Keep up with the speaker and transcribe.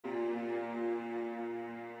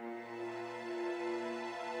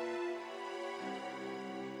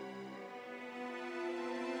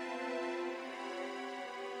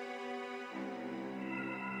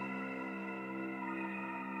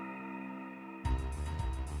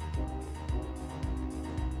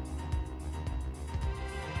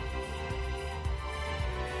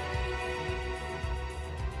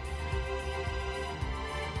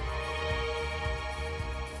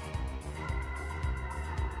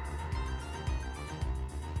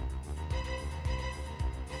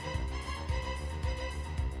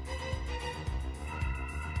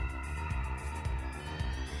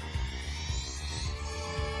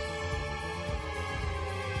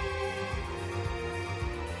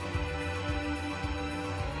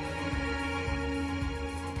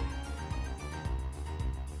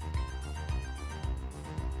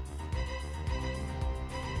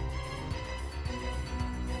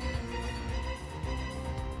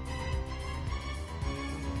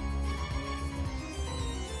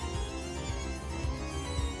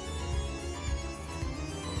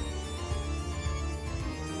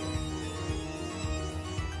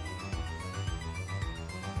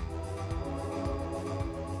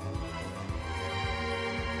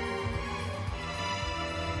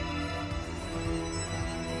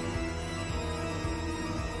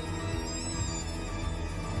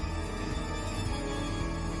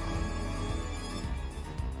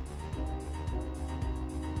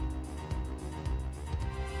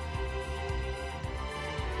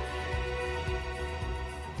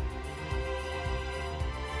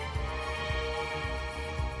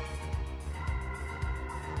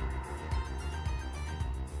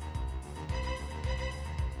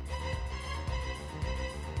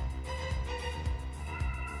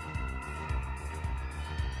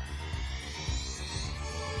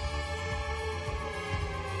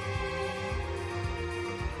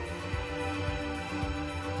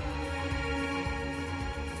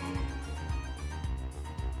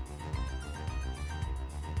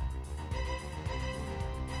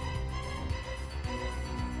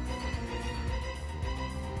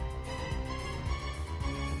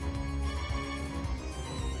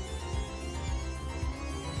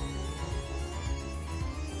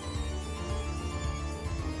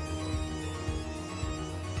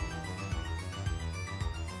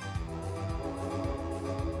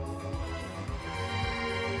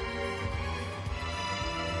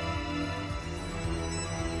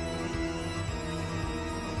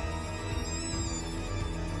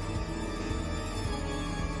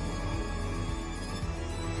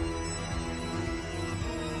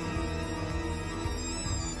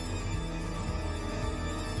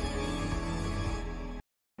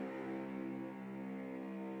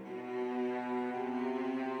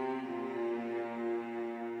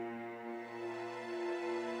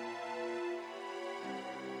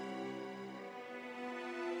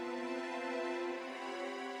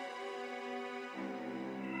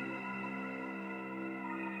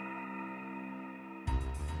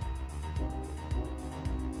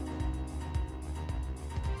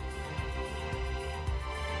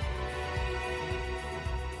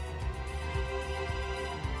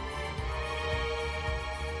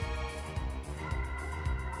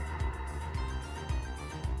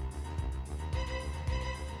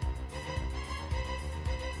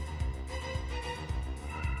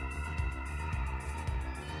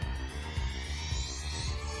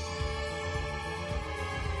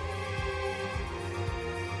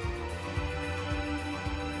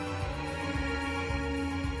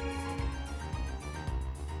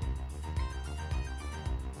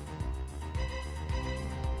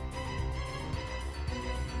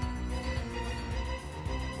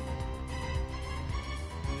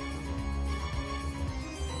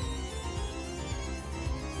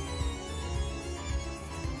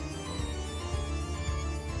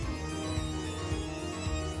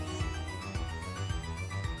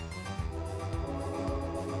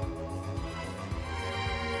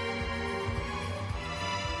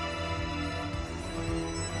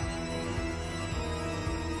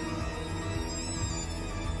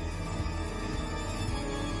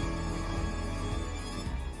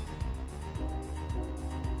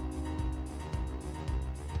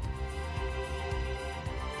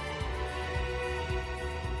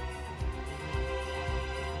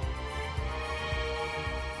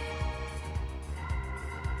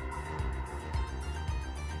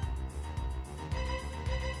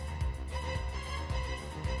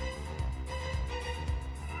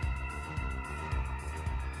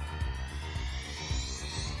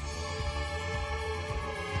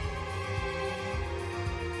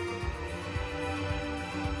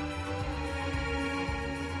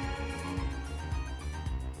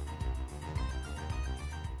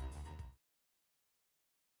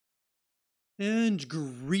And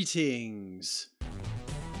greetings.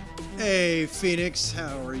 Hey, Phoenix,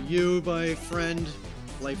 how are you, my friend?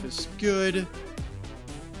 Life is good.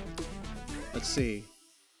 Let's see.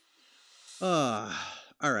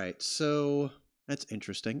 Alright, so that's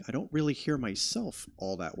interesting. I don't really hear myself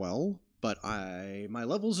all that well, but my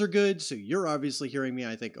levels are good, so you're obviously hearing me.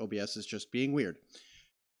 I think OBS is just being weird.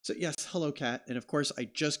 So yes, hello cat, and of course I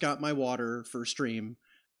just got my water for stream,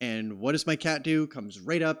 and what does my cat do? Comes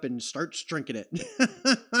right up and starts drinking it.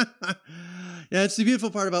 Yeah, it's the beautiful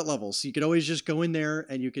part about levels. You could always just go in there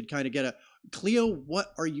and you could kind of get a, Cleo,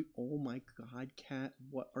 what are you, oh my god, cat,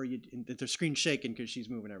 what are you, and the screen's shaking because she's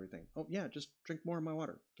moving everything. Oh yeah, just drink more of my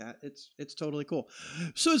water, cat, it's totally cool.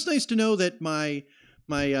 So it's nice to know that my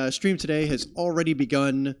stream today has already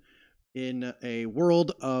begun in a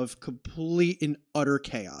world of complete and utter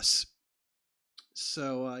chaos.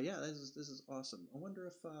 So yeah, this is awesome. I wonder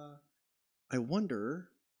if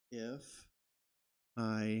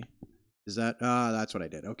I is that that's what I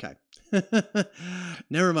did. Okay.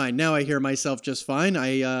 Never mind. Now I hear myself just fine.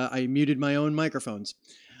 I muted my own microphones.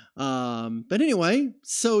 But anyway,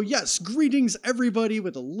 so yes, greetings everybody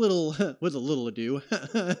with a little ado.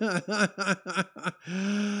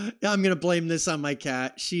 I'm gonna blame this on my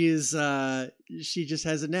cat. She just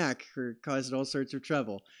has a knack for causing all sorts of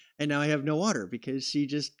trouble. And now I have no water because she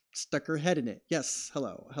just stuck her head in it. Yes,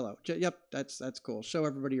 hello. Yep, that's cool. Show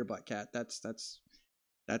everybody your butt, cat. That's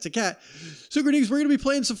a cat. So greetings, we're going to be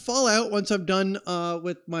playing some Fallout once I'm done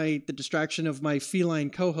with the distraction of my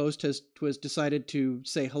feline co-host was decided to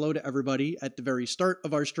say hello to everybody at the very start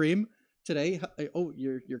of our stream today. Oh,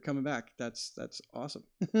 you're coming back. That's awesome.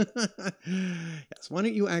 Yes, why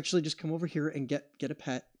don't you actually just come over here and get a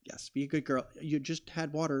pet? Yes, be a good girl. You just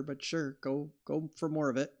had water, but sure, go for more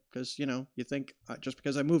of it because you think just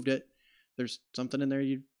because I moved it, there's something in there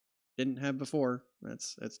you didn't have before.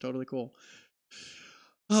 That's totally cool.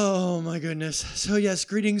 Oh my goodness. So yes,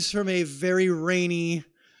 greetings from a very rainy,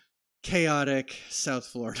 chaotic South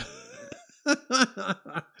Florida.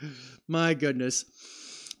 My goodness.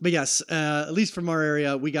 But yes, at least from our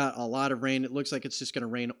area, we got a lot of rain. It looks like it's just going to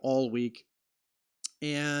rain all week.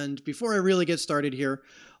 And before I really get started here,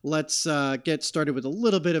 let's get started with a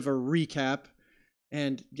little bit of a recap.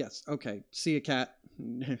 And yes, okay, see you, cat.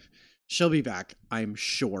 She'll be back, I'm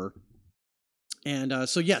sure. And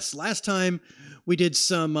so yes, last time we did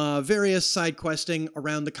some various side questing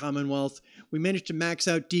around the Commonwealth. We managed to max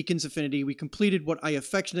out Deacon's Affinity. We completed what I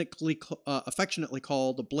affectionately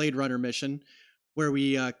call the Blade Runner mission, where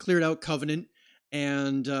we cleared out Covenant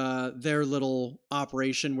and their little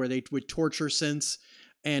operation where they would torture synths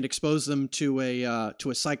and expose them to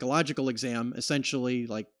a psychological exam, essentially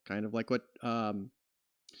kind of like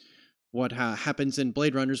what happens in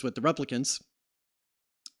Blade Runners with the replicants.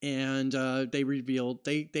 And they revealed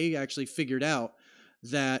they actually figured out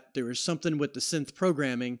that there was something with the synth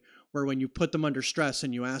programming where when you put them under stress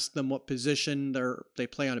and you ask them what position they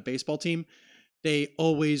play on a baseball team, they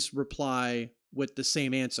always reply with the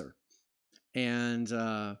same answer. And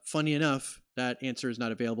funny enough, that answer is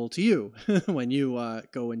not available to you when you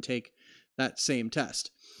go and take that same test.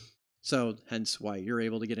 So hence why you're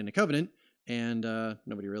able to get into Covenant and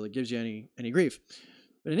nobody really gives you any grief.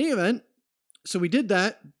 But in any event, so we did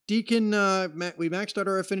that. Deacon, we maxed out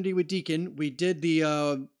our affinity with Deacon. We did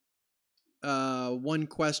the one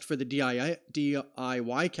quest for the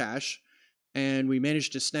DIY cache, and we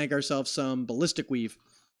managed to snag ourselves some ballistic weave.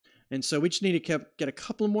 And so we just need to get a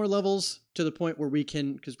couple more levels to the point where we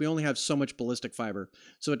can, because we only have so much ballistic fiber.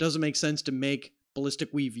 So it doesn't make sense to make ballistic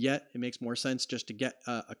weave yet. It makes more sense just to get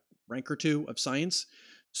a rank or two of science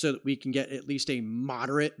so that we can get at least a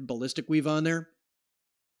moderate ballistic weave on there.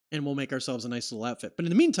 And we'll make ourselves a nice little outfit. But in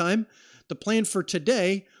the meantime, the plan for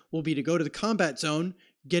today will be to go to the combat zone,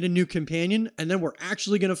 get a new companion, and then we're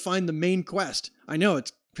actually going to find the main quest. I know,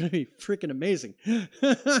 it's going to be freaking amazing.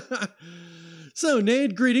 So,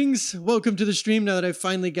 Nade, greetings. Welcome to the stream now that I've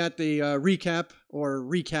finally got the recap, or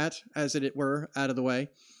recat, as it were, out of the way.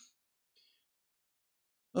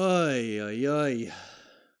 Oy.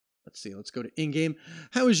 Let's see, let's go to in-game.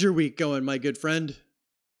 How is your week going, my good friend?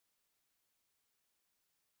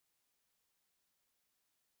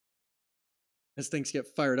 As things get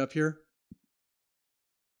fired up here.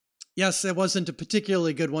 Yes, it wasn't a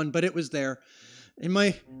particularly good one, but it was there. In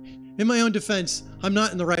my own defense, I'm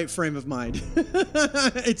not in the right frame of mind.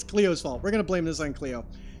 It's Cleo's fault. We're going to blame this on Cleo.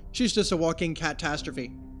 She's just a walking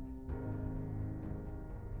catastrophe.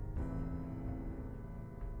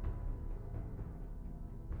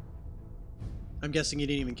 I'm guessing you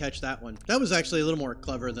didn't even catch that one. That was actually a little more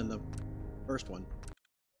clever than the first one.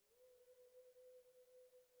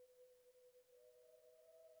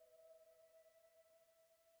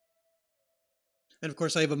 And of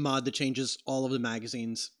course, I have a mod that changes all of the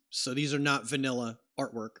magazines. So these are not vanilla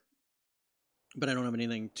artwork. But I don't have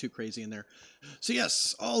anything too crazy in there. So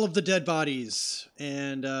yes, all of the dead bodies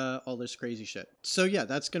and all this crazy shit. So yeah,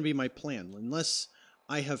 that's going to be my plan. Unless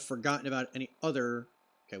I have forgotten about any other...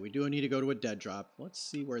 Okay, we do need to go to a dead drop. Let's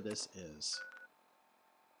see where this is.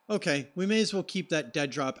 Okay, we may as well keep that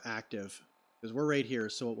dead drop active. Because we're right here.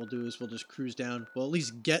 So what we'll do is we'll just cruise down. We'll at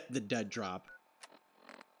least get the dead drop.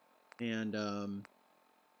 And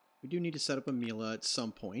we do need to set up a Mila at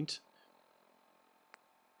some point.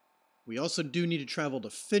 We also do need to travel to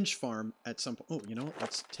Finch Farm at some point. Oh, you know what?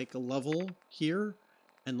 Let's take a level here.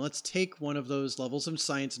 And let's take one of those levels of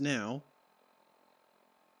science now.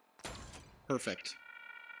 Perfect.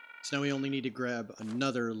 So now we only need to grab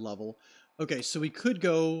another level. Okay, so we could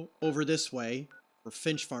go over this way for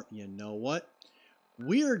Finch Farm. You know what?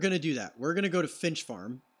 We are going to do that. We're going to go to Finch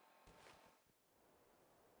Farm.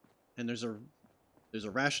 And there's a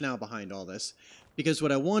rationale behind all this. Because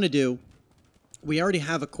what I want to do... We already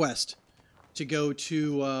have a quest to go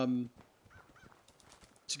to Wilson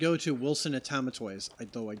Atomatoys,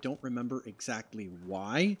 though I don't remember exactly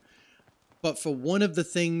why. But for one of the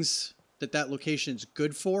things that location is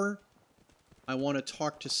good for, I want to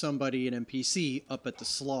talk to somebody, an NPC, up at the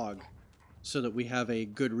Slog, so that we have a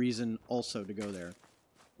good reason also to go there.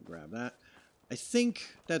 We'll grab that. I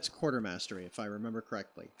think that's Quartermastery, if I remember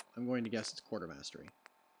correctly. I'm going to guess it's Quartermastery.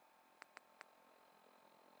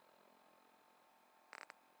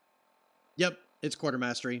 Yep, it's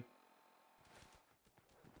Quartermastery.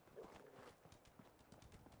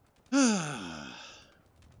 I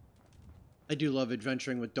do love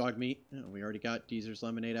adventuring with dog meat. Oh, we already got Deezer's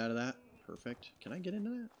lemonade out of that. Perfect. Can I get into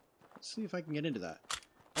that? Let's see if I can get into that.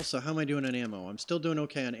 Also, how am I doing on ammo? I'm still doing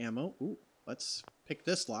okay on ammo. Ooh, let's pick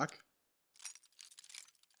this lock.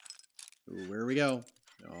 Ooh, where we go?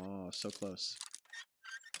 Oh, so close.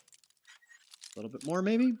 A little bit more,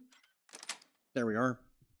 maybe? There we are.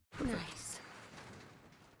 Perfect. Nice.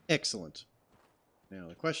 Excellent. Now,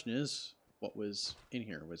 the question is, what was in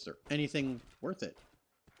here? Was there anything worth it?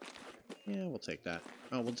 Yeah, we'll take that.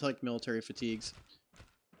 Oh, we'll take military fatigues.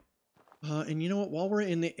 And you know what? While we're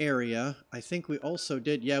in the area, I think we also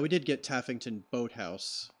did... Yeah, we did get Taffington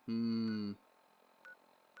Boathouse.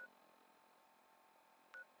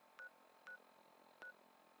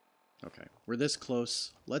 Okay, we're this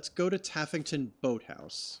close. Let's go to Taffington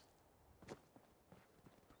Boathouse.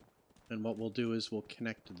 And what we'll do is we'll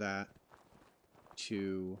connect that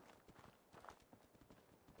to...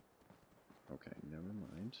 Okay, never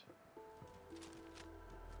mind.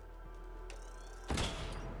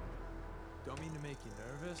 Don't mean to make you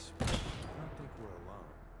nervous, but I don't think we're alone.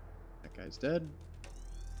 That guy's dead.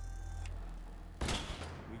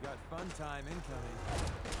 We got fun time incoming.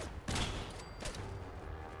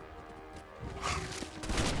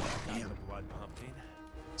 Damn. Got the blood pumping.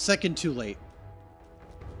 Second too late.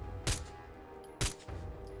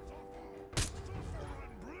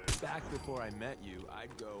 Back before I met you,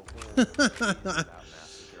 I'd go home without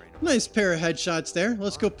massacring them. Nice pair of headshots there.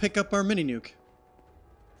 Let's go pick up our mini nuke.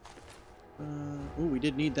 Ooh, we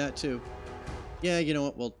did need that too. Yeah, you know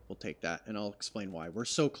what? We'll take that, and I'll explain why. We're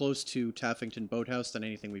so close to Taffington Boathouse that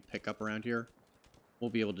anything we pick up around here, we'll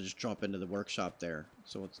be able to just jump into the workshop there.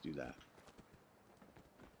 So let's do that.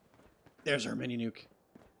 There's our mini nuke.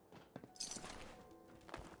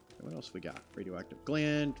 What else we got? Radioactive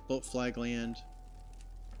gland, boat fly gland.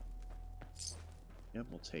 Yep,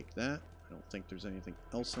 we'll take that. I don't think there's anything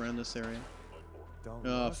else around this area.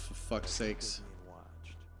 Oh, for fuck's sakes.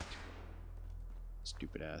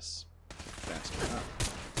 Stupid ass bastard.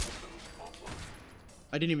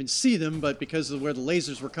 I didn't even see them, but because of where the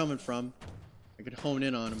lasers were coming from, I could hone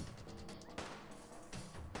in on them.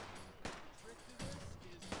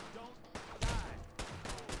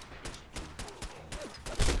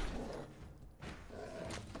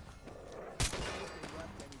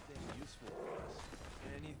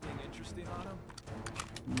 Anything interesting on them?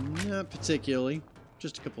 Not particularly.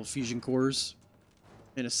 Just a couple of fusion cores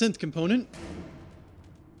and a synth component.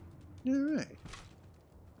 Alright.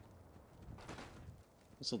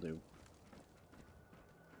 This'll do.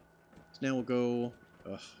 So now we'll go...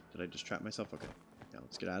 Ugh, did I just trap myself? Okay. Now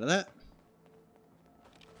let's get out of that.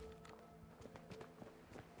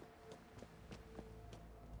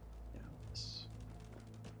 Now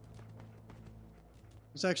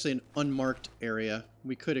there's actually an unmarked area.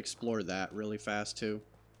 We could explore that really fast too.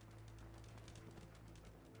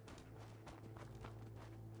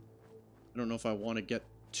 I don't know if I want to get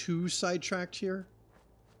too sidetracked here.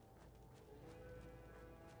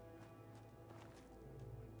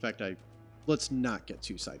 In fact, let's not get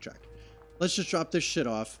too sidetracked. let's just drop this shit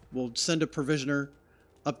off. We'll send a provisioner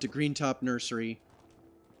up to Greentop Nursery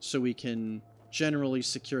so we can generally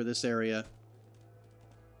secure this area.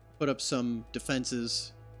 Put up some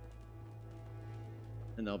defenses,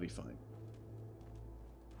 and they'll be fine.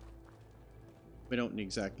 We don't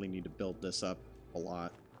exactly need to build this up a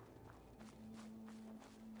lot.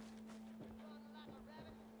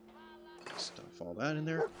 Stuff all that in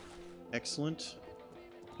there. Excellent.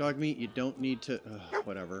 Dog meat, you don't need to...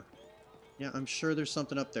 whatever. Yeah, I'm sure there's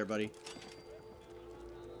something up there, buddy.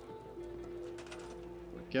 There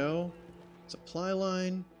we go. Supply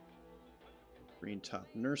line. Greentop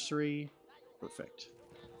Nursery. Perfect.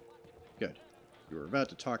 Good. You were about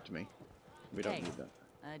to talk to me. We don't need that.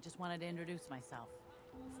 I just wanted to introduce myself.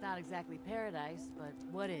 It's not exactly paradise, but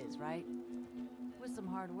what is, right? With some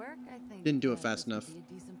hard work, I think... Didn't do it fast enough. Would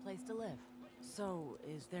be a decent place to live. So,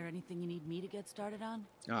 is there anything you need me to get started on?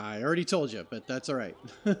 I already told you, but that's all right.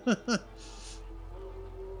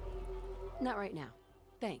 Not right now.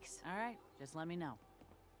 Thanks. All right, just let me know.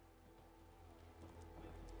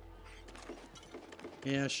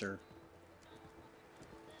 Yeah, sure.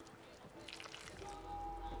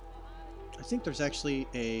 I think there's actually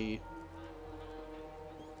a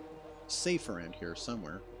safe around here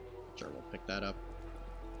somewhere. Sure, we'll pick that up.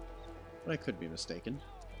 But I could be mistaken.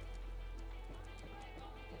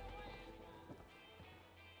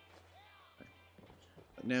 Okay.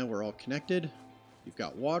 But now we're all connected. You've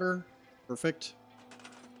got water. Perfect.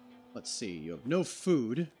 Let's see. You have no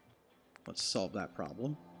food. Let's solve that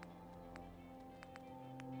problem.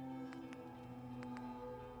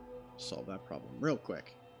 Solve that problem real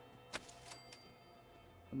quick.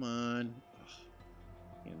 Come on. Ugh.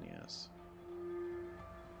 In the ass.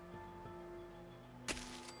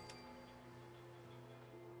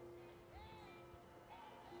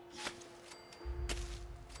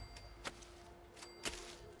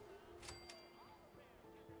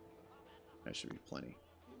 That should be plenty.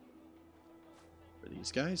 For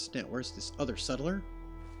these guys. Now, where's this other settler?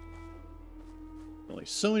 Only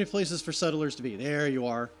so many places for settlers to be. There you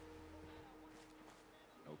are.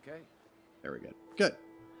 Okay. There we go. Good.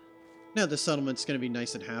 Now the settlement's going to be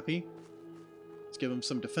nice and happy. Let's give them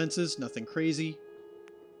some defenses. Nothing crazy.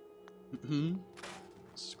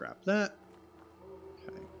 Scrap that.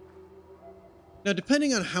 Okay. Now,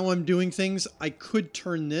 depending on how I'm doing things, I could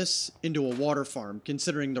turn this into a water farm,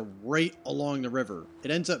 considering they're right along the river.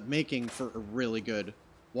 It ends up making for a really good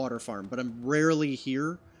water farm, but I'm rarely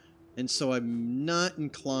here, and so I'm not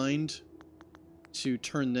inclined to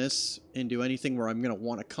turn this into anything where I'm going to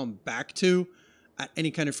want to come back to at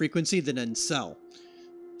any kind of frequency, then sell.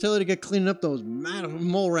 Tell her to get cleaning up those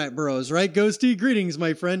mole rat burrows, right, Ghosty? Greetings,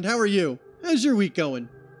 my friend. How are you? How's your week going?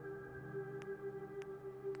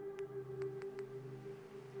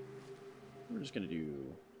 We're just going to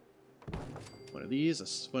do one of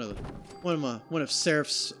these, one of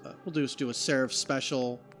Seraph's. We'll just do a Seraph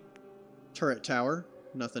special turret tower.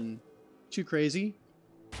 Nothing too crazy,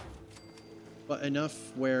 but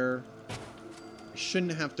enough where I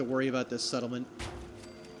shouldn't have to worry about this settlement.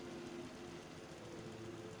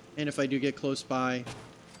 And if I do get close by,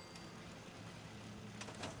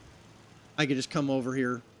 I could just come over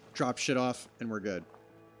here, drop shit off, and we're good.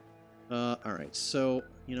 Alright, so,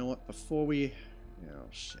 you know what, before we... Oh,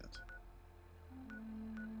 shit.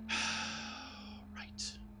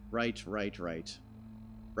 Right. Right, quite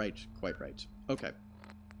right. Okay.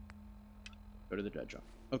 Go to the dead drop.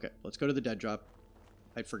 Okay, let's go to the dead drop.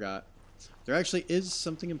 I forgot. There actually is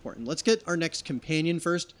something important. Let's get our next companion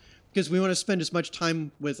first, because we want to spend as much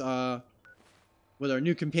time with our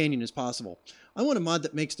new companion as possible. I want a mod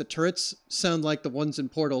that makes the turrets sound like the ones in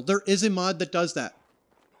Portal. There is a mod that does that.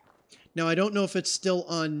 Now, I don't know if it's still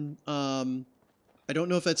on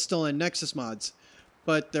Nexus mods,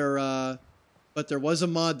 but there was a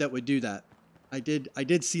mod that would do that. I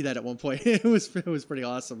did see that at one point. It was pretty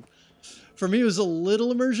awesome. For me, it was a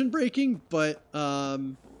little immersion breaking, but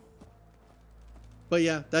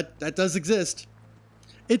yeah, that does exist.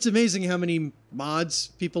 It's amazing how many mods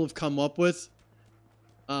people have come up with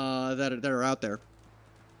that are out there.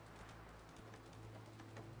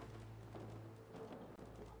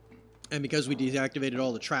 And because we deactivated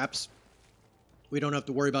all the traps, we don't have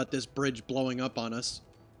to worry about this bridge blowing up on us.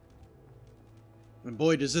 And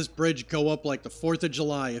boy, does this bridge go up like the 4th of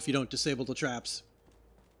July if you don't disable the traps.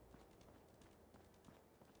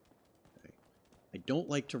 Okay. I don't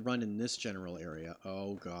like to run in this general area.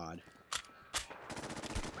 Oh, God.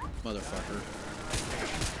 Motherfucker.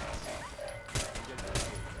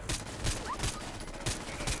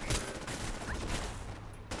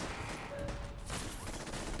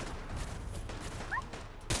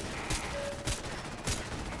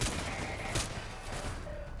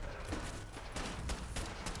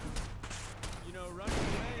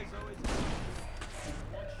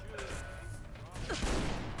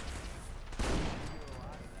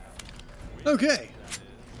 Okay.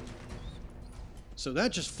 So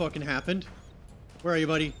that just fucking happened. Where are you,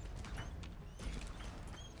 buddy?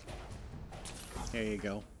 There you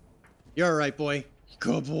go. You're alright, boy.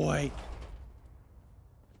 Good boy.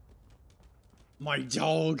 My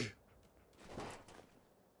dog.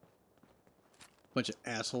 Bunch of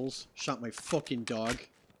assholes. Shot my fucking dog.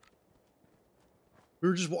 We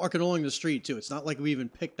were just walking along the street, too. It's not like we even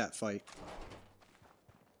picked that fight.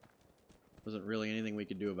 Wasn't really anything we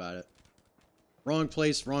could do about it. Wrong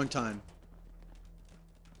place, wrong time.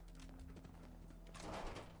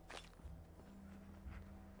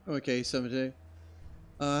 Okay, 7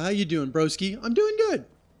 how you doing, broski? I'm doing good.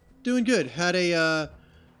 Doing good. Had a,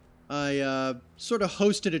 I sort of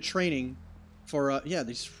hosted a training for, yeah,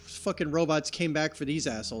 these fucking robots came back for these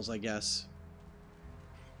assholes, I guess.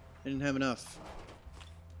 I didn't have enough.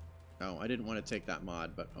 Oh, I didn't want to take that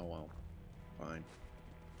mod, but oh well. Fine.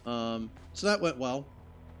 So that went well.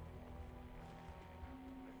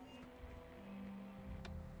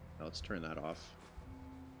 Now let's turn that off.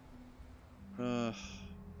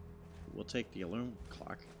 We'll take the alarm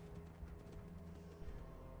clock.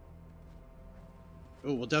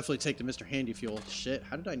 Oh, we'll definitely take the Mr. Handy Fuel. Shit,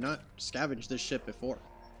 how did I not scavenge this shit before?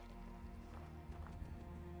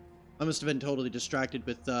 I must have been totally distracted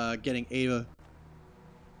with getting Ava.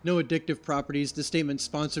 No addictive properties. This statement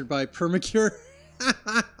sponsored by Permacure.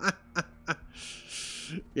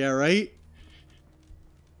 Yeah, right?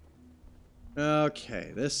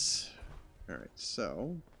 Okay, this... Alright,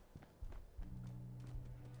 so...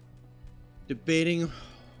 Debating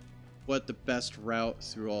what the best route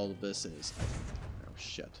through all of this is. Oh,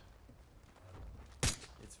 shit.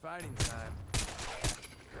 It's fighting time.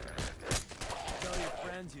 Tell your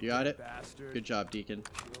friends, You got dead it? bastard. Good job, Deacon.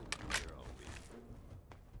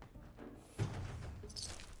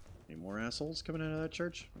 Any more assholes coming out of that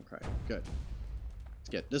church? Okay, good. Let's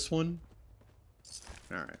get this one.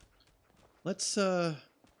 Alright. Let's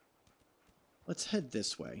head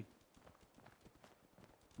this way.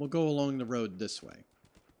 We'll go along the road this way.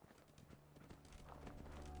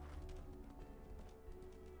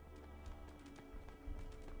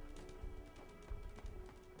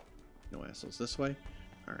 No assholes this way.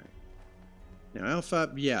 Alright. Now,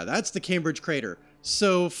 Alpha... Yeah, that's the Cambridge Crater.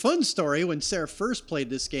 So, fun story, when Sarah first played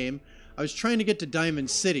this game, I was trying to get to Diamond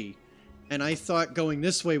City, and I thought going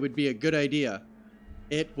this way would be a good idea.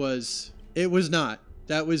 It was not.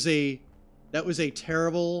 That was a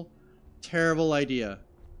terrible, terrible idea.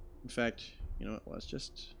 In fact, you know what, let's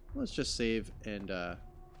just save and, no,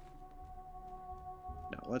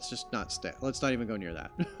 let's just not stay. Let's not even go near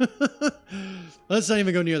that. Let's not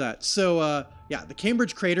even go near that. So, yeah, the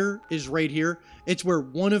Cambridge Crater is right here. It's where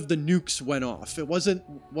one of the nukes went off. It wasn't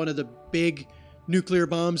one of the big nuclear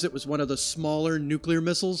bombs. It was one of the smaller nuclear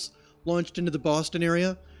missiles launched into the Boston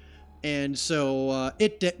area. And so,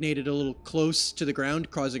 it detonated a little close to the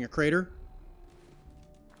ground, causing a crater.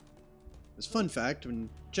 As a fun fact, when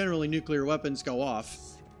generally nuclear weapons go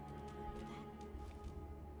off,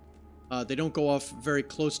 they don't go off very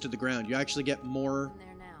close to the ground. You actually get more,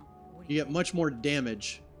 you get much more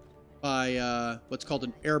damage by what's called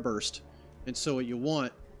an airburst. And so what you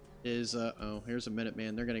want is, oh, here's a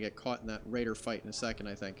Minuteman. They're going to get caught in that Raider fight in a second,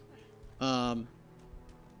 I think.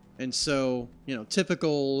 And so, you know,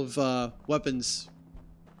 typical of weapons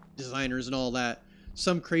designers and all that,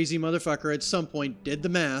 some crazy motherfucker at some point did the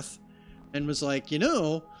math and was like, you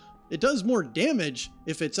know, it does more damage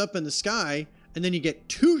if it's up in the sky, and then you get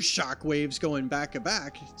 2 shock waves going back to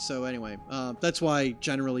back. So anyway, that's why,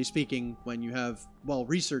 generally speaking, when you have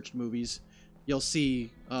well-researched movies, you'll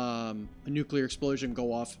see a nuclear explosion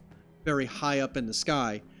go off very high up in the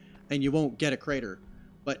sky, and you won't get a crater.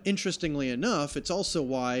 But interestingly enough, it's also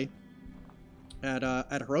why at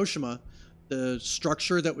Hiroshima, the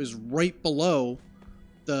structure that was right below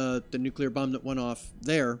the nuclear bomb that went off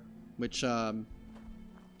there, which I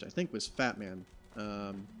think was Fat Man.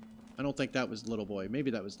 I don't think that was Little Boy. Maybe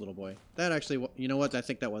that was Little Boy. That actually, you know what? I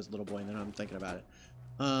think that was Little Boy, and then I'm thinking about it.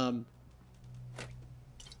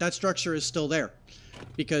 That structure is still there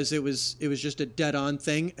because it was just a dead-on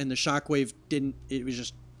thing, and the shockwave didn't. It was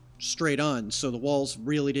just straight on, so the walls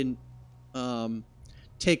really didn't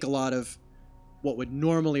take a lot of what would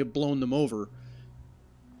normally have blown them over.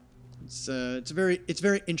 It's very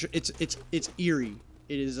eerie.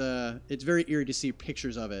 It's very eerie to see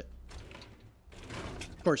pictures of it.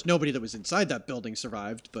 Of course, nobody that was inside that building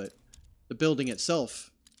survived, but the building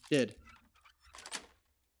itself did.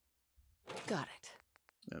 Got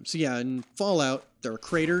it. So yeah, in Fallout, there are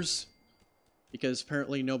craters because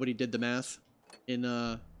apparently nobody did the math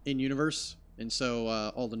in universe, and so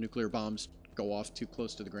all the nuclear bombs go off too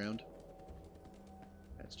close to the ground.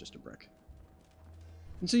 That's just a brick.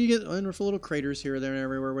 And so you get wonderful little craters here, there, and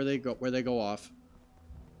everywhere where they go off.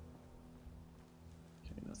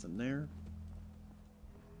 Okay, nothing there.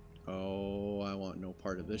 Oh, I want no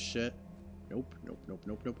part of this shit. Nope, nope, nope,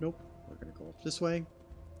 nope, nope, nope. We're gonna go up this way.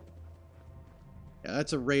 Yeah,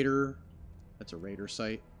 that's a raider. That's a raider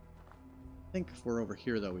site. I think if we're over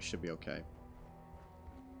here, though, we should be okay.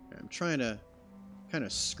 Okay, I'm trying to kind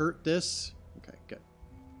of skirt this. Okay, good.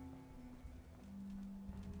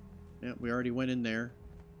 Yeah, we already went in there.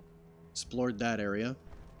 Explored that area.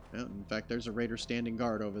 Yeah, in fact, there's a raider standing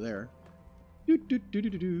guard over there.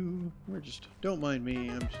 We're just... Don't mind me.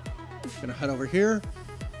 I'm just gonna head over here.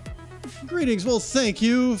 Greetings. Well, thank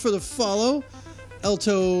you for the follow.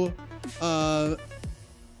 Eltom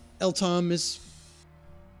is...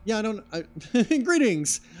 Yeah, I don't...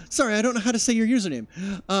 greetings. Sorry, I don't know how to say your username.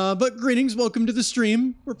 But greetings. Welcome to the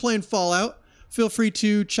stream. We're playing Fallout. Feel free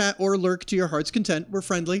to chat or lurk to your heart's content. We're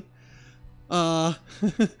friendly. I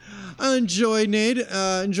enjoy Nade.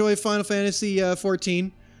 Enjoy Final Fantasy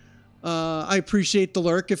 14. I appreciate the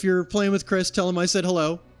lurk. If you're playing with Chris, tell him I said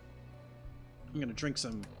hello. I'm gonna drink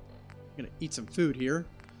some... I'm gonna eat some food here.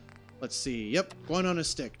 Let's see. Yep, one on a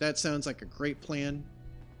stick. That sounds like a great plan.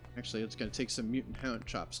 Actually, it's gonna take some mutant hound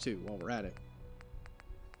chops too while we're at it.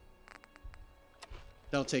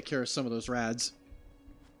 That'll take care of some of those rads.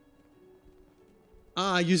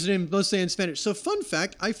 Username mostly in Spanish. So fun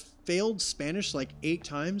fact, I failed Spanish like 8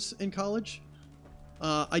 times in college.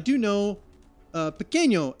 I do know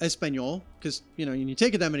pequeño español, because, you know, when you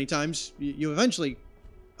take it that many times, you eventually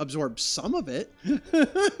absorb some of it.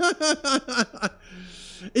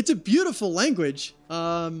 It's a beautiful language.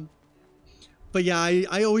 But yeah,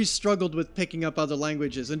 I always struggled with picking up other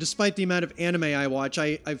languages. And despite the amount of anime I watch,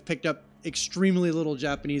 I've picked up extremely little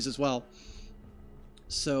Japanese as well.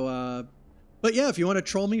 So, but yeah, if you want to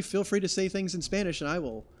troll me, feel free to say things in Spanish and I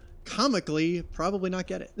will comically probably not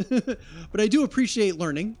get it. But I do appreciate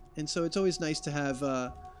learning. And so it's always nice to have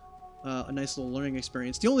a nice little learning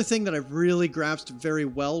experience. The only thing that I've really grasped very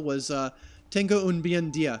well was Tengo un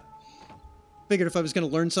bien dia. Figured if I was going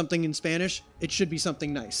to learn something in Spanish, it should be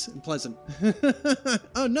something nice and pleasant.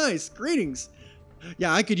 Oh, nice. Greetings.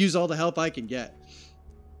 Yeah, I could use all the help I can get.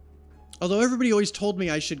 Although everybody always told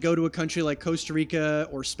me I should go to a country like Costa Rica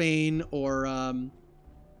or Spain or,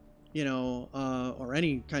 you know, or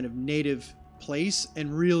any kind of native place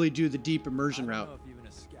and really do the deep immersion route. I don't know if even a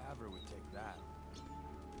scaver would take that.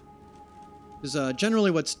 Because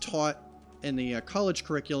generally what's taught in the college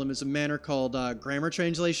curriculum is a manner called grammar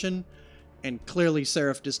translation. And clearly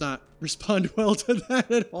Seraph does not respond well to that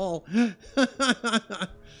at all.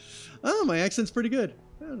 Oh, my accent's pretty good.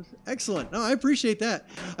 Oh, excellent. No, I appreciate that.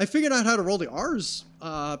 I figured out how to roll the R's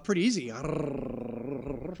pretty easy.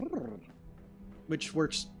 Which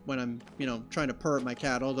works when I'm, you know, trying to purr at my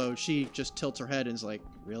cat, although she just tilts her head and is like,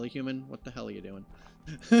 really, human? What the hell are you doing?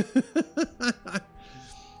 But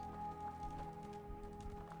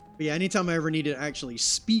yeah, anytime I ever need to actually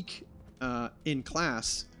speak in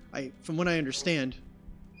class, from what I understand,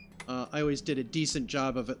 I always did a decent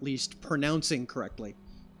job of at least pronouncing correctly.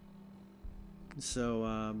 So,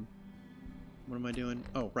 what am I doing?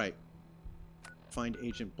 Oh, right. Find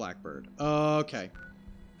Agent Blackbird. Okay.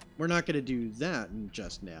 We're not going to do that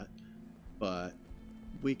just yet, but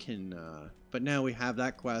we can, but now we have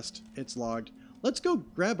that quest. It's logged. Let's go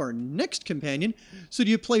grab our next companion. So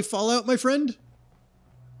do you play Fallout, my friend?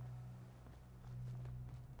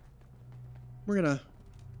 We're gonna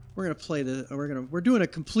play we're doing a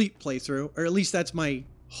complete playthrough, or at least that's my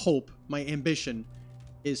hope, my ambition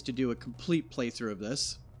is to do a complete playthrough of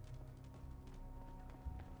this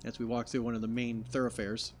as we walk through one of the main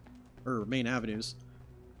thoroughfares, or main avenues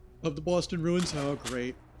of the Boston Ruins. How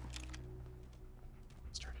great.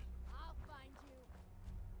 Start it. I'll find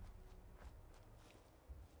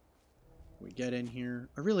you. We get in here.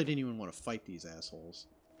 I really didn't even want to fight these assholes.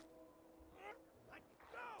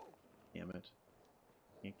 Damn it.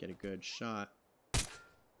 Can't get a good shot. I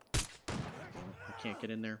can't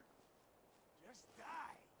get in there.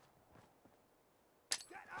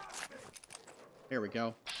 There we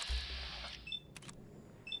go.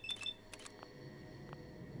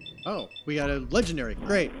 Oh, we got a legendary.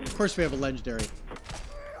 Great. Of course we have a legendary.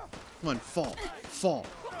 Come on, fall. Fall.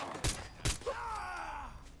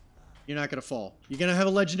 You're not going to fall. You're going to have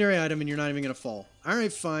a legendary item and you're not even going to fall. All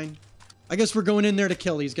right, fine. I guess we're going in there to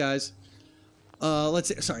kill these guys. Let's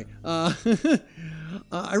see. Sorry.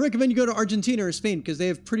 I recommend you go to Argentina or Spain because they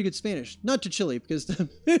have pretty good Spanish. Not to Chile because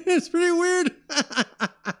it's pretty weird.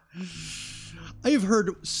 I have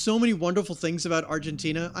heard so many wonderful things about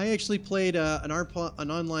Argentina. I actually played an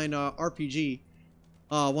online RPG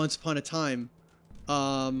once upon a time.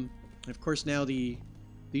 Of course, now the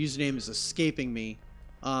The username is escaping me.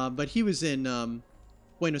 But he was in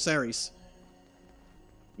Buenos Aires.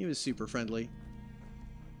 He was super friendly.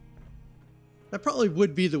 That probably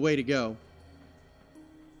would be the way to go.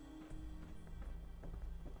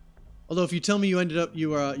 Although if you tell me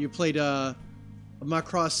you played a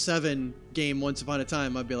Macross 7 game once upon a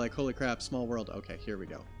time, I'd be like, holy crap, small world. Okay, here we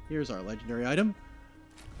go. Here's our legendary item.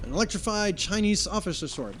 An electrified Chinese officer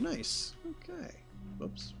sword. Nice. Okay.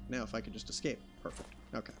 Whoops. Now if I could just escape. Perfect.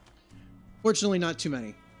 Okay. Fortunately, not too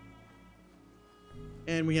many.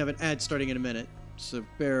 And we have an ad starting in a minute, so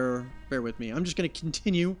bear with me. I'm just going to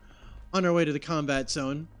continue on our way to the combat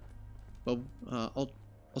zone. Well, I'll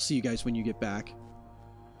see you guys when you get back.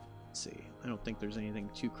 Let's see. I don't think there's anything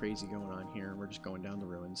too crazy going on here. We're just going down the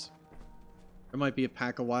ruins. There might be a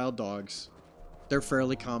pack of wild dogs. They're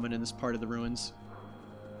fairly common in this part of the ruins.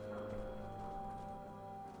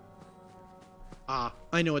 Ah,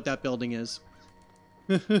 I know what that building is.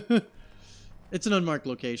 It's an unmarked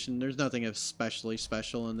location. There's nothing especially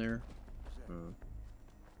special in there.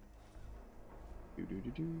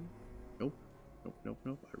 Nope. Nope.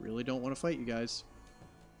 I really don't want to fight you guys.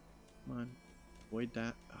 Come on. Avoid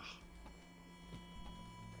that. Ugh.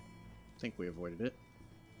 I think we avoided it.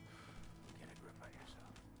 Get a grip on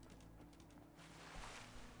yourself.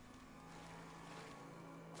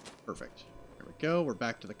 Perfect. There we go. We're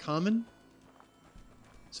back to the common.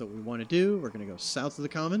 So what we want to do, we're going to go south of the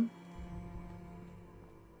common.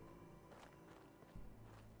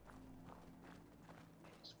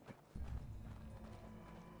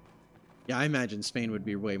 Yeah, I imagine Spain would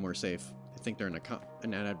be way more safe. I think they're in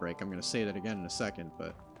an ad break. I'm going to say that again in a second,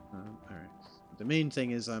 but alright. The main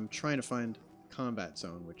thing is I'm trying to find combat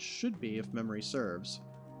zone, which should be, if memory serves,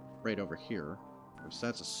 right over here. So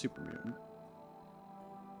that's a super mutant.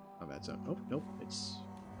 Combat zone. Oh, nope.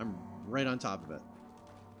 I'm right on top of it.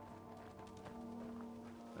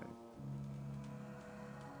 Okay.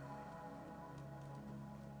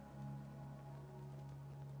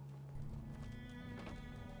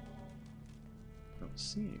 I don't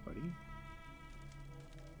see anybody.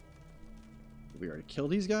 Did we already kill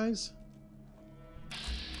these guys?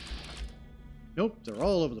 Nope, they're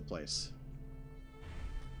all over the place.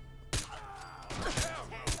 Traveling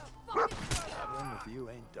with you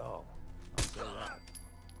ain't dull. I'll say that.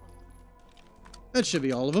 That should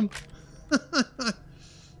be all of them.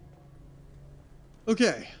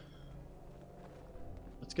 Okay.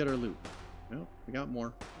 Let's get our loot. Nope, we got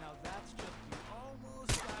more. Now that's just you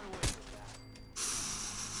almost got away with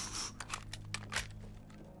that.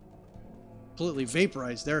 Completely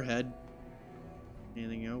vaporized their head.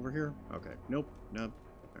 Anything over here? Okay. Nope. Nope.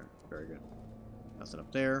 All right, very good. Nothing up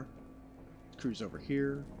there. Cruise over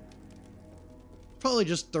here. Probably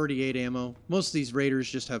just 38 ammo. Most of these raiders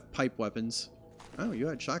just have pipe weapons. Oh, you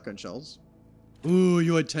had shotgun shells. Ooh,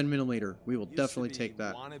 you had 10mm. We will definitely take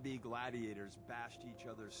that. Wannabe gladiators bashed each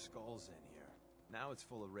other's skulls in here. Now it's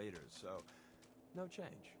full of raiders, so no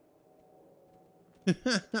change.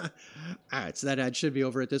 Alright, so that ad should be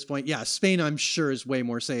over at this point. Yeah, Spain, I'm sure, is way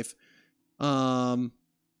more safe. You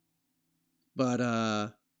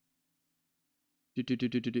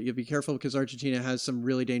be careful because Argentina has some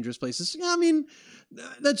really dangerous places. Yeah, I mean,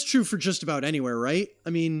 that's true for just about anywhere, right? I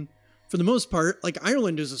mean, for the most part, like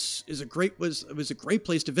Ireland was a great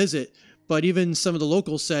place to visit, but even some of the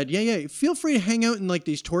locals said, yeah, feel free to hang out in like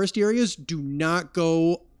these tourist areas. Do not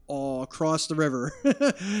go across the river.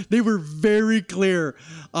 They were very clear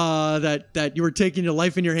that you were taking your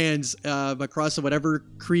life in your hands across whatever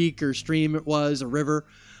creek or stream it was, a river.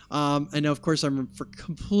 And of course, I'm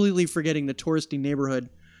completely forgetting the touristy neighborhood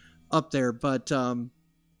up there, but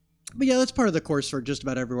yeah, that's part of the course for just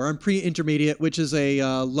about everywhere. I'm pre-intermediate, which is a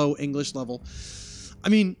low English level. I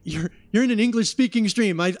mean, you're in an English-speaking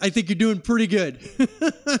stream. I think you're doing pretty good.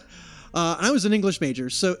 I was an English major,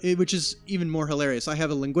 which is even more hilarious. I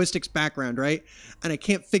have a linguistics background, right? And I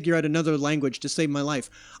can't figure out another language to save my life.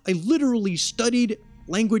 I literally studied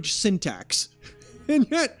language syntax, and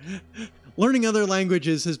yet learning other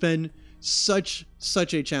languages has been such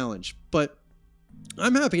a challenge. But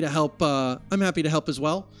I'm happy to help. I'm happy to help as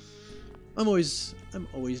well. I'm always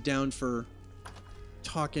down for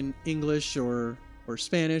talking English or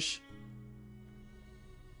Spanish.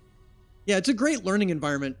 Yeah, it's a great learning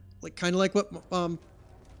environment. Like kind of like what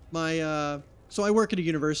so I work at a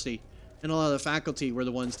university, and a lot of the faculty were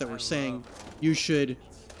the ones that were saying you should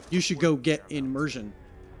go get immersion,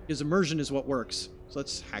 because immersion is what works. So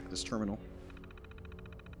let's hack this terminal.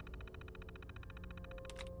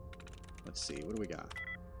 Let's see, what do we got?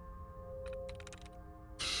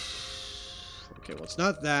 Okay, well, it's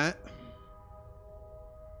not that.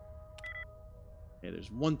 Okay,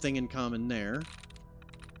 there's one thing in common there.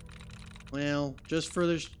 Well, just for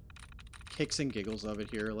the kicks and giggles of it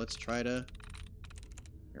here, let's try to...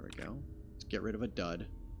 There we go. Let's get rid of a dud.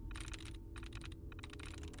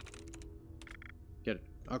 Get it.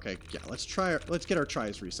 Okay, yeah, let's get our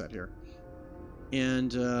tries reset here.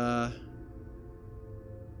 And, Through.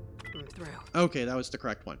 okay, that was the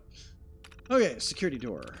correct one. Okay, security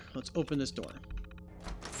door. Let's open this door.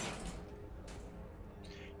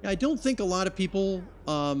 Yeah, I don't think a lot of people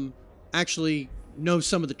actually know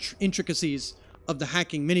some of the intricacies of the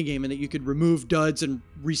hacking minigame and that you could remove duds and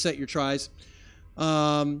reset your tries.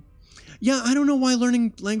 Yeah, I don't know why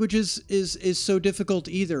learning languages is so difficult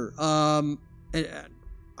either.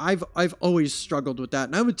 I've always struggled with that,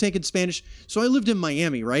 and I would take in Spanish. So I lived in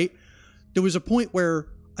Miami, right? There was a point where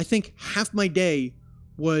I think half my day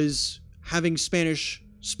was having Spanish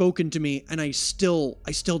spoken to me, and I still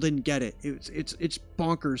didn't get it. It's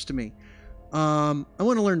bonkers to me. I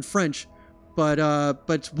want to learn French, but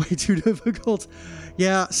it's way too difficult.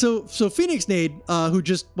 Yeah. So Phoenix Nade, who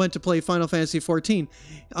just went to play Final Fantasy XIV,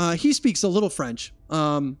 he speaks a little French.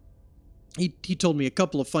 He told me a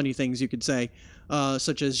couple of funny things you could say,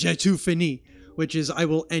 such as "J'ai tout fini," which is "I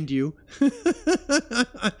will end you."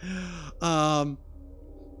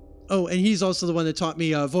 Oh, and he's also the one that taught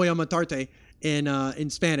me "Voy a matarte" in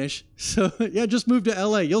Spanish. So yeah, just move to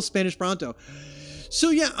LA. You'll Spanish pronto. So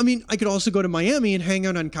yeah, I mean, I could also go to Miami and hang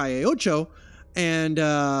out on Calle Ocho, and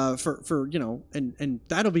for you know, and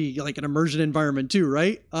that'll be like an immersion environment too,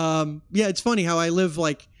 right? Yeah, it's funny how I live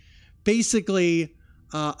like basically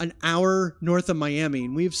an hour north of Miami,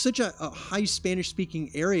 and we have such a high Spanish speaking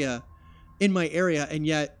area in my area, and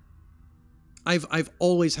yet I've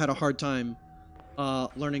always had a hard time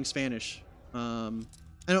learning Spanish. I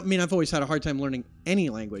don't mean I've always had a hard time learning any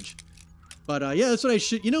language, but yeah, that's what I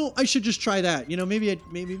should. You know, I should just try that. You know, maybe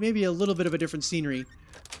a little bit of a different scenery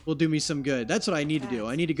will do me some good. That's what I need to do.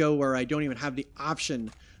 I need to go where I don't even have the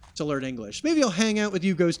option to learn English. Maybe I'll hang out with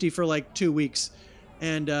you, Ghosty, for like 2 weeks,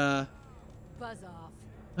 and Buzz off.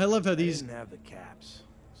 I love how these. I didn't have the caps,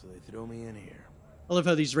 so they threw me in here. I love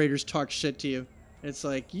how these raiders talk shit to you. It's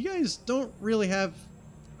like, you guys don't really have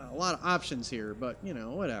a lot of options here, but, you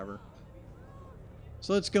know, whatever.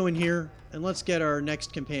 So let's go in here, and let's get our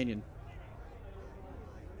next companion.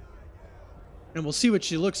 And we'll see what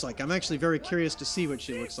she looks like. I'm actually very curious to see what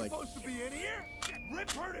she looks like. Supposed to be in here? Rip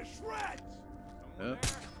her to shreds! Oh.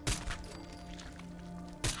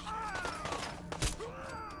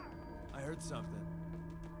 I heard something.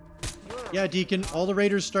 Yeah, Deacon, all the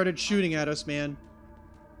raiders started shooting at us, man.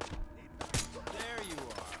 There you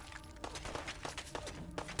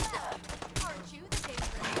are. Aren't you the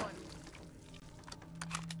dangerous one?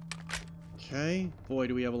 Okay. Boy,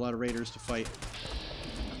 do we have a lot of raiders to fight.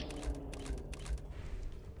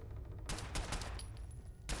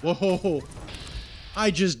 Whoa.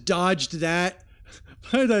 I just dodged that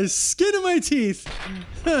by the skin of my teeth.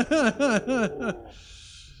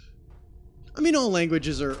 I mean, all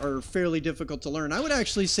languages are fairly difficult to learn. I would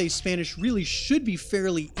actually say Spanish really should be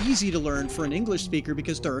fairly easy to learn for an English speaker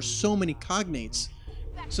because there are so many cognates.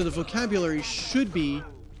 So the vocabulary should be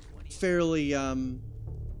fairly, You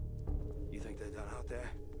think they're done out there?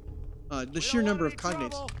 the sheer number of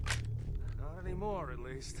cognates. Not anymore, at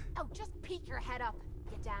least. Oh, just peek your head up,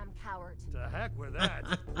 you damn coward. To heck with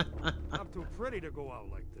that. I'm too pretty to go out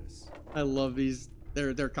like this. I love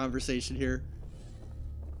their conversation here.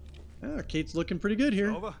 Ah, Kate's looking pretty good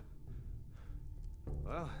here. Over?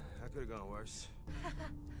 Well, that could have gone worse.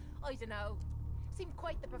 I dunno. Seemed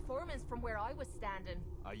quite the performance from where I was standing.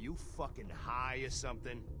 Are you fucking high or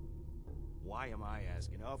something? Why am I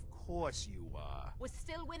asking? Of course you are. Was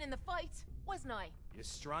still winning the fight, wasn't I? You're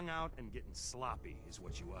strung out and getting sloppy is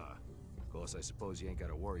what you are. Of course, I suppose you ain't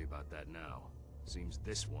gotta worry about that now. Seems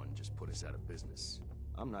this one just put us out of business.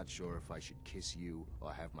 I'm not sure if I should kiss you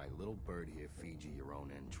or have my little bird here feed you your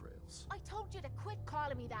own entrails. I told you to quit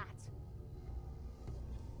calling me that.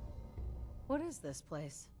 What is this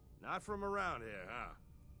place? Not from around here, huh?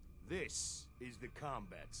 This is the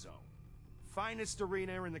combat zone. Finest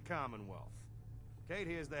arena in the Commonwealth. Kate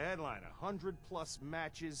here's the headliner. 100+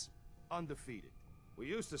 matches, undefeated. We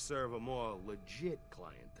used to serve a more legit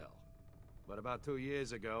clientele. But about 2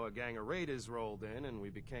 years ago, a gang of raiders rolled in and we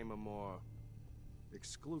became a more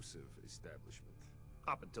exclusive establishment.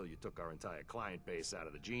 Up until you took our entire client base out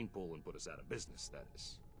of the gene pool and put us out of business, that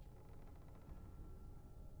is.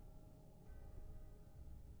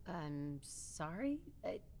 I'm sorry?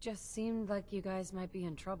 It just seemed like you guys might be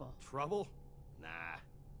in trouble. Trouble? Nah.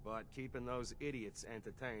 But keeping those idiots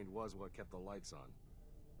entertained was what kept the lights on.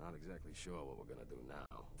 Not exactly sure what we're gonna do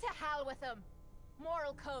now. To hell with them.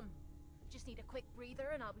 More'll come. Just need a quick breather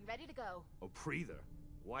and I'll be ready to go. Oh, breather?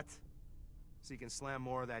 What? So you can slam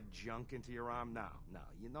more of that junk into your arm? No,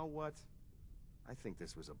 you know what? I think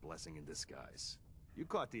this was a blessing in disguise. You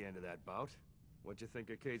caught the end of that bout. What'd you think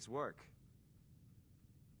of Kate's work?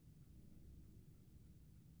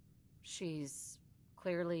 She's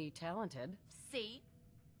clearly talented. See?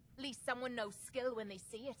 At least someone knows skill when they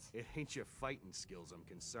see it. It ain't your fighting skills I'm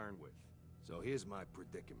concerned with. So here's my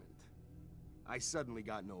predicament. I suddenly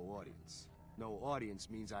got no audience. No audience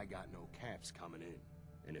means I got no caps coming in.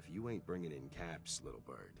 And if you ain't bringing in caps, little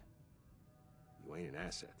bird, you ain't an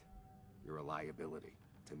asset. You're a liability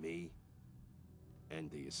to me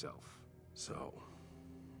and to yourself. So,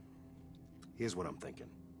 here's what I'm thinking.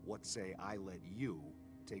 What say I let you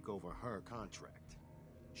take over her contract?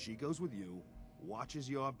 She goes with you, watches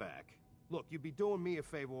your back. Look, you'd be doing me a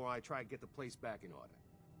favor while I try to get the place back in order.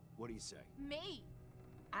 What do you say? Me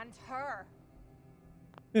and her.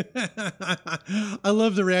 I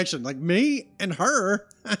love the reaction, like me and her.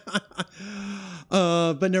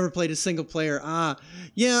 But never played a single player.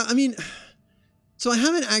 Yeah, I mean, so I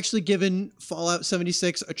haven't actually given Fallout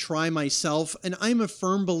 76 a try myself, and I'm a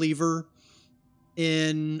firm believer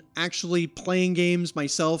in actually playing games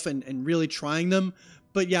myself and really trying them.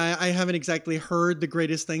 But yeah, I haven't exactly heard the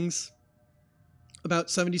greatest things about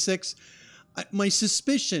 76. My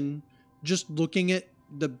suspicion, just looking at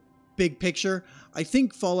the big picture, I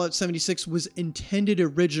think Fallout 76 was intended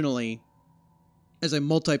originally as a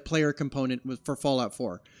multiplayer component for Fallout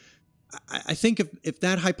 4. I think if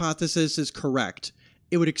that hypothesis is correct,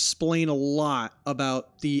 it would explain a lot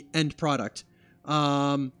about the end product.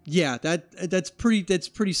 Yeah, that's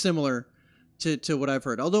pretty similar to what I've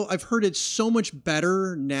heard. Although I've heard it's so much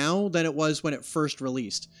better now than it was when it first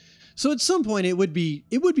released. So at some point it would be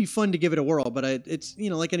fun to give it a whirl, but it's, you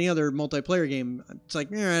know, like any other multiplayer game, it's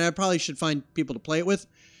like, I probably should find people to play it with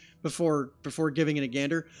before giving it a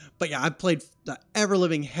gander. But yeah, I've played the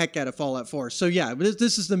ever-living heck out of Fallout 4. So yeah,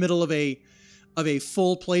 this is the middle of a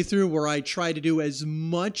full playthrough where I try to do as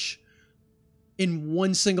much in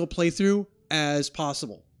one single playthrough as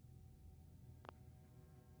possible.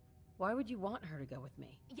 Why would you want her to go with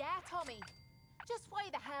me? Yeah, Tommy. Just why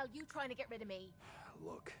the hell you trying to get rid of me?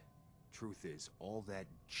 Look, truth is, all that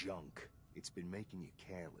junk, it's been making you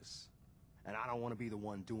careless. And I don't want to be the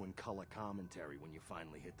one doing color commentary when you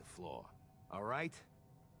finally hit the floor. All right?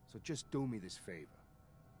 So just do me this favor.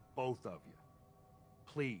 Both of you.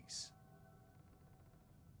 Please.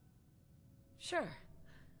 Sure.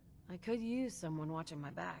 I could use someone watching my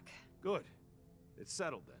back. Good. It's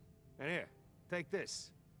settled then. And here, take this.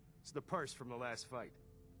 It's the purse from the last fight.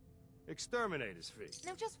 Exterminator's fee.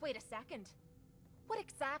 Now just wait a second. What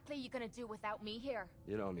exactly are you gonna do without me here?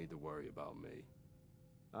 You don't need to worry about me.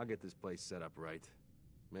 I'll get this place set up right.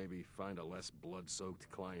 Maybe find a less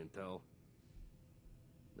blood-soaked clientele.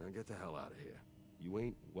 Now get the hell out of here. You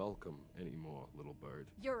ain't welcome anymore, little bird.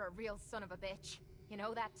 You're a real son of a bitch. You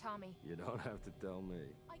know that, Tommy? You don't have to tell me.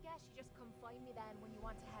 I guess you just come find me then when you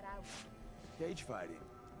want to head out. Cage fighting.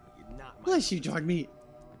 You're not my... Bless you, dog meat.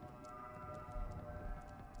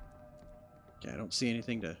 Okay, I don't see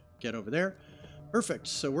anything to get over there. Perfect.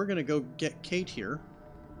 So we're gonna go get Kate here.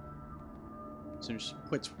 As soon as she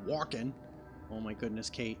quits walking. Oh my goodness,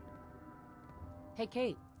 Kate. Hey,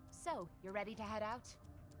 Kate. So, you ready to head out?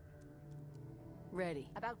 Ready.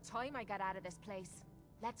 About time I got out of this place.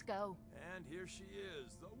 Let's go. And here she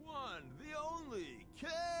is, the one, the only,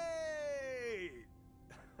 Kate!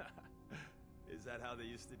 Is that how they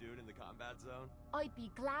used to do it in the combat zone? I'd be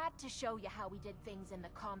glad to show you how we did things in the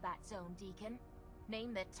combat zone, Deacon.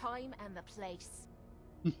 Name the time and the place.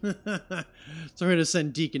 So we're going to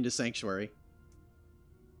send Deacon to Sanctuary.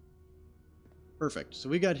 Perfect. So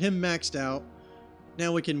we got him maxed out.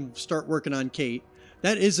 Now we can start working on Kate.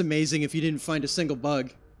 That is amazing if you didn't find a single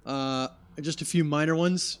bug. Just a few minor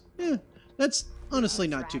ones. Yeah, that's honestly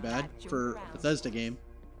not too bad for a Bethesda game.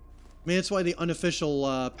 I mean, that's why the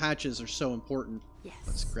unofficial patches are so important. Yes.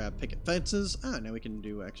 Let's grab picket fences. Now we can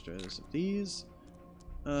do extras of these.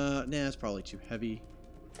 Nah, it's probably too heavy.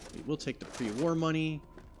 We'll take the pre-war money.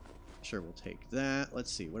 Sure, we'll take that.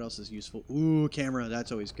 Let's see, what else is useful? Ooh, camera,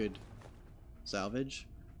 that's always good. Salvage.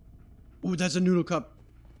 Ooh, that's a noodle cup.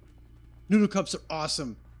 Noodle cups are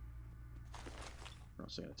awesome. We're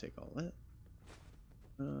also going to take all that.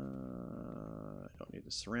 I don't need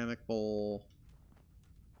the ceramic bowl.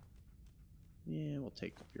 Yeah, we'll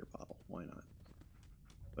take the beer bottle. Why not?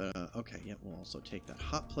 But, okay, yeah, we'll also take that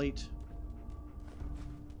hot plate.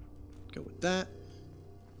 Go with that.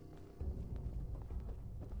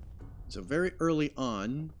 So very early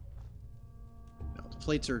on... No, the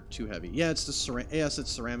plates are too heavy. Yeah, it's the ceramic. Yes,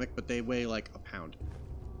 it's ceramic, but they weigh like a pound.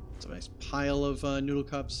 It's a nice pile of noodle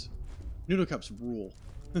cups. Noodle cups rule.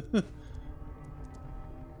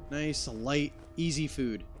 Nice, light, easy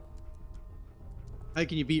food. How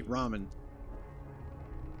can you beat ramen?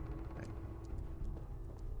 Okay.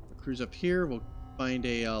 We'll cruise up here. We'll find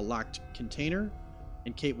a locked container,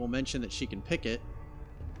 and Kate will mention that she can pick it.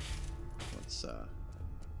 Let's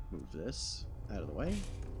move this out of the way.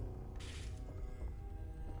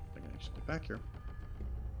 I can actually get back here.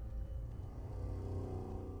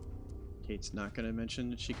 Kate's not going to mention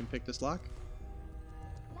that she can pick this lock.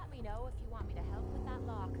 Let me know if you want me to help with that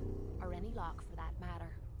lock, or any lock for that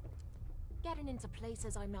matter. Getting into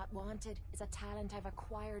places I'm not wanted is a talent I've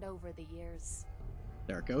acquired over the years.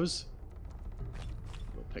 There it goes.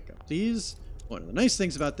 We'll pick up these. One of the nice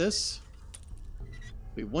things about this,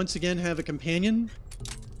 we once again have a companion.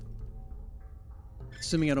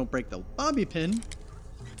 Assuming I don't break the bobby pin.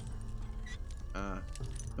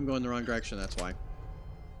 I'm going the wrong direction, that's why.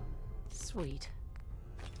 Sweet.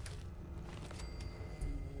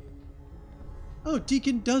 Oh,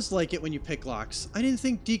 Deacon does like it when you pick locks. I didn't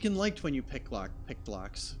think Deacon liked when you picked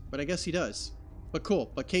locks, but I guess he does. But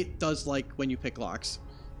cool. But Kate does like when you pick locks.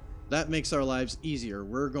 That makes our lives easier.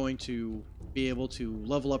 We're going to be able to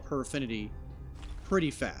level up her affinity pretty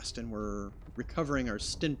fast, and we're recovering our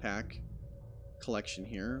stin pack collection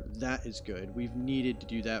here. That is good. We've needed to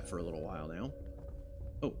do that for a little while now.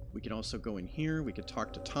 Oh, we can also go in here. We could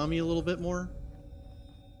talk to Tommy a little bit more.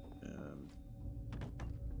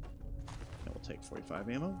 We'll take 45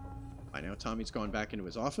 ammo. I know Tommy's gone back into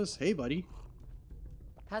his office. Hey, buddy.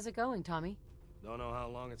 How's it going, Tommy? Don't know how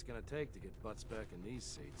long it's gonna take to get butts back in these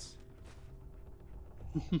seats.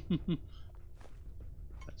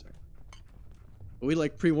 That's right. But we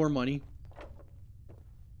like pre-war money.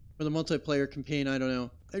 For the multiplayer campaign, I don't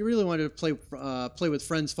know. I really wanted to play with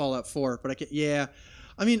friends Fallout 4, but I can't. Yeah,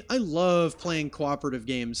 I mean, I love playing cooperative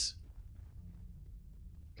games.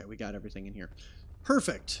 Okay, we got everything in here.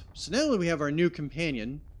 Perfect. So now that we have our new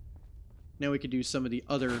companion, now we could do some of the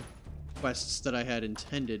other quests that I had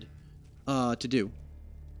intended to do.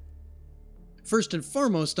 First and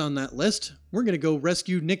foremost on that list, we're going to go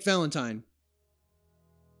rescue Nick Valentine.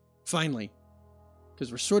 Finally.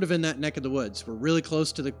 Because we're sort of in that neck of the woods. We're really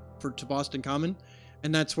close to Boston Common,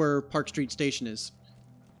 and that's where Park Street Station is.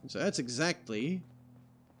 And so that's exactly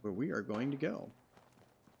where we are going to go.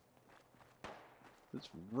 It's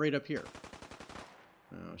right up here.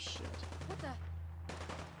 Oh, shit. What the?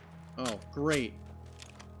 Oh, great.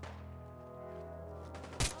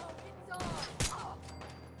 Oh, it's on! Oh.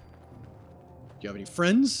 Do you have any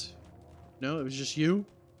friends? No, it was just you?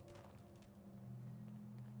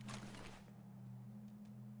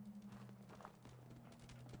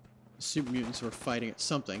 The super mutants were fighting at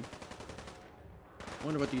something. I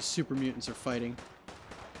wonder what these super mutants are fighting.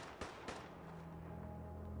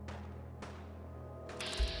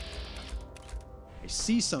 I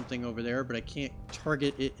see something over there, but I can't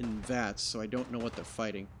target it in VATS, so I don't know what they're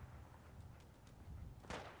fighting.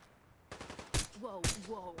 Whoa,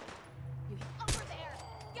 whoa. You over there!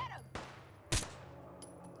 Get him!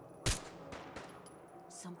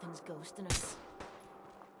 Something's ghosting us.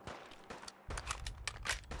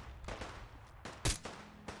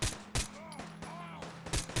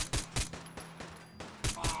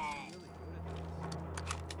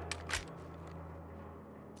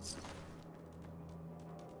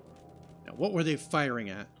 Now, what were they firing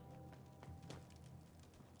at?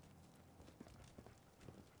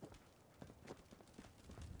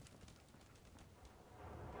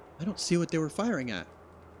 I don't see what they were firing at.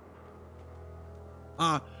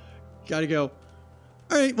 Ah, gotta go.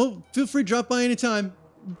 Alright, well, feel free to drop by anytime.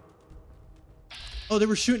 Oh, they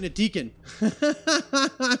were shooting at Deacon.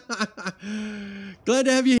 Glad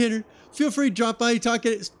to have you here. Feel free to drop by, talk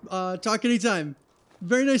anytime.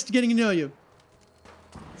 Very nice to getting to know you.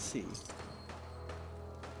 Let's see.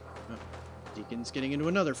 Oh, Deacon's getting into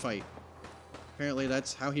another fight. Apparently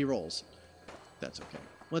that's how he rolls. That's okay.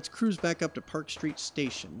 Let's cruise back up to Park Street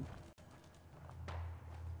Station.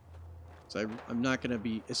 So I'm not going to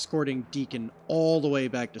be escorting Deacon all the way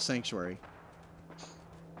back to Sanctuary.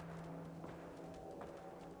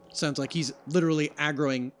 Sounds like he's literally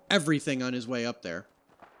aggroing everything on his way up there.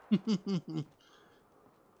 Let's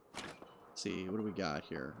see, what do we got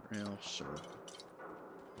here? Well, sure.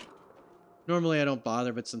 Normally I don't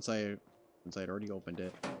bother, but since I'd already opened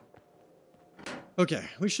it. Okay,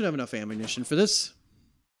 we should have enough ammunition for this.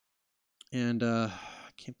 And I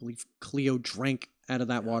can't believe Cleo drank out of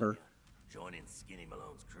that water. Joining Skinny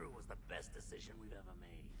Malone's crew was the best decision we've ever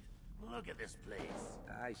made. Look at this place.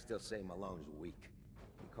 I still say Malone's weak.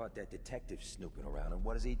 He caught that detective snooping around, and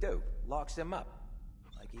what does he do? Locks him up.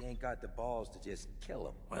 Like he ain't got the balls to just kill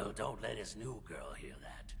him. Well, don't let his new girl hear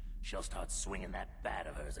that. She'll start swinging that bat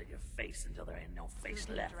of hers at your face until there ain't no face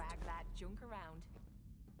left. Drag that junk around.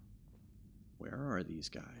 Where are these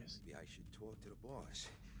guys? Maybe I should talk to the boss.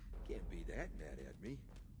 Can't be that mad at me.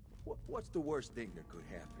 What's the worst thing that could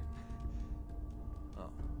happen?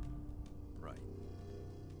 Oh, right.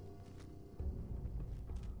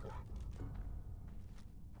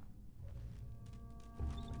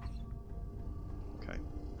 Okay.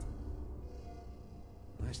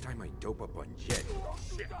 Last time I dope up on Jet.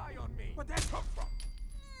 Shit. Die on me. Where'd that come from?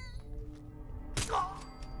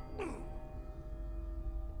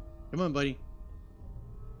 Come on, buddy.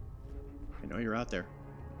 I know you're out there.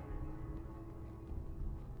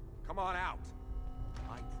 Come on out.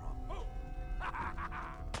 I promise.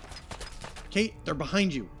 Kate, they're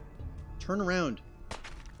behind you. Turn around.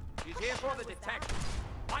 He's here for the detective.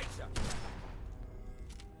 Lights up.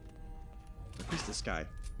 Who's this guy?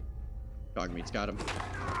 Dog meat's got him.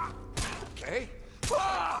 Okay.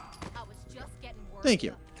 I was just getting worked Thank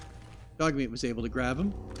you. up. Dog meat was able to grab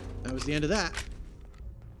him. That was the end of that.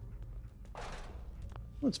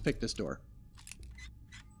 Let's pick this door.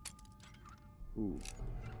 Ooh.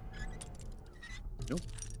 Nope.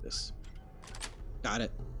 This. Got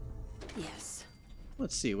it. Yes.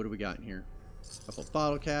 Let's see. What do we got in here? Couple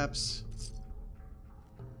bottle caps.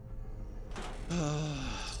 We'll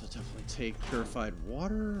definitely take purified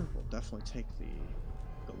water. We'll definitely take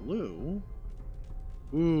the glue.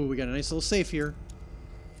 Ooh, we got a nice little safe here.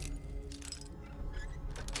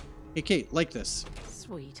 Hey, Kate, like this.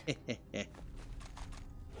 Sweet.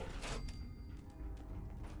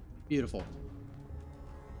 Beautiful.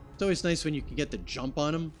 It's always nice when you can get the jump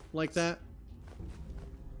on them like that.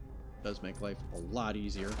 Does make life a lot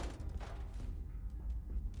easier.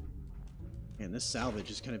 And this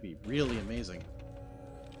salvage is going to be really amazing.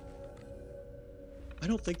 I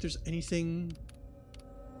don't think there's anything...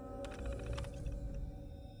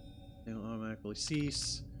 It'll automatically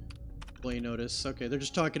cease. Play notice. Okay, they're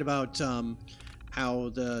just talking about how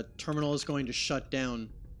the terminal is going to shut down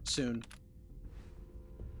soon.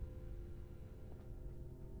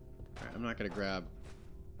 Alright, I'm not going to grab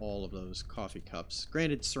all of those coffee cups.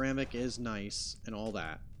 Granted, ceramic is nice and all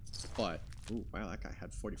that, but... Ooh, wow, that guy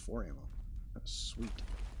had 44 ammo. That's sweet.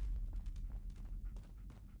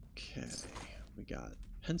 Okay, we got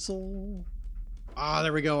pencil. Ah,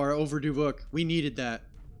 there we go, our overdue book. We needed that.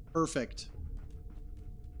 Perfect.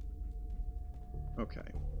 Okay.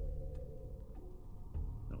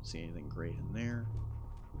 Don't see anything great in there.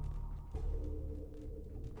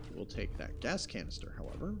 We'll take that gas canister,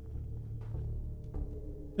 however.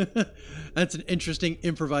 That's an interesting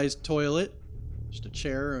improvised toilet. Just a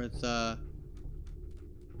chair with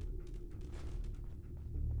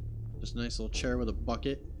just a nice little chair with a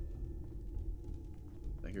bucket.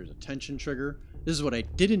 Now here's a tension trigger. This is what I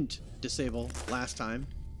didn't disable last time.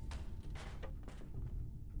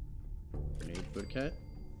 Grenade bouquet. Okay,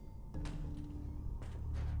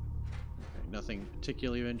 nothing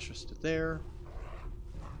particularly of interest there.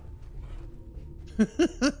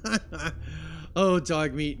 Oh,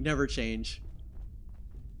 dog meat, never change.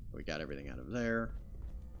 We got everything out of there.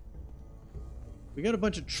 We got a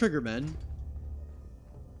bunch of trigger men.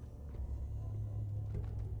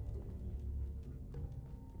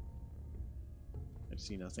 I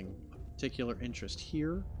see nothing of particular interest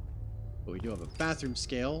here. But we do have a bathroom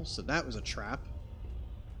scale, so that was a trap.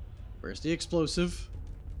 Where's the explosive?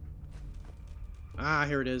 Ah,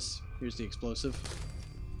 here it is. Here's the explosive.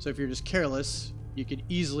 So if you're just careless, you could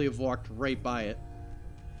easily have walked right by it.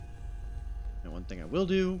 Now, one thing I will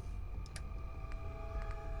do...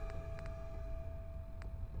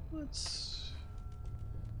 Let's...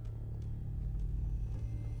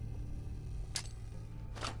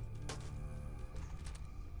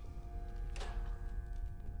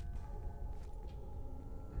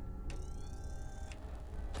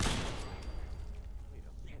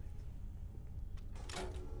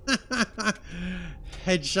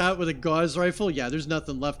 Headshot with a gauze rifle? Yeah, there's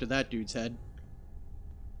nothing left of that dude's head.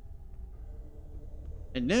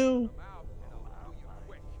 And now...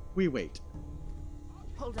 we wait.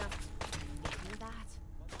 Hold up. Hear that?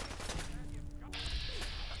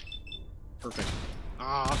 Perfect.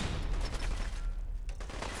 Ah.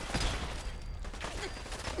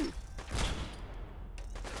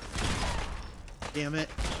 Damn it.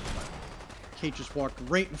 Kate just walked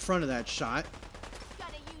right in front of that shot.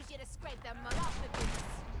 Gotta use you to scrape the mud off the boots.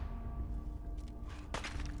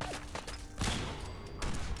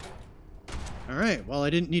 Alright, well, I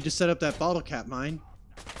didn't need to set up that bottle cap mine.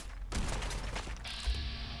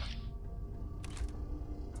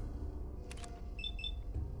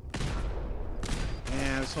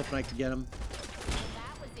 Yeah, I was hoping I could get him.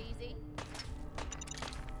 That was easy.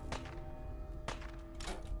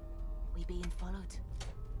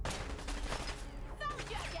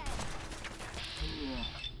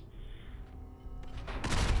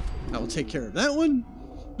 take care of that one.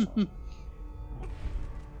 Wiping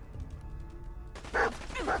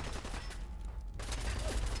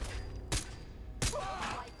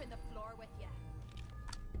the floor with you.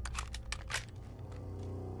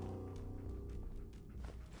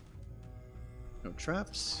 No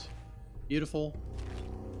traps. Beautiful.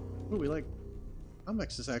 Ooh, we like... Column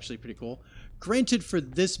X is actually pretty cool. Granted, for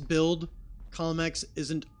this build, Column X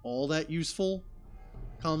isn't all that useful.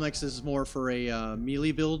 Column X is more for a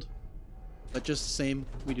melee build. But just the same,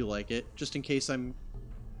 we do like it. Just in case I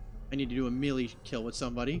need to do a melee kill with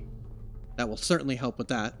somebody. That will certainly help with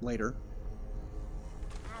that later.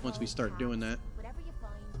 Once we start doing that. Whatever you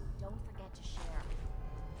find, don't forget to share.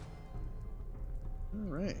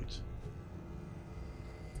 Alright.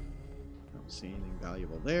 Don't see anything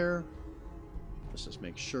valuable there. Let's just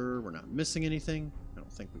make sure we're not missing anything. I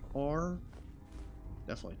don't think we are.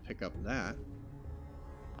 Definitely pick up that.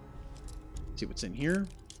 See what's in here.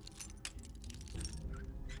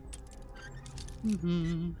 That's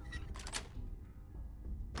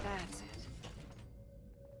it.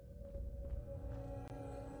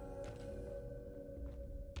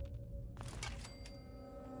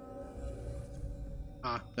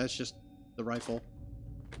 Ah, that's just the rifle.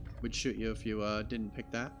 Would shoot you if you didn't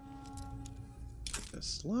pick that.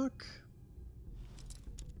 This lock.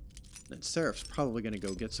 Then Seraph's probably going to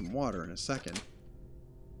go get some water in a second.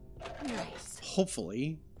 Nice.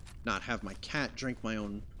 Hopefully not have my cat drink my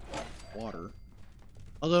own water.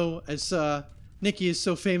 Although, as Nikki is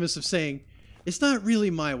so famous of saying, it's not really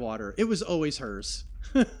my water. It was always hers.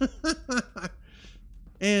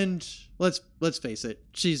 And let's face it,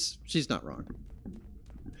 she's not wrong.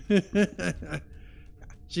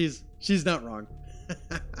 she's not wrong.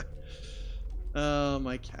 Oh,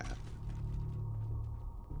 my cat.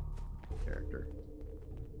 Character.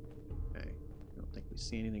 Okay. I don't think we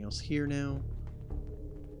see anything else here now.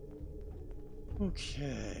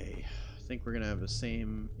 Okay. I think we're going to have the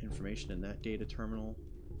same information in that data terminal.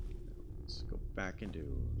 Let's go back into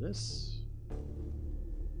this.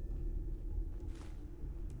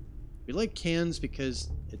 We like cans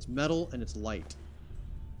because it's metal and it's light.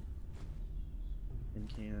 Tin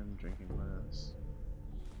can, drinking glass.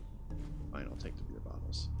 Fine, I'll take the beer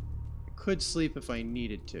bottles. I could sleep if I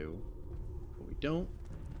needed to, but we don't.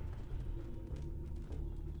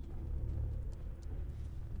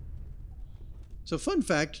 So fun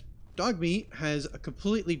fact, Dogmeat has a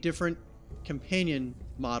completely different companion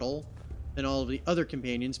model than all of the other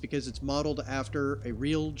companions because it's modeled after a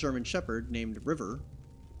real German Shepherd named River,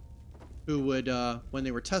 who would, when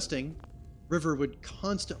they were testing, River would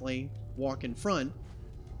constantly walk in front,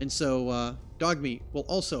 and so Dogmeat will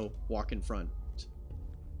also walk in front.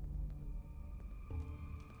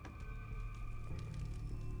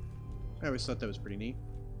 I always thought that was pretty neat.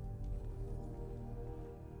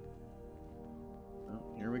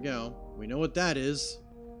 Well, here we go. We know what that is.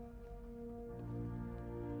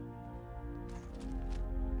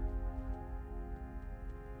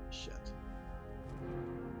 Shit.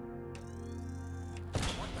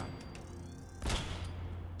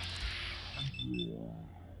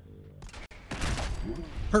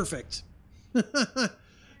 Perfect.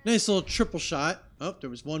 Nice little triple shot. Oh, there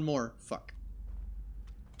was one more. Fuck.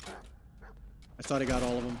 I thought I got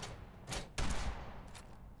all of them.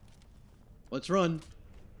 Let's run.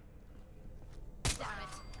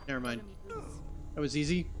 Never mind. That was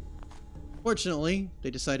easy. Fortunately, they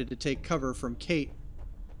decided to take cover from Kate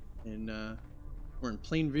and were in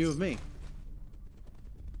plain view of me.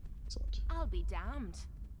 Excellent. I'll be damned.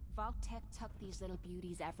 Vault-Tec tucked these little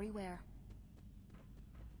beauties everywhere.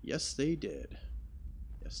 Yes, they did.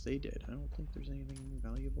 Yes, they did. I don't think there's anything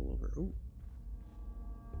valuable over... Ooh.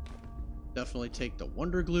 Definitely take the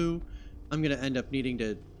Wonder Glue. I'm going to end up needing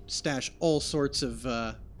to stash all sorts of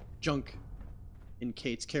junk in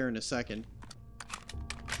Kate's care in a second.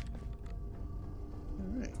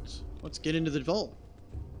 Alright. Let's get into the vault.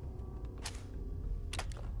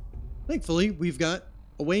 Thankfully, we've got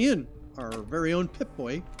a way in. Our very own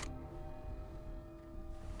Pip-Boy.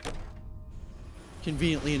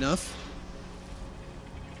 Conveniently enough.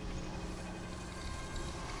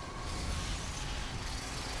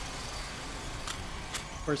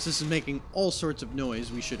 Of course, this is making all sorts of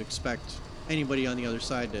noise. We should expect anybody on the other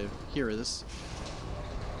side to hear this.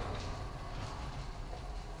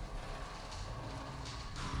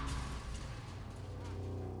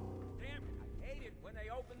 Damn it, I hate it when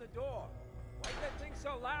they open the door. Why is that thing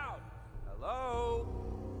so loud? Hello?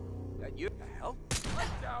 That you? The hell? Watch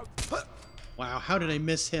out! Wow, how did I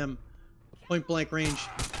miss him? Point blank range.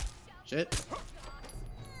 Shit.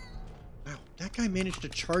 Wow, that guy managed to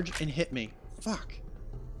charge and hit me. Fuck.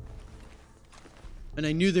 And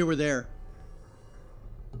I knew they were there.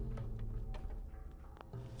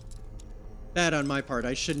 Bad on my part.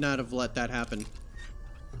 I should not have let that happen.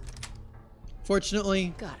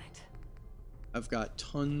 Fortunately, Got it. I've got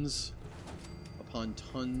tons upon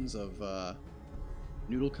tons of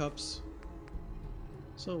noodle cups.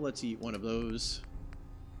 So let's eat one of those.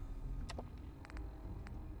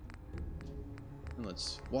 And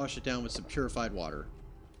let's wash it down with some purified water.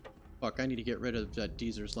 Fuck, I need to get rid of that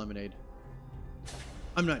Deezer's lemonade.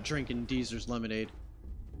 I'm not drinking Deezer's lemonade.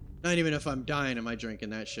 Not even if I'm dying am I drinking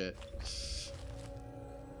that shit.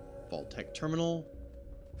 Vault-Tec terminal.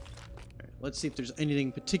 Alright, let's see if there's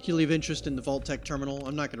anything particularly of interest in the Vault-Tec terminal.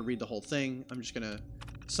 I'm not going to read the whole thing. I'm just going to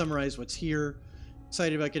summarize what's here.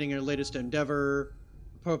 Excited about getting our latest endeavor.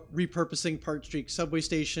 Repurposing Park Street subway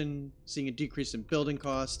station. Seeing a decrease in building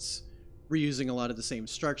costs. Reusing a lot of the same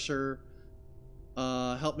structure.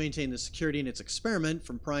 Help maintain the security in its experiment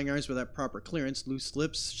from prying eyes without proper clearance. Loose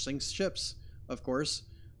lips sinks ships, of course.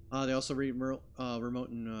 They also remote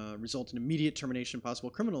and result in immediate termination of possible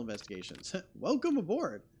criminal investigations. Welcome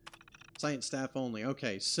aboard. Science staff only.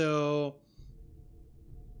 Okay, so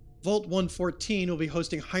Vault 114 will be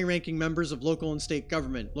hosting high-ranking members of local and state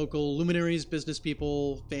government, local luminaries, business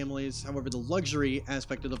people, families. However, the luxury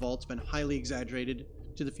aspect of the vault's been highly exaggerated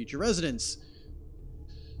to the future residents.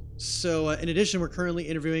 So, in addition, we're currently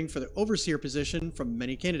interviewing for the overseer position from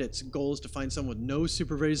many candidates. Goal is to find someone with no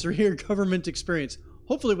supervisory or government experience,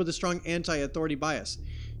 hopefully with a strong anti-authority bias.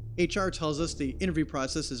 HR tells us the interview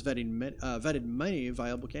process has vetted many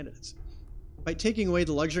viable candidates. By taking away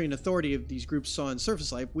the luxury and authority of these groups saw in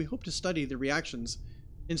surface life, we hope to study the reactions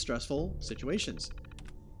in stressful situations.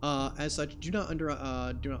 As such, do not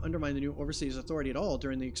undermine the new overseer's authority at all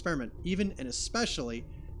during the experiment, even and especially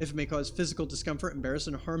if it may cause physical discomfort,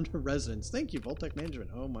 embarrassment, or harm to residents. Thank you, Vault-Tec Management.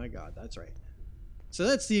 Oh my god, that's right. So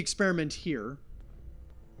that's the experiment here.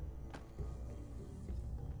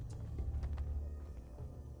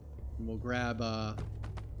 And we'll grab a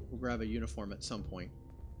uniform at some point.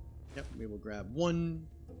 Yep, we will grab one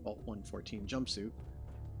Vault 114 jumpsuit.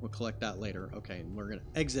 We'll collect that later. Okay, and we're gonna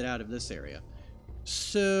exit out of this area.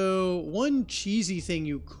 So one cheesy thing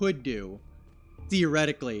you could do,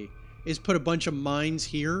 theoretically, is put a bunch of mines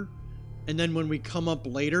here, and then when we come up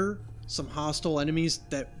later, some hostile enemies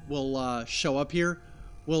that will show up here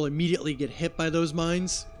will immediately get hit by those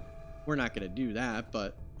mines. We're not going to do that,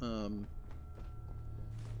 but you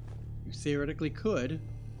theoretically could.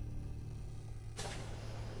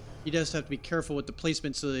 You just have to be careful with the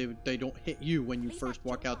placement so they don't hit you when you first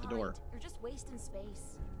walk out the door. You're just wasting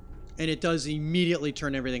space. And it does immediately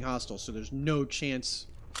turn everything hostile, so there's no chance.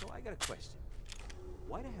 So I got a question.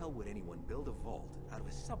 Why the hell would anyone build a vault out of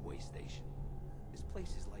a subway station? This place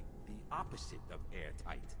is like the opposite of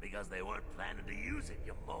airtight. Because they weren't planning to use it,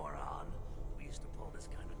 you moron. We used to pull this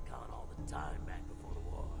kind of con all the time back before the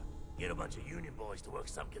war. Get a bunch of union boys to work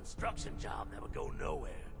some construction job that would go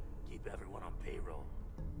nowhere. Keep everyone on payroll.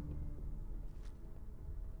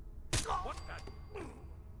 What the?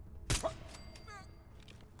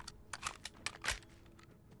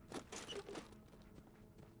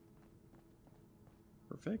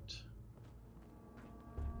 Perfect.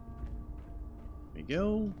 There we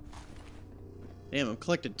go. Damn, I've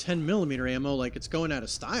collected 10mm ammo like it's going out of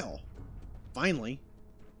style. Finally.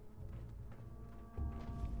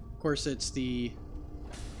 Of course, it's the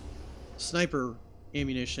sniper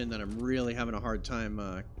ammunition that I'm really having a hard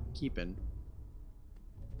time keeping.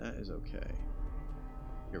 That is okay.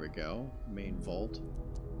 Here we go. Main vault.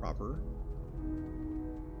 Proper.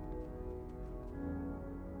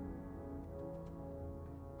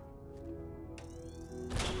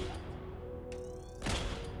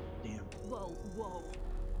 Damn. Whoa, whoa.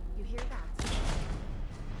 You hear that?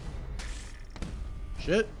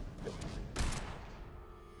 Shit.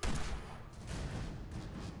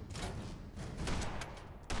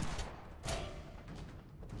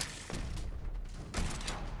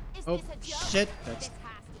 Oh, shit. That's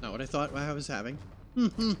not what I thought I was having.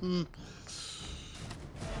 Well,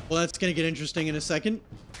 that's going to get interesting in a second.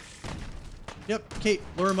 Yep, Kate,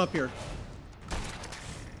 lure him up here.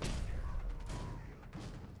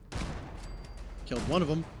 Killed one of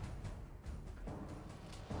them.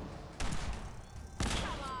 Come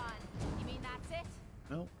on. You mean that's it?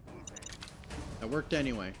 Well, that worked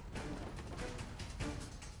anyway.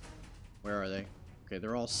 Where are they? Okay,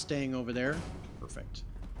 they're all staying over there. Perfect.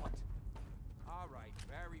 All right,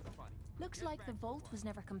 very funny. Looks like the vault was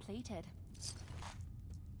never completed.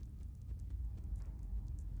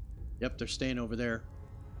 Yep, they're staying over there.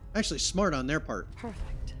 Actually, smart on their part.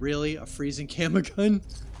 Perfect. Really? A freezing camo gun?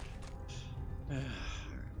 Alright,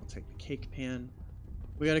 we'll take the cake pan.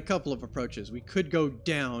 We got a couple of approaches. We could go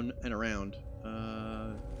down and around.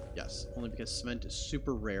 Yes, only because cement is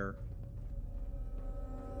super rare.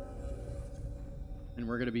 And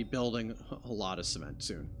we're going to be building a lot of cement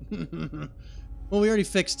soon. Well, we already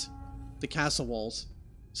fixed the castle walls,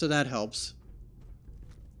 so that helps.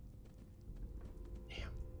 Damn.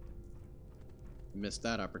 Missed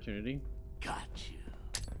that opportunity. Got you.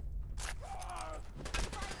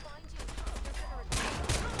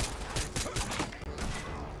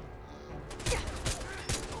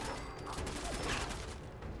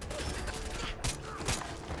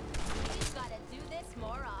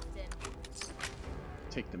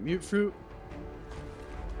 Take the mute fruit.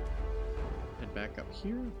 Head back up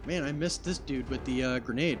here. Man, I missed this dude with the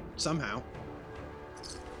grenade somehow.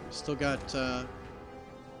 Still got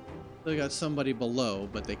somebody below,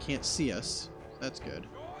 but they can't see us. That's good.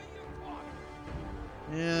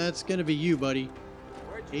 Yeah, it's gonna be you, buddy.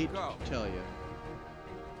 Hate to tell you.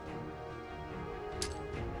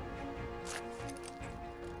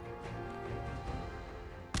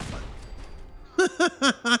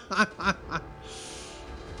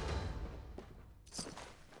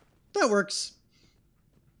 That works.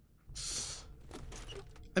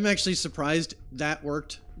 I'm actually surprised that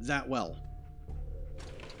worked that well.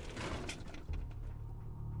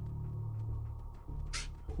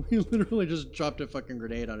 We literally just dropped a fucking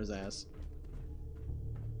grenade on his ass.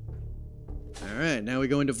 Alright, now we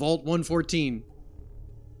go into Vault 114.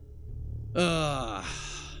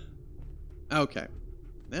 Okay.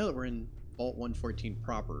 Now that we're in Vault 114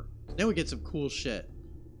 proper, now we get some cool shit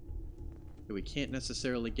that we can't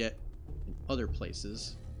necessarily get in other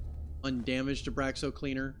places. Undamaged Abraxo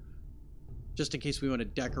cleaner, just in case we want to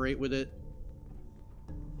decorate with it.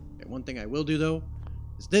 Okay, one thing I will do though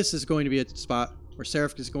is this is going to be a spot where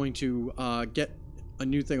Seraph is going to get a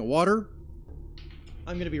new thing of water.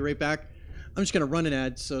 I'm going to be right back. I'm just going to run an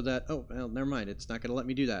ad so that, oh, well, never mind. It's not going to let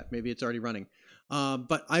me do that. Maybe it's already running.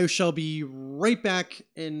 But I shall be right back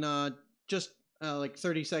in just like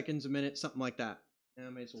 30 seconds, a minute, something like that. And I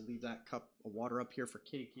may as well leave that cup of water up here for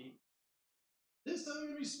Kitty Kitty. This time I'm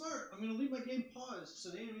going to be smart. I'm going to leave my game paused so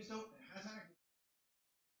the enemies don't attack me.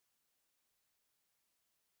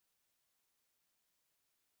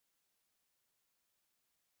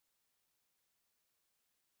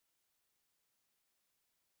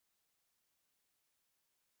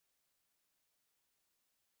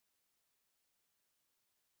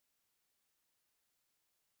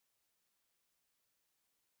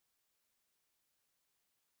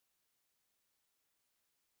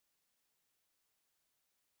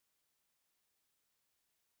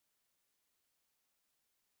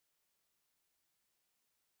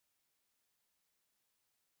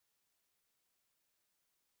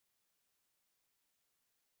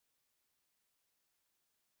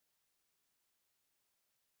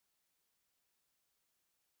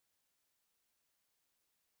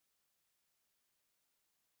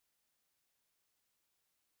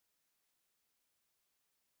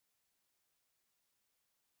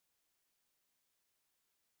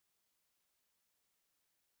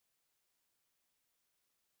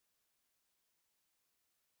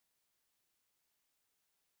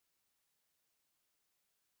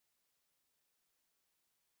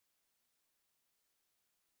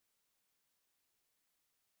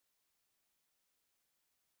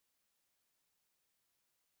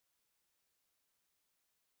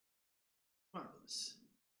 Marvelous.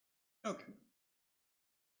 Okay.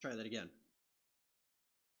 Try that again.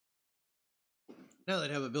 Now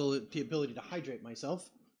that I have the ability to hydrate myself.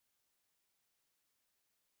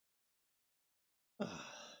 All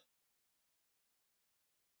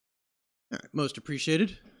right, most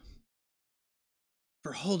appreciated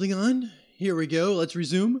for holding on. Here we go. Let's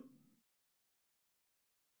resume.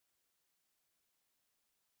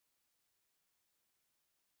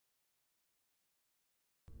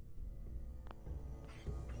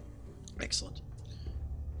 Excellent.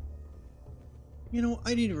 You know,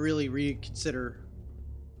 I need to really reconsider.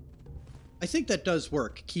 I think that does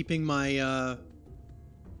work, keeping my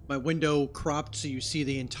my window cropped so you see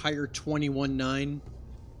the entire 21:9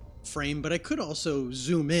 frame, but I could also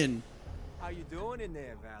zoom in. How you doing in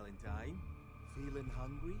there, Valentine? Feeling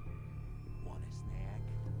hungry? Want a snack?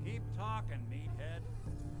 Keep talking, meathead.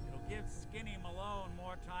 It'll give Skinny Malone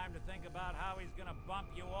more time to think about how he's gonna bump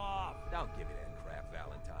you off. Don't give me that crap,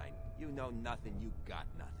 Valentine. You know nothing, you got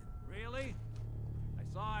nothing. Really? I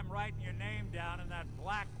saw him writing your name down in that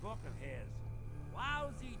black book of his.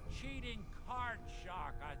 Lousy, cheating card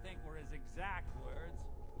shark, I think were his exact words.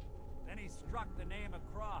 Then he struck the name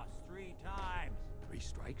across 3 times. 3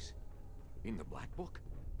 strikes? In the black book?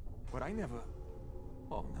 But I never...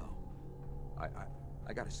 Oh, no.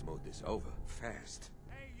 I gotta smooth this over fast.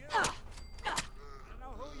 Hey, you! I don't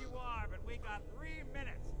know who you are, but we got 3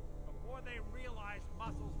 minutes before they realize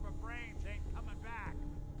muscles for brains ain't coming back.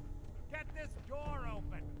 Get this door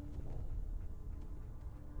open!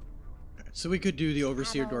 So we could do the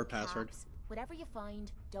overseer Ammo, door password. caps. Whatever you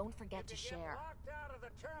find, don't forget to If you get share. locked out of the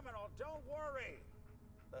terminal, don't worry.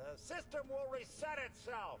 The system will reset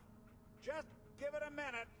itself. Just give it a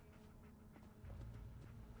minute.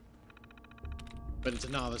 But it's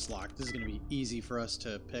a novice lock. This is going to be easy for us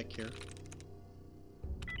to pick here.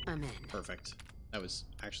 I'm in. Perfect. That was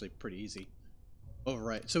actually pretty easy.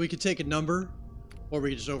 Override. So we could take a number, or we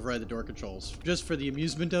could just override the door controls. Just for the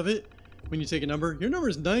amusement of it, when you take a number, your number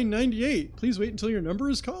is 998. Please wait until your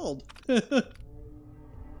number is called. We're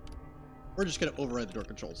just going to override the door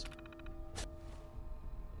controls.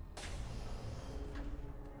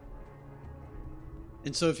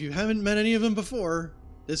 And so if you haven't met any of them before,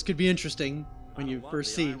 this could be interesting when you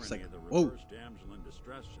first see. It's like, whoa. Damsel in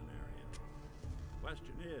distress scenario.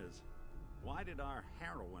 Question is, why did our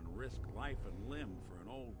heroine risk life and limb for an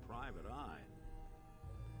old private eye?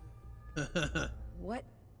 What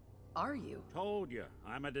are you? Told you,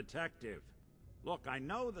 I'm a detective. Look, I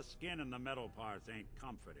know the skin and the metal parts ain't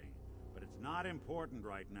comforting, but it's not important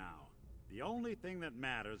right now. The only thing that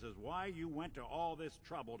matters is why you went to all this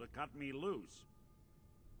trouble to cut me loose.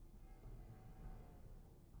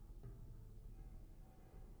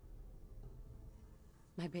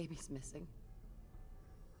 My baby's missing.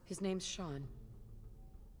 His name's Shaun.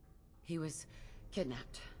 He was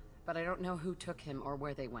kidnapped, but I don't know who took him or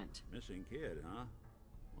where they went. Missing kid, huh?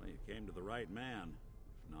 Well, you came to the right man,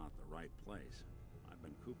 if not the right place. I've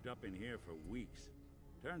been cooped up in here for weeks.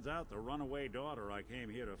 Turns out the runaway daughter I came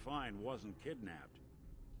here to find wasn't kidnapped.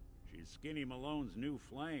 She's Skinny Malone's new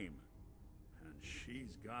flame. And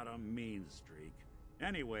she's got a mean streak.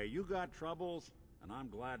 Anyway, you got troubles, and I'm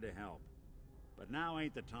glad to help. But now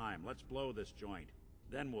ain't the time. Let's blow this joint.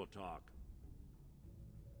 Then we'll talk.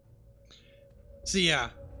 So yeah,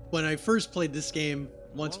 when I first played this game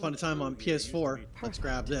once upon a time on PS4, let's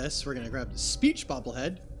grab this. We're going to grab the speech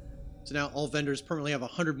bobblehead. So now all vendors permanently have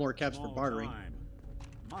 100 more caps for bartering. Time.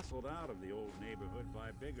 Muscled out of the old neighborhood by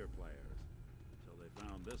bigger players. Till they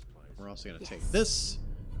found this place. We're also going to take this.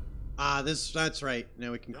 Ah, that's right.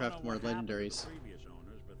 Now we can craft more legendaries. Previous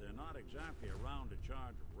owners, but they're not exactly around to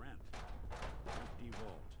charge rent. Empty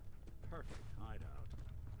vault. Perfect hideout.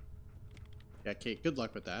 Yeah, Kate, good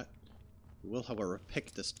luck with that. We will, however,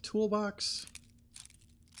 pick this toolbox.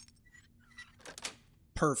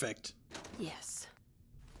 Perfect. Yes.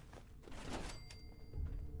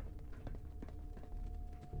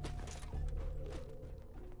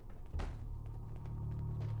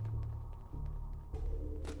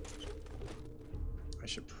 I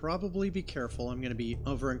should probably be careful. I'm going to be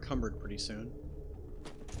over encumbered pretty soon.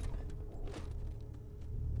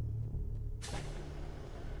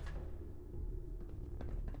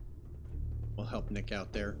 We'll help Nick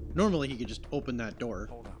out there. Normally he could just open that door.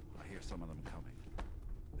 Hold up. I hear some of them coming.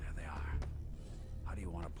 There they are. How do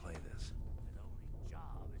you want to play this? His only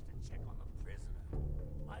job is to check on the prisoner.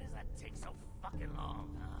 Why does that take so fucking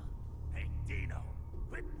long, huh? Hey, Dino,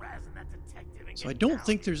 quit razzing that detective and So I get don't down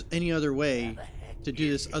think here. there's any other way Where the heck to do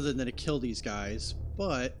is this he? other than to kill these guys,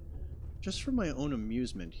 but just for my own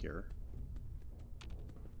amusement here.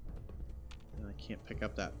 I can't pick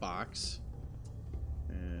up that box.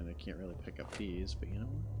 And I can't really pick up these, but you know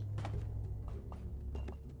what?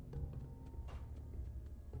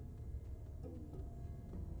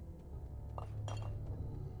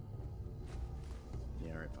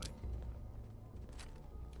 Yeah, alright, fine.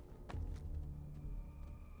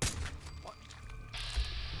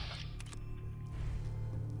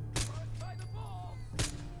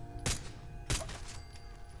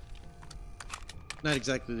 Not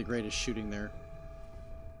exactly the greatest shooting there.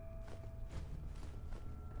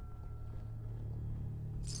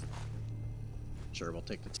 Sure, we'll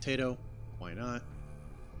take the potato. Why not?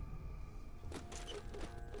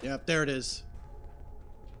 Yep, there it is.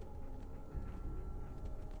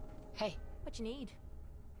 Hey, what you need?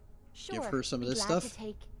 Sure. Give her some of be this glad stuff. To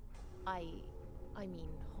take, I mean,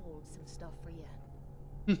 hold some stuff for you.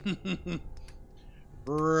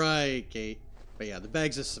 Right, Kate. But yeah, the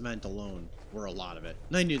bags of cement alone were a lot of it.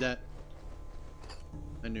 And I knew that.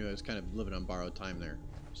 I knew I was kind of living on borrowed time there.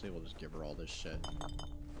 So we'll just give her all this shit.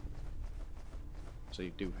 So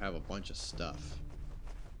you do have a bunch of stuff.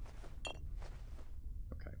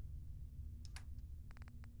 Okay.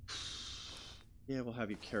 Yeah, we'll have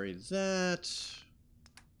you carry that.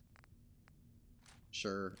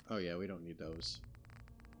 Sure. Oh yeah, we don't need those.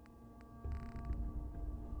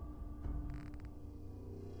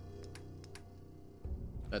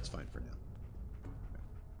 That's fine for now.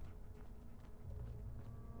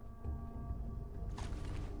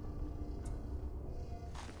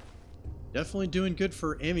 Definitely doing good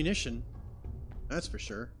for ammunition. That's for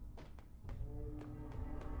sure.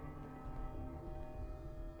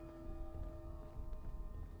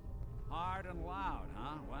 Hard and loud,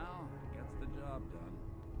 huh? Well, gets the job done.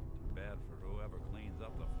 Too bad for whoever cleans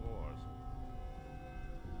up the floors.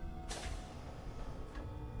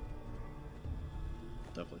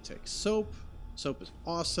 Definitely take soap. Soap is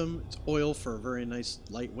awesome. It's oil for a very nice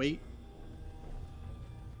lightweight.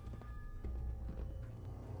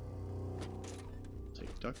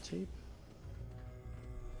 Take duct tape.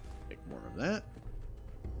 Take more of that.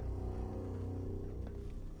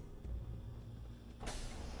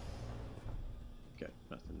 Okay,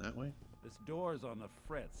 nothing that way. This door's on the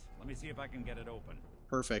fritz. Let me see if I can get it open.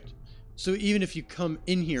 Perfect. So even if you come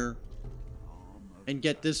in here and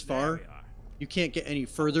get this far, you can't get any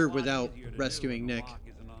further without rescuing Nick.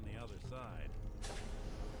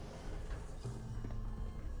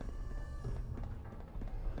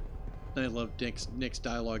 I love Nick's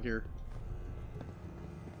dialogue here.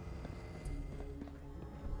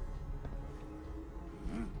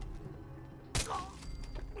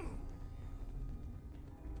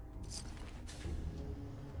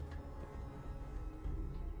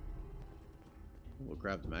 We'll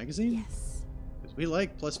grab the magazine. Yes. Because we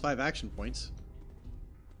like +5 action points.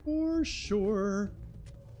 For sure.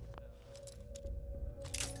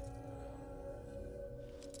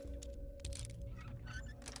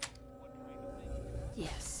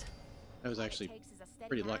 Yes. That was actually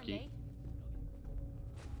pretty lucky.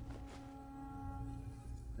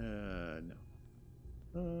 No.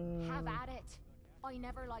 Have at it. I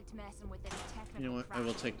never liked messing with this technical You know what? I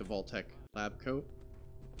will take the Vault-Tec lab coat.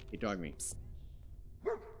 Hey, dog me.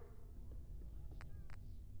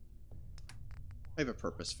 I have a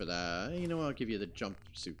purpose for that. You know what? I'll give you the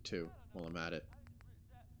jumpsuit too while I'm at it.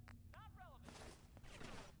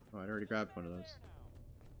 Oh, I already grabbed one of those.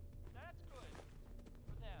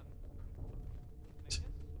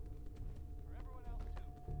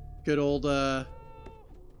 Good old, How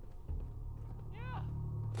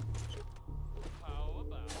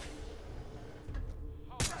about...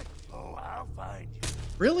 Oh, I'll find you.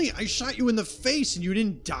 Really? I shot you in the face and you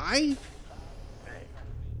didn't die?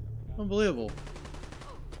 Unbelievable.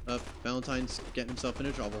 Valentine's getting himself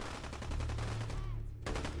into trouble.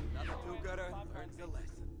 Nothing too good earns a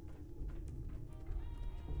lesson.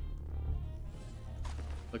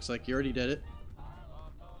 Looks like you already did it.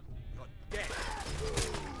 You're dead.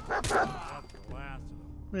 That's the last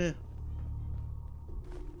of them. Eh.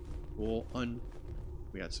 Cool.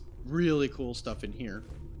 We got some really cool stuff in here.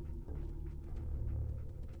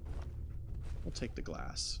 We'll take the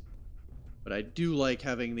glass. But I do like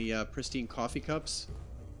having the pristine coffee cups.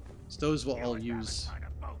 So those will all use.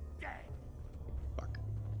 Fuck.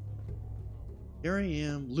 Here I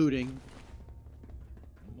am, looting.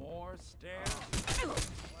 More stairs.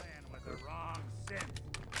 Playing with the wrong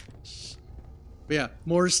synth. But yeah,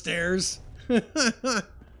 more stairs. That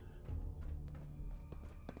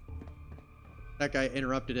guy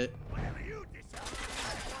interrupted it.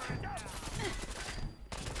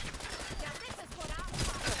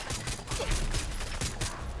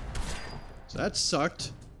 So that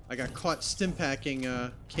sucked. I got caught stim packing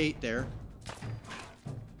Kate there.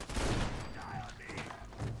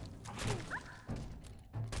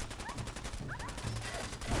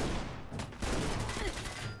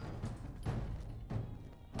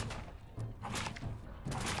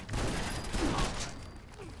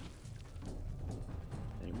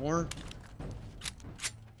 Any more?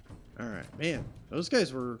 Alright, man. Those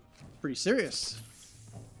guys were pretty serious.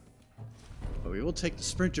 But we will take the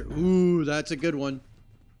sprinter. Ooh, that's a good one.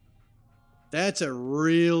 That's a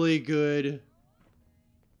really good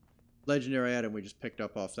legendary item we just picked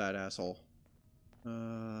up off that asshole.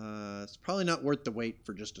 It's probably not worth the wait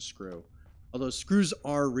for just a screw. Although screws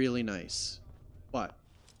are really nice. But,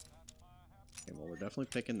 okay, well, we're definitely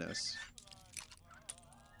picking this.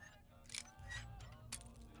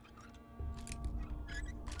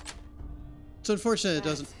 It's unfortunate it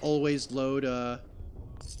doesn't always load, well,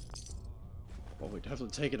 we're definitely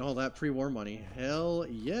taking all that pre-war money. Hell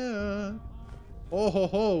yeah! Oh ho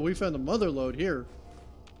ho, we found the mother lode here.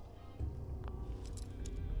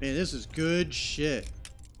 Man, this is good shit.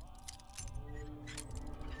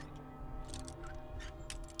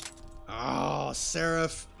 Oh,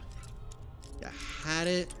 Seraph. You had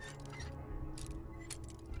it.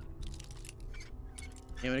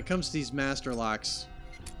 And when it comes to these master locks,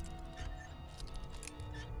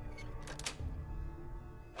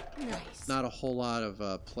 Nice. not a whole lot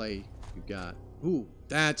of play you got. Ooh,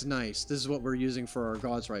 that's nice. This is what we're using for our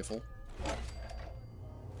Gauss rifle.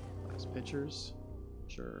 Last pictures.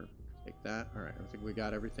 Sure. Take that. Alright, I think we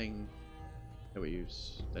got everything that we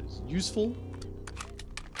use that is useful.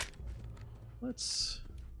 Let's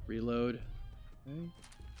reload. Okay.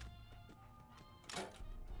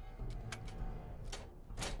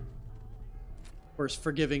 Of course,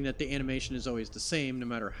 forgiving that the animation is always the same, no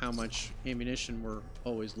matter how much ammunition we're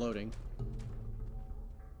always loading.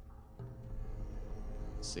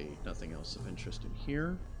 Let's see, nothing else of interest in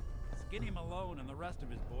here. Skinny Malone and the rest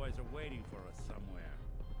of his boys are waiting for us somewhere.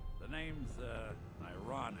 The name's,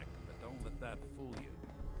 ironic, but don't let that fool you.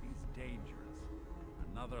 He's dangerous.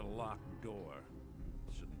 Another locked door.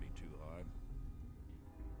 Shouldn't be too hard.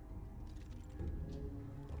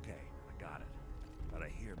 Okay, I got it. But I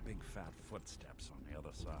hear big fat footsteps on the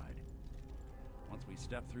other side. Once we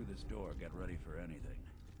step through this door, get ready for anything.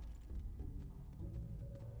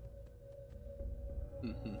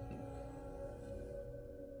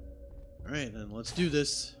 Alright, then let's do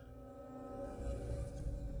this.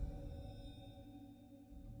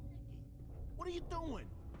 What are you doing?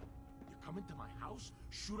 You come into my house,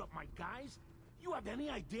 shoot up my guys? You have any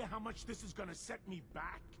idea how much this is gonna set me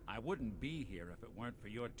back? I wouldn't be here if it weren't for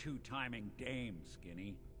your two-timing dame,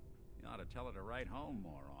 Skinny. You ought to tell her to write home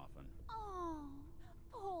more often. Oh,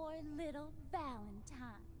 poor little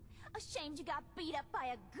Valentine. Ashamed you got beat up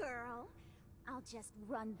by a girl? I'll just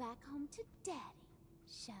run back home to Daddy,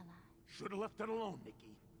 shall I? Should've left it alone,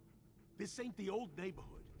 Nikki. This ain't the old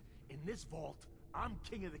neighborhood. In this vault, I'm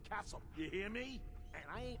king of the castle. You hear me? And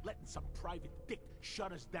I ain't letting some private dick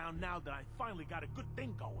shut us down now that I finally got a good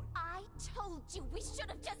thing going. I told you we should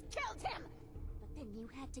have just killed him! But then you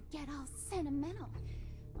had to get all sentimental.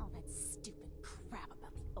 All that stupid crap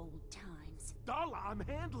about the old times. Darla, I'm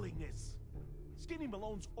handling this. Skinny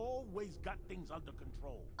Malone's always got things under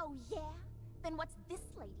control. Oh yeah? Then what's this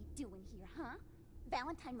lady doing here, huh?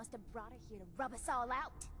 Valentine must have brought her here to rub us all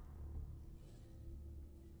out.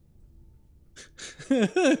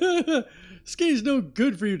 Skinny's no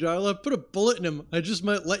good for you, Darla. Put a bullet in him. I just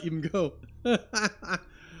might let him go.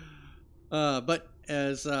 But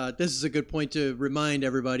as this is a good point to remind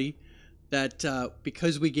everybody that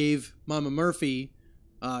because we gave Mama Murphy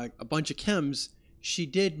a bunch of chems, she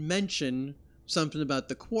did mention something about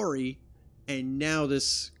the quarry, and now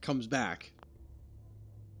this comes back.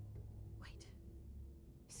 Wait.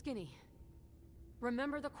 Skinny.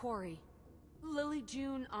 Remember the quarry. Lily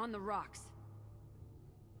June on the rocks.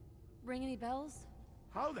 Ring any bells?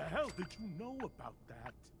 How the hell did you know about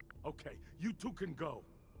that? Okay, you two can go.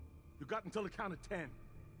 You got until the count of 10.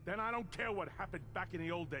 Then I don't care what happened back in the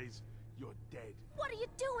old days. You're dead. What are you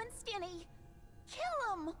doing, Skinny?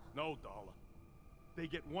 Kill him! No, Darla. They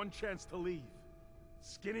get one chance to leave.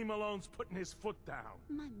 Skinny Malone's putting his foot down.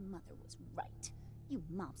 My mother was right. You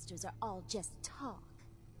mobsters are all just talk.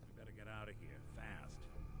 We better get out of here, fast.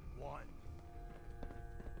 1,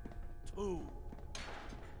 2,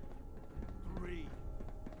 3,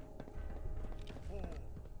 4,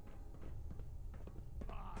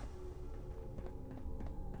 5.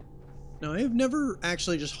 Now, I've never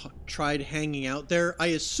actually just tried hanging out there. I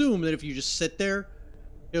assume that if you just sit there,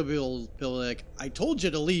 it'll be like, I told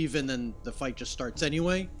you to leave, and then the fight just starts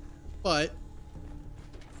anyway. But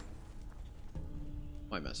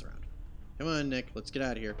why mess around? Come on, Nick. Let's get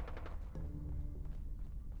out of here.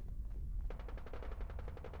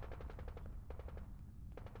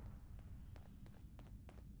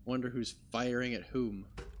 Wonder who's firing at whom.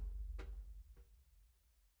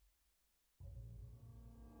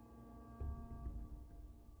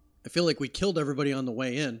 I feel like we killed everybody on the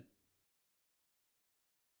way in.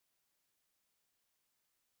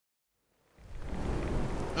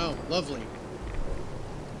 Oh, lovely.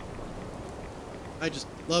 I just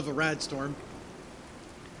love a rad storm.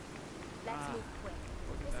 Let's move quick.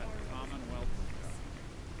 Look at that Commonwealth stuff.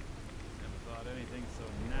 Never thought anything so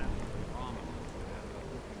naturally prominent would end up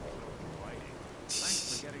looking so inviting.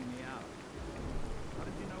 Thanks for getting me out. How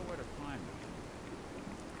did you know where to find me?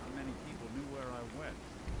 How many people knew where I went?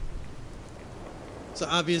 So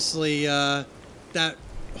obviously, that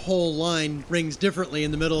whole line rings differently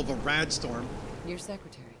in the middle of a rad storm. Your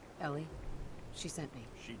secretary, Ellie. She sent me.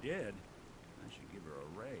 She did? I should give her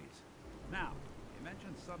a raise. Now, you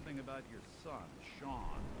mentioned something about your son,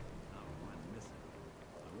 Shaun. Now I'm missing.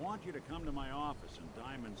 I want you to come to my office in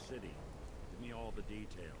Diamond City. Give me all the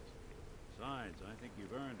details. Besides, I think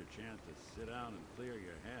you've earned a chance to sit down and clear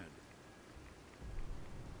your head.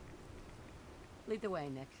 Lead the way,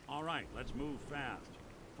 Nick. All right, let's move fast.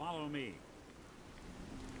 Follow me.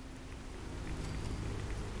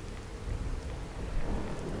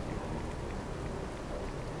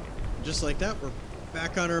 Just like that, we're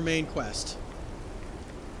back on our main quest.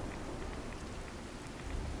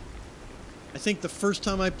 I think the first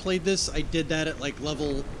time I played this, I did that at like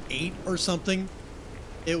level 8 or something.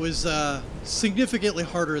 It was significantly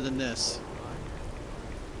harder than this.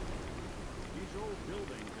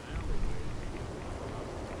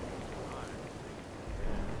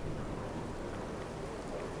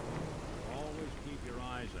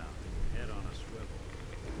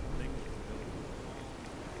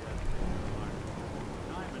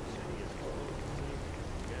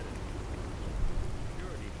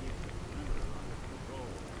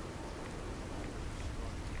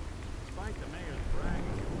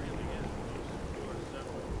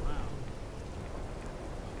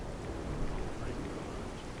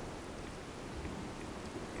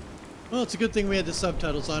 Well, it's a good thing we had the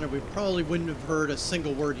subtitles on it. We probably wouldn't have heard a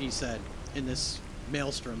single word he said in this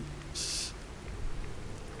maelstrom.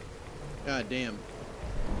 God damn.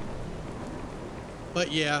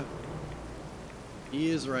 But yeah, he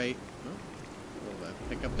is right. Oh, what did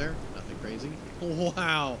I pick up there? Nothing crazy.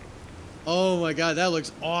 Wow. Oh my god, that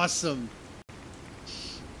looks awesome.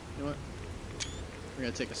 You know what? We're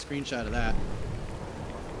gonna take a screenshot of that.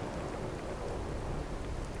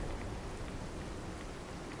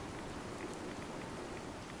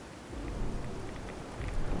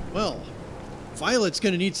 Well, Violet's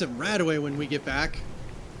gonna need some Radaway when we get back.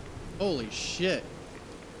 Holy shit.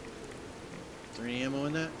 Is there any ammo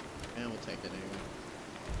in that? Yeah, we'll take it anyway.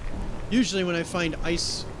 Usually when I find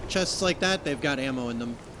ice chests like that, they've got ammo in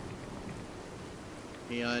them.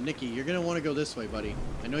 Hey, Nikki, you're gonna want to go this way, buddy.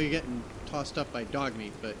 I know you're getting tossed up by dog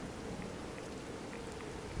meat, but...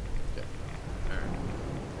 Okay. Alright.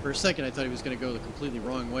 For a second, I thought he was gonna go the completely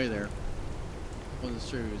wrong way there. Wasn't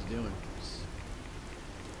sure what he was doing.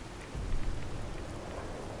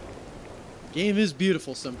 Game is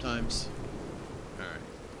beautiful sometimes. Alright.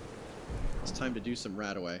 It's time to do some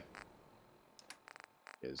Radaway.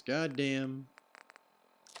 Because goddamn,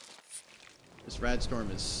 this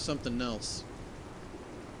Radstorm is something else.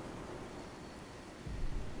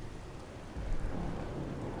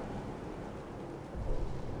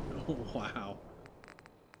 Oh, wow.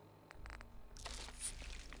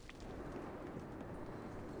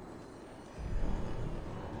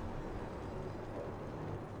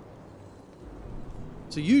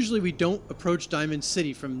 So usually we don't approach Diamond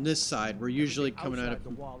City from this side. We're usually coming at it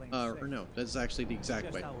from... or no, that's actually the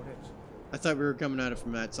exact way. I thought we were coming at it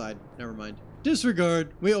from that side. Never mind.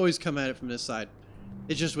 Disregard. We always come at it from this side.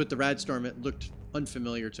 It's just with the Radstorm, it looked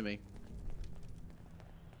unfamiliar to me.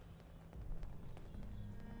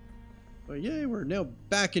 But yay, we're now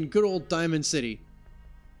back in good old Diamond City.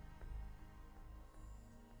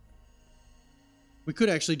 We could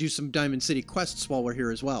actually do some Diamond City quests while we're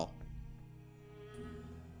here as well.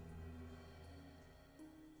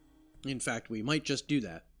 In fact, we might just do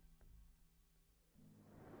that.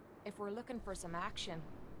 If we're looking for some action,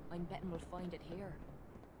 I'm betting we'll find it here.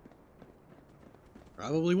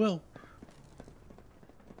 Probably will.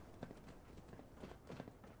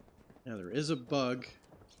 Now there is a bug.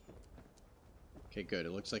 Okay, good.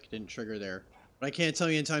 It looks like it didn't trigger there. But I can't tell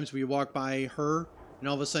you in times we walk by her, and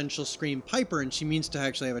all of a sudden she'll scream Piper, and she means to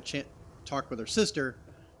actually have a talk with her sister.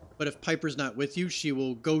 But if Piper's not with you, she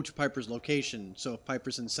will go to Piper's location. So if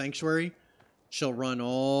Piper's in Sanctuary, she'll run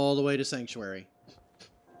all the way to Sanctuary.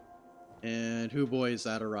 And who boy is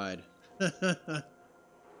that a ride. Alright.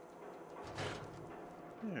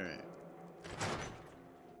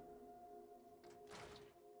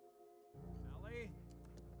 Ellie?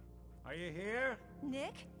 Are you here?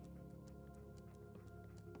 Nick?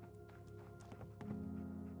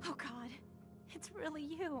 Oh god, it's really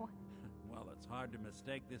you. Well, it's hard to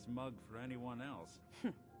mistake this mug for anyone else.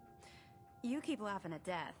 You keep laughing at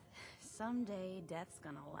death. Someday, death's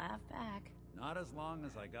gonna laugh back. Not as long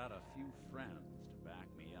as I got a few friends to back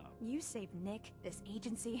me up. You saved Nick, this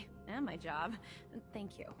agency, and my job.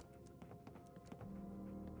 Thank you.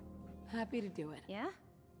 Happy to do it. Yeah?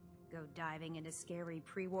 Go diving into scary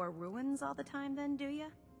pre-war ruins all the time then, do ya?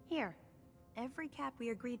 Here, every cap we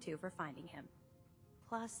agreed to for finding him.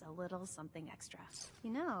 Plus a little something extra.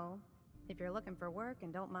 You know, if you're looking for work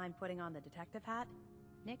and don't mind putting on the detective hat,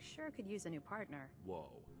 Nick sure could use a new partner. Whoa.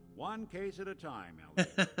 One case at a time,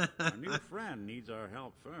 Ellie. Our new friend needs our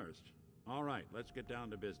help first. All right, let's get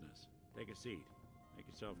down to business. Take a seat. Make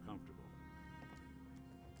yourself comfortable.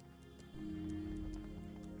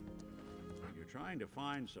 You're trying to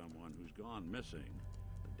find someone who's gone missing.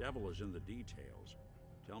 The devil is in the details.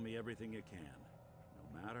 Tell me everything you can,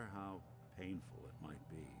 no matter how painful it might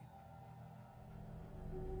be.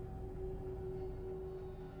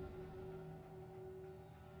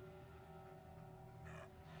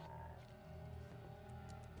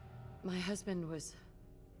 My husband was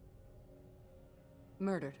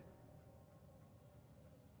murdered.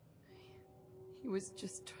 He was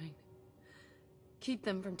just trying to keep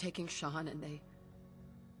them from taking Shaun, and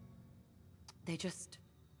they just...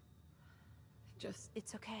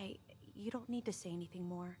 It's okay. You don't need to say anything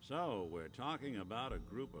more. So, we're talking about a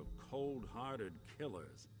group of cold-hearted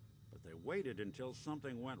killers, but they waited until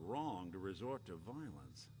something went wrong to resort to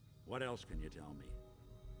violence. What else can you tell me?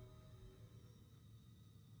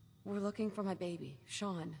 We're looking for my baby,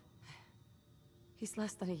 Shaun. He's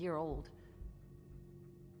less than a year old.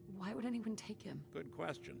 Why would anyone take him? Good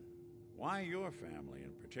question. Why your family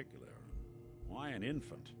in particular? Why an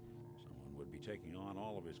infant? Someone would be taking on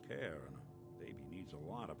all of his care, and a baby needs a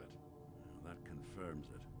lot of it. Well, that confirms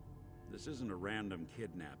it. This isn't a random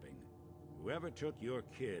kidnapping. Whoever took your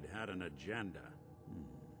kid had an agenda.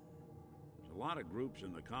 There's a lot of groups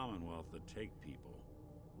in the Commonwealth that take people.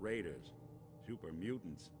 Raiders, super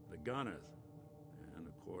mutants, the Gunners, and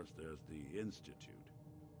of course there's the Institute.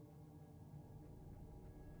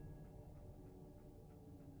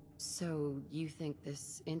 So, you think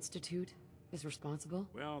this Institute is responsible?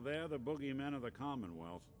 Well, they're the boogeymen of the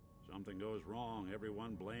Commonwealth. Something goes wrong,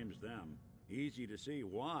 everyone blames them. Easy to see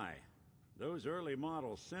why. Those early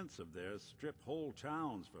model synths of theirs strip whole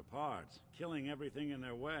towns for parts, killing everything in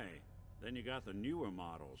their way. Then you got the newer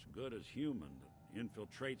models, good as human, that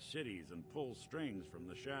infiltrate cities and pull strings from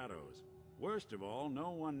the shadows. Worst of all,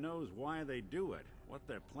 no one knows why they do it, what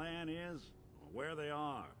their plan is, or where they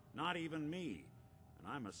are. Not even me. And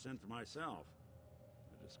I'm a synth myself.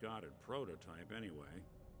 A discarded prototype anyway.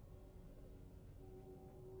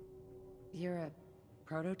 You're a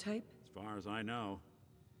prototype? As far as I know.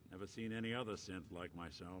 Never seen any other synth like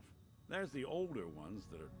myself. There's the older ones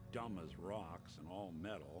that are dumb as rocks and all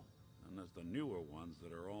metal, and there's the newer ones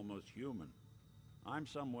that are almost human. I'm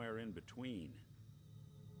somewhere in between.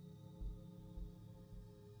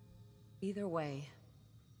 Either way,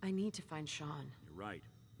 I need to find Shaun. You're right.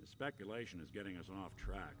 The speculation is getting us off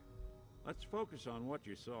track. Let's focus on what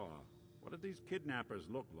you saw. What did these kidnappers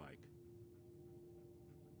look like?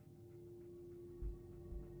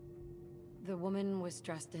 The woman was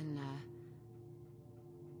dressed in,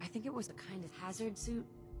 I think it was a kind of hazard suit.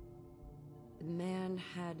 The man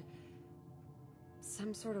had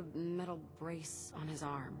some sort of metal brace on his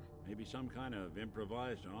arm. Maybe some kind of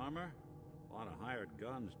improvised armor? A lot of hired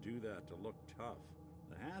guns do that to look tough.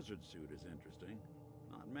 The hazard suit is interesting.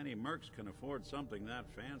 Not many mercs can afford something that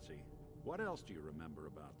fancy. What else do you remember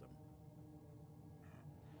about them?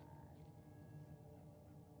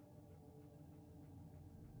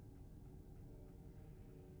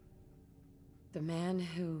 The man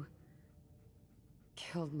who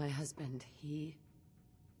killed my husband, he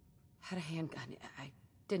had a handgun. I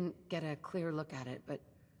didn't get a clear look at it, but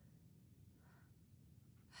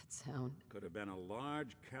that sound... Could have been a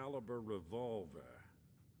large caliber revolver.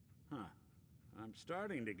 Huh. I'm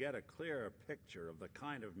starting to get a clearer picture of the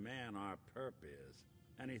kind of man our perp is.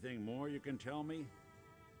 Anything more you can tell me?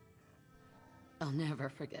 I'll never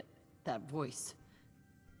forget that voice.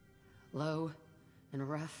 Low and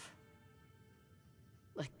rough.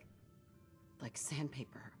 Like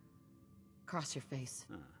sandpaper. Across your face.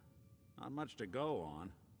 Huh. Not much to go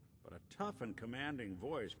on, but a tough and commanding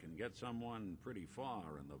voice can get someone pretty far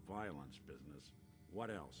in the violence business.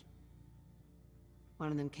 What else?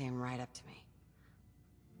 One of them came right up to me.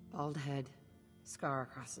 Bald head, scar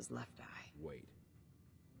across his left eye. Wait.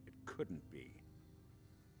 It couldn't be.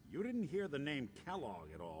 You didn't hear the name Kellog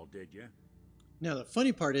at all, did you? Now, the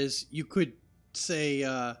funny part is, you could say,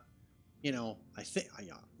 I think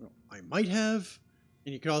I might have,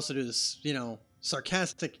 and you could also do this,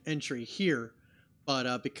 sarcastic entry here,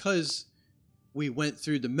 but because we went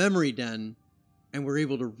through the memory den and we're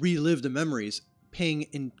able to relive the memories,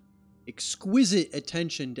 paying exquisite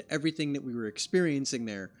attention to everything that we were experiencing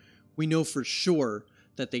there, we know for sure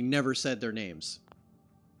that they never said their names.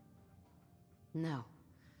 No.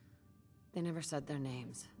 They never said their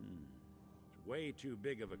names. It's way too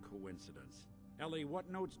big of a coincidence. Ellie, what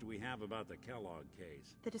notes do we have about the Kellog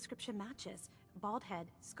case? The description matches. Bald head,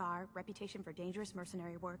 scar, reputation for dangerous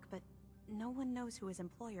mercenary work, but no one knows who his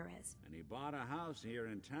employer is. And he bought a house here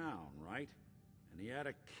in town, right? And he had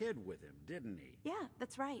a kid with him, didn't he? Yeah,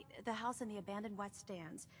 that's right. The house in the abandoned West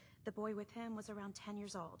Stands. The boy with him was around 10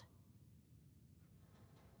 years old.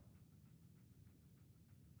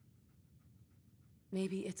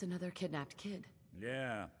 Maybe it's another kidnapped kid.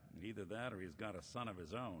 Yeah, either that or he's got a son of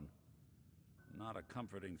his own. Not a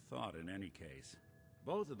comforting thought in any case.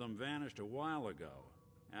 Both of them vanished a while ago.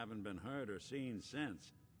 Haven't been heard or seen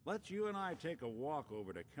since. Let's you and I take a walk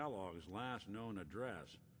over to Kellogg's last known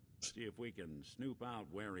address. See if we can snoop out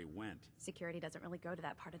where he went. Security doesn't really go to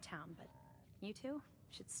that part of town, but you two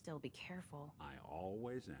should still be careful. I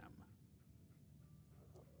always am.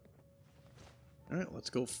 Alright,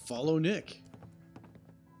 let's go follow Nick.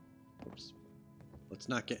 Oops. Let's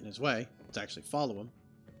not get in his way. Let's actually follow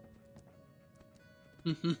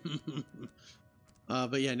him.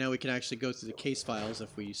 But yeah, now we can actually go through the case files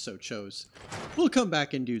if we so chose. We'll come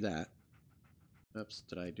back and do that. Oops,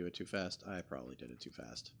 did I do it too fast? I probably did it too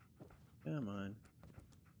fast. Come on.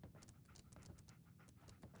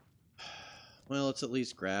 Well, let's at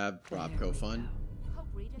least grab Robco Fun.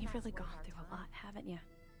 You've really gone through a lot, haven't you?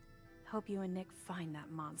 Hope you and Nick find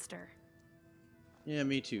that monster. Yeah,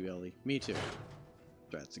 me too, Ellie. Me too.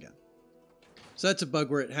 Drats again. So that's a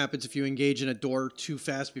bug where it happens if you engage in a door too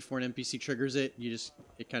fast before an NPC triggers it.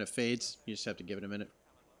 It kind of fades. You just have to give it a minute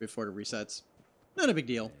before it resets. Not a big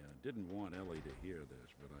deal. I didn't want Ellie to hear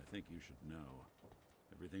this, but I think you should know.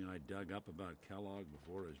 Everything I dug up about Kellog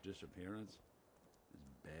before his disappearance is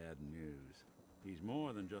bad news. He's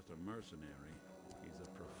more than just a mercenary. He's a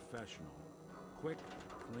professional. Quick,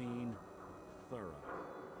 clean, thorough.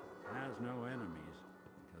 Has no enemies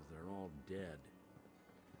because they're all dead.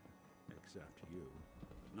 Except you.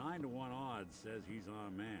 9 to 1 odds says he's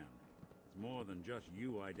our man. It's more than just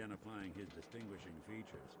you identifying his distinguishing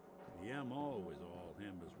features. The MO is all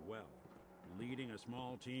him as well. Leading a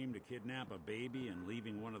small team to kidnap a baby and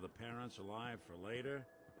leaving one of the parents alive for later?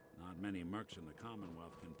 Not many mercs in the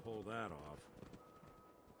Commonwealth can pull that off.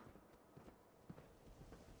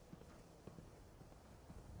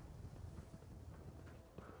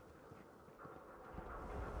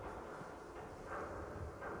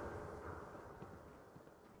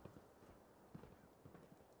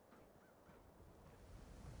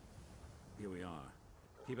 Here we are.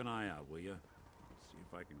 Keep an eye out, will you? See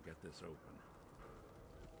if I can get this open.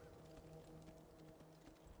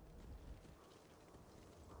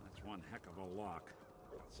 That's one heck of a lock.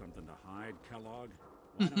 Got something to hide, Kellogg?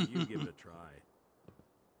 Why don't you give it a try?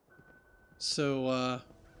 So,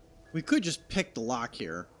 we could just pick the lock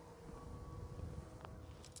here.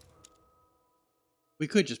 We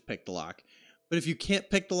could just pick the lock. But if you can't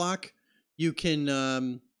pick the lock, you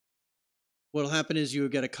can, what'll happen is you'll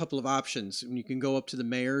get a couple of options. And you can go up to the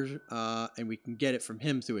mayor, and we can get it from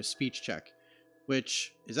him through a speech check.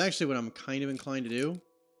 Which is actually what I'm kind of inclined to do.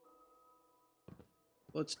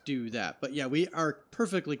 Let's do that. But yeah, we are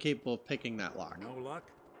perfectly capable of picking that lock. No luck?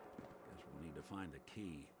 Guess we'll need to find the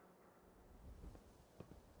key.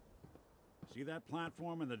 See that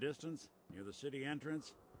platform in the distance, near the city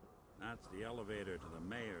entrance? That's the elevator to the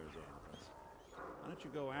mayor's office. Why don't you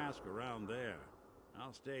go ask around there?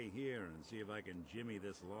 I'll stay here and see if I can jimmy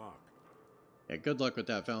this lock. Yeah, good luck with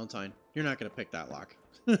that, Valentine. You're not going to pick that lock.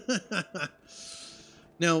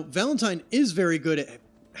 Now, Valentine is very good at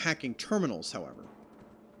hacking terminals, however.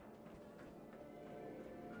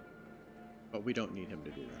 But we don't need him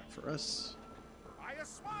to do that for us.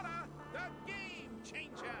 Ayaswara, the game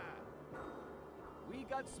changer. We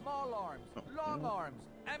got small arms, long arms,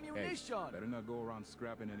 ammunition. Hey, better not go around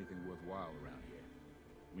scrapping anything worthwhile around here.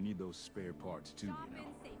 We need those spare parts too,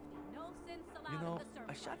 You know,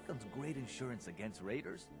 a shotgun's great insurance against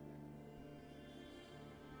raiders.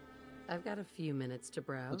 I've got a few minutes to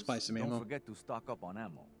browse. Let's buy some ammo. Don't forget to stock up on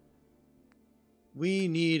ammo. We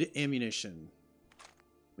need ammunition.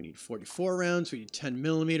 We need 44 rounds, we need 10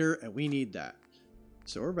 millimeter, and we need that.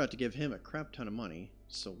 So we're about to give him a crap ton of money.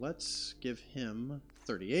 So let's give him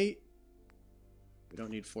 38. We don't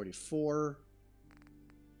need 44.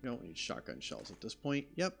 We don't need shotgun shells at this point.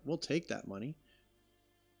 Yep, we'll take that money.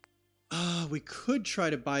 We could try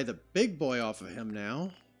to buy the big boy off of him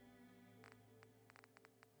now.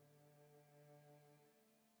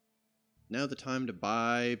 Now the time to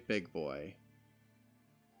buy big boy.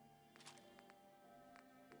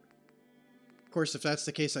 Of course, if that's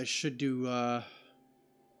the case, I should do,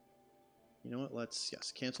 you know what, let's,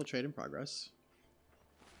 yes, cancel trade in progress.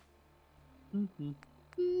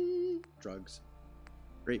 Drugs.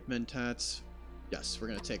 Grape mentats. Yes, we're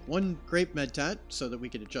going to take one grape mentat so that we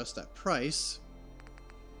can adjust that price.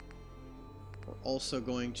 We're also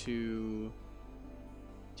going to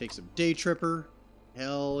take some day tripper.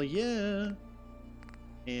 Hell yeah.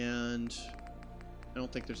 And I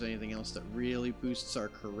don't think there's anything else that really boosts our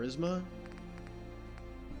charisma.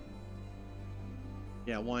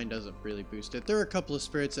 Yeah, wine doesn't really boost it. There are a couple of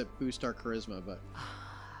spirits that boost our charisma, but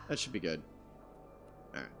that should be good.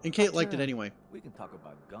 All right. And Kate liked it anyway. We can talk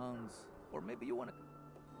about guns, or maybe you want to...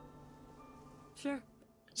 Sure.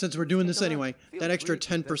 Since we're doing this anyway, that extra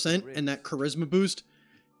 10% and that charisma boost,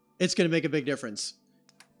 it's going to make a big difference.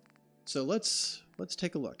 So let's let's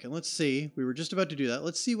take a look and let's see. We were just about to do that.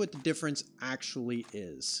 Let's see what the difference actually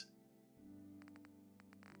is.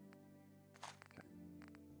 Okay.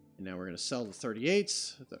 And now we're going to sell the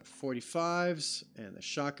 38s, the 45s, and the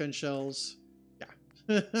shotgun shells.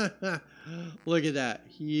 Yeah. Look at that.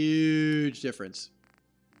 Huge difference.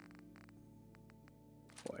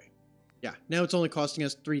 Boy. Yeah, now it's only costing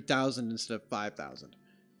us 3,000 instead of 5,000.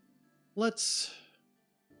 Let's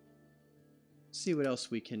see what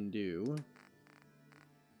else we can do.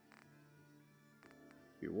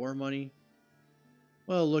 Your war money.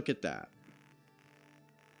 Well, look at that.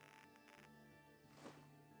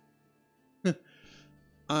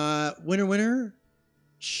 Winner, winner,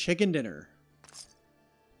 chicken dinner.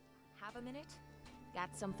 Have a minute?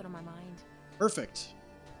 Got something on my mind. Perfect.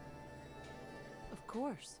 Of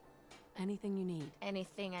course. Anything you need.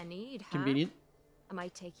 Anything I need, huh? Convenient. I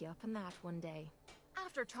might take you up on that one day.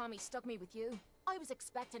 After Tommy stuck me with you, I was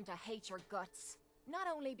expecting to hate your guts. Not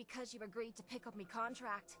only because you agreed to pick up me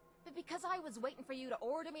contract, but because I was waiting for you to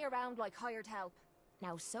order me around like hired help.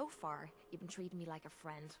 Now, so far, you've been treating me like a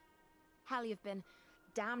friend. Hell, you've been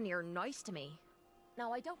damn near nice to me.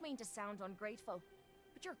 Now, I don't mean to sound ungrateful,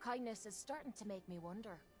 but your kindness is starting to make me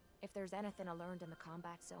wonder if there's anything I learned in the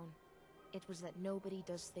combat zone. It was that nobody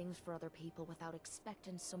does things for other people without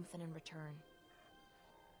expecting something in return.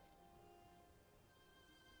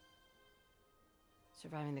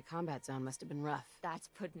 Surviving the combat zone must have been rough. That's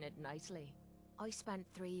putting it nicely. I spent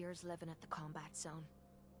 3 years living at the combat zone.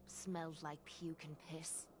 Smelled like puke and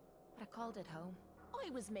piss. But I called it home. I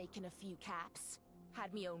was making a few caps.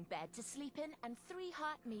 Had me own bed to sleep in and 3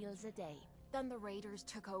 hot meals a day. Then the raiders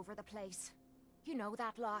took over the place. You know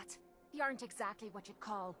that lot. They aren't exactly what you'd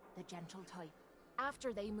call the gentle type.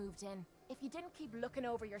 After they moved in, if you didn't keep looking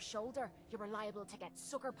over your shoulder, you were liable to get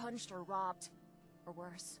sucker punched or robbed. Or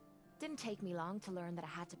worse. Didn't take me long to learn that I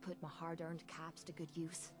had to put my hard-earned caps to good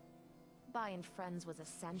use. Buying friends was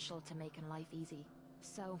essential to making life easy.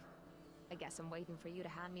 So, I guess I'm waiting for you to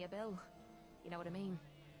hand me a bill. You know what I mean?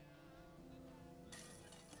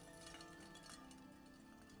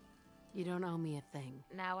 You don't owe me a thing.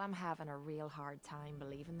 Now I'm having a real hard time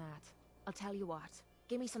believing that. I'll tell you what.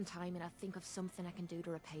 Give me some time and I'll think of something I can do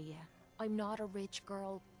to repay you. I'm not a rich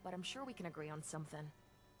girl, but I'm sure we can agree on something.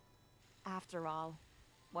 After all,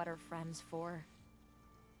 what are friends for?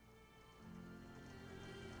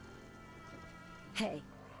 Hey.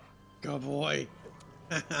 Good boy.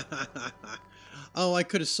 Oh, I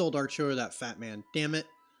could have sold Archer to that fat man. Damn it.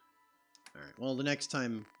 Alright, well, the next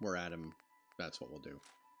time we're at him, that's what we'll do.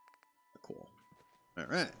 Cool.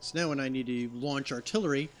 Alright, so now when I need to launch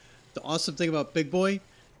artillery, the awesome thing about Big Boy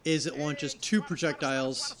is it launches 2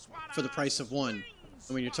 projectiles for the price of 1. And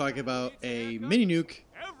when you're talking about a mini nuke,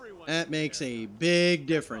 that makes a big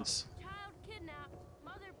difference.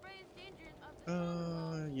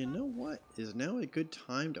 You know what? Is now a good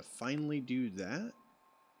time to finally do that?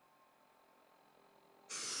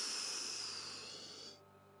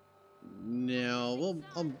 No, well,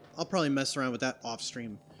 I'll probably mess around with that off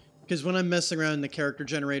stream. Because when I'm messing around in the character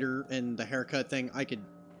generator and the haircut thing,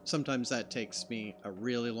 sometimes that takes me a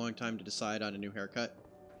really long time to decide on a new haircut.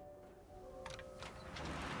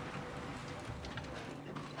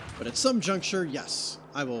 But at some juncture, yes,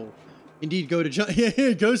 I will indeed go to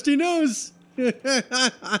Ghosty knows!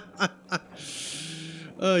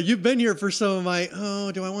 You've been here for some of my,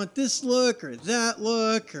 oh, do I want this look or that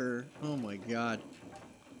look or, oh my god.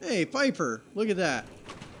 Hey, Piper, look at that.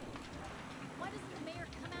 Why doesn't the mayor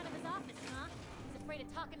come out of his office, huh? He's afraid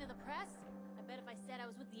of talking to the press? I bet if I said I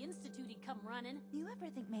was with the Institute, he'd come running. Do you ever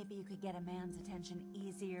think maybe you could get a man's attention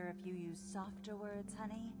easier if you use softer words,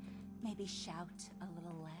 honey? Maybe shout a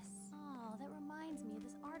little less? Oh, that reminds me of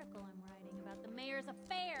this article I'm writing about the mayor's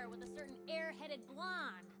affair with a certain airheaded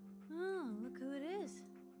blonde. Oh, look who it is.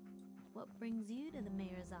 What brings you to the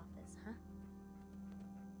mayor's office, huh?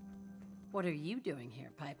 What are you doing here,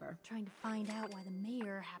 Piper? Trying to find out why the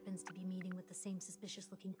mayor happens to be meeting with the same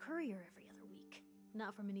suspicious-looking courier every other week.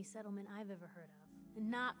 Not from any settlement I've ever heard of. And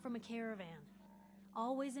not from a caravan.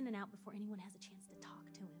 Always in and out before anyone has a chance to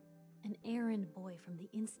talk to him. An errand boy from the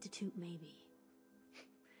Institute, maybe.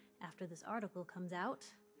 After this article comes out,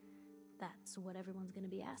 that's what everyone's gonna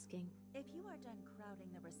be asking. If you are done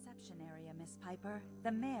crowding the reception area, Miss Piper,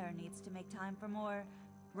 the mayor needs to make time for more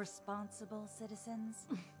responsible citizens.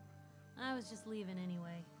 I was just leaving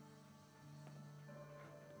anyway.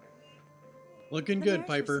 Looking the good, mayor's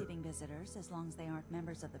Piper. Receiving visitors, as long as they aren't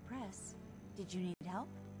members of the press. Did you need help?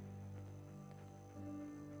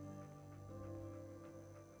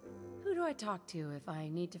 Who do I talk to if I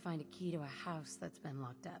need to find a key to a house that's been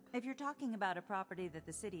locked up? If you're talking about a property that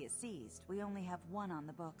the city has seized, we only have one on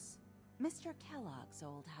the books. Mr. Kellogg's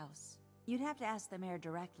old house. You'd have to ask the mayor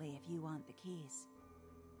directly if you want the keys.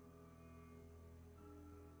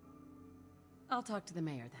 I'll talk to the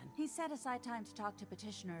mayor then. He set aside time to talk to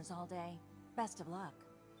petitioners all day. Best of luck.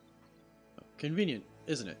 Convenient,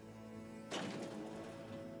 isn't it?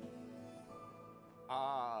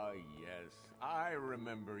 Ah, yes. I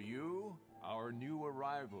remember you. Our new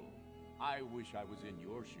arrival. I wish I was in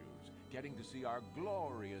your shoes, getting to see our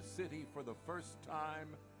glorious city for the first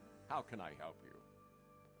time. How can I help you?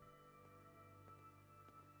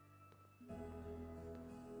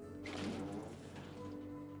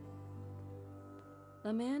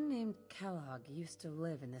 A man named Kellog used to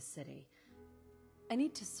live in this city. I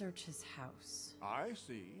need to search his house. I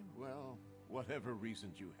see. Well, whatever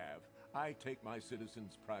reasons you have, I take my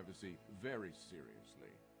citizens' privacy very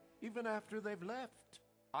seriously. Even after they've left.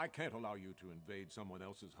 I can't allow you to invade someone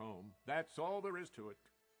else's home. That's all there is to it.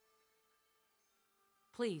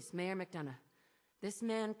 Please, Mayor McDonough. This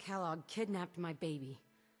man, Kellog, kidnapped my baby.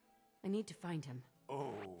 I need to find him.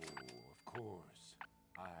 Oh, of course.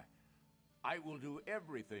 I will do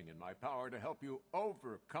everything in my power to help you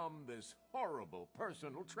overcome this horrible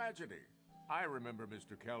personal tragedy. I remember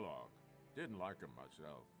Mr. Kellogg. Didn't like him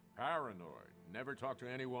myself. Paranoid. Never talked to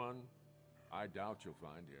anyone. I doubt you'll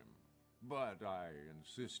find him. But I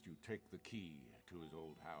insist you take the key to his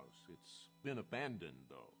old house. It's been abandoned,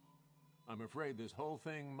 though. I'm afraid this whole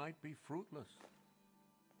thing might be fruitless.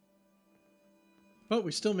 But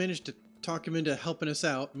we still managed to talk him into helping us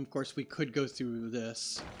out. And of course, we could go through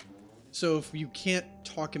this. So if you can't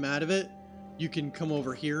talk him out of it, you can come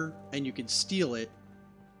over here and you can steal it.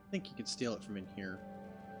 I think you can steal it from in here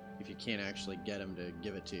if you can't actually get him to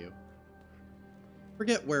give it to you.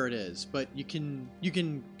 Forget where it is, but you can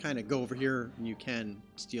kind of go over here and you can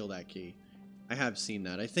steal that key. I have seen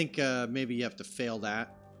that. I think maybe you have to fail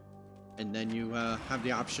that, and then you have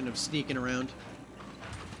the option of sneaking around.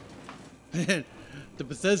 Man, the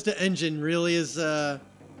Bethesda engine really is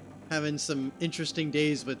having some interesting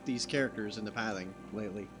days with these characters in the pathing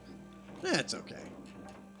lately. That's okay.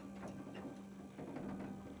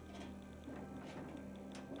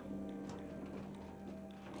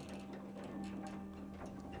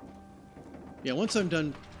 Yeah, once I'm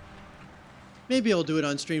done, maybe I'll do it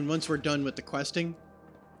on stream once we're done with the questing.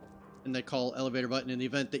 And they call elevator button. In the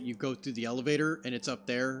event that you go through the elevator and it's up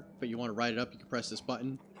there, but you want to ride it up, you can press this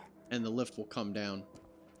button and the lift will come down.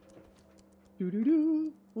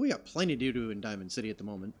 Doo-doo-doo. We got plenty to do in Diamond City at the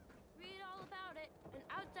moment. Read all about it. An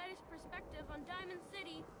outsider's perspective on Diamond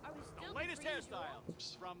City. Are we still the latest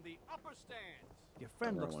hairstyle from the upper stands. Your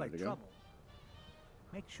friend looks like trouble.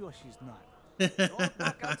 Make sure she's not. Don't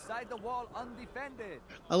walk outside the wall undefended.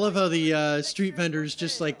 I love how the street vendors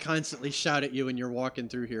just like constantly shout at you when you're walking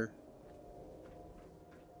through here.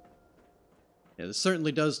 Yeah, this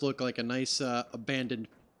certainly does look like a nice abandoned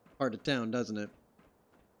part of town, doesn't it?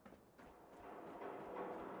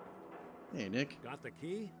 Hey, Nick. Got the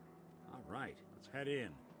key? All right, let's head in.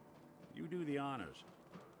 You do the honors.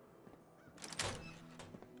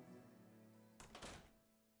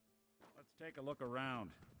 Let's take a look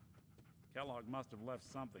around. Kellogg must have left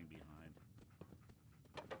something behind.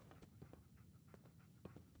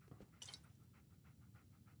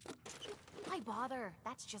 Why bother?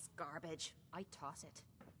 That's just garbage. I toss it.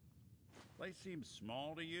 Place seems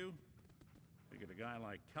small to you? Figured a guy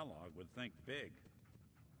like Kellogg would think big.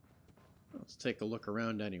 Let's take a look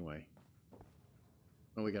around anyway.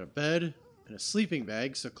 Well, we got a bed and a sleeping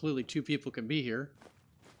bag, so clearly two people can be here.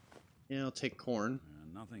 Yeah, I'll take corn.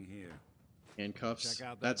 Nothing here. Handcuffs. Check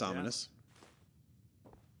out that That's desk. ominous.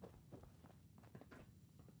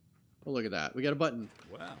 Oh, look at that. We got a button.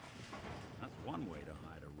 Well, that's one way to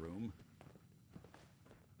hide a room.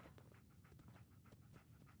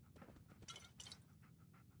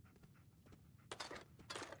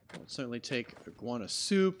 I'll certainly take iguana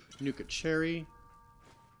soup, Nuka cherry.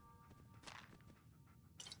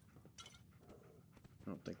 I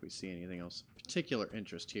don't think we see anything else of particular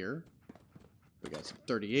interest here. We got some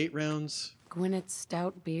 38 rounds. Gwinnett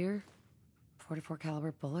stout beer, 44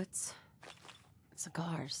 caliber bullets,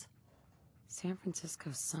 cigars, San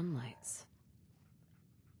Francisco sunlights.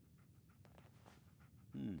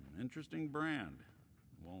 Interesting brand.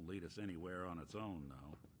 Won't lead us anywhere on its own,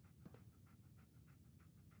 though.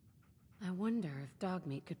 I wonder if dog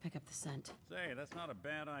meat could pick up the scent. Say, that's not a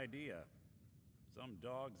bad idea. Some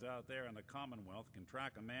dogs out there in the Commonwealth can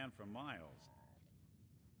track a man for miles.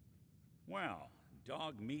 Well,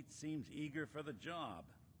 dog meat seems eager for the job.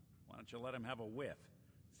 Why don't you let him have a whiff?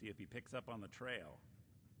 See if he picks up on the trail.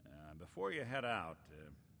 Before you head out,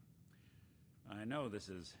 I know this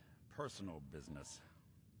is personal business.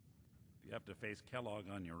 If you have to face Kellogg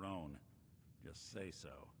on your own, Just say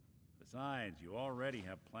so. Besides, you already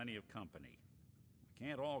have plenty of company. We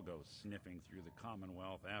can't all go sniffing through the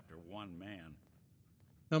Commonwealth after one man.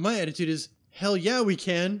 Now my attitude is, hell yeah, we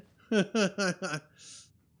can. Goodbye,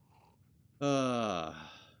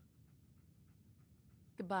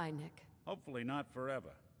 Nick. Hopefully not forever.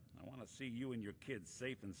 I want to see you and your kids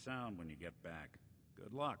safe and sound when you get back.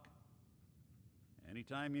 Good luck.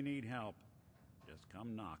 Anytime you need help, just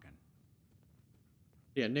come knocking.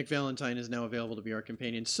 Yeah, Nick Valentine is now available to be our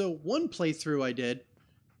companion. So one playthrough I did.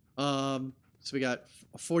 So we got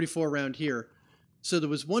a 44 round here. So there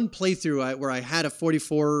was one playthrough where I had a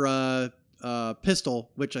 44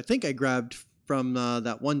 pistol, which I think I grabbed from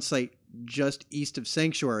that one site just east of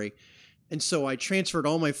Sanctuary. And so I transferred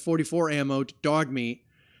all my 44 ammo to Dogmeat,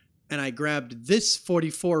 and I grabbed this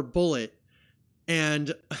 44 bullet,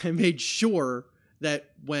 and I made sure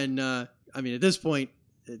that when, I mean, at this point,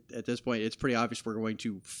 it's pretty obvious we're going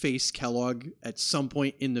to face Kellog at some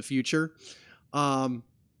point in the future. And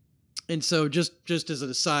so just as an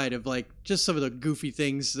aside of like just some of the goofy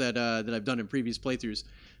things that I've done in previous playthroughs,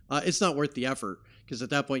 it's not worth the effort because at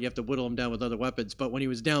that point you have to whittle him down with other weapons. But when he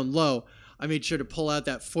was down low, I made sure to pull out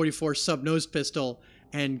that 44 sub-nose pistol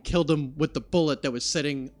and killed him with the bullet that was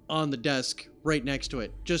sitting on the desk right next to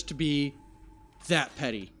it, just to be that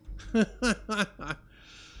petty.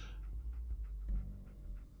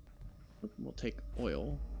 We'll take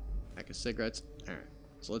oil, pack of cigarettes. All right,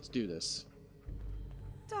 so let's do this.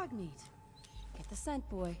 Dogmeat. Get the scent,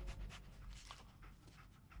 boy.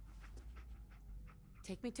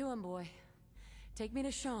 Take me to him, boy. Take me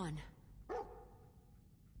to Shaun.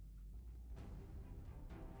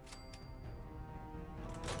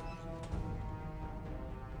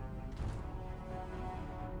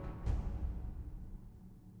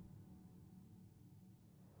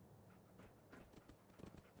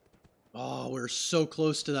 Oh, we're so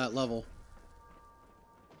close to that level.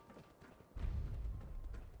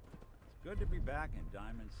 It's good to be back in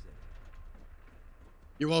Diamond City.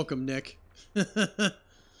 You're welcome, Nick.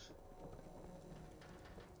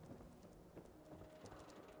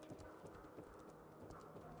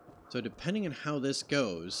 So depending on how this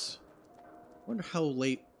goes, I wonder how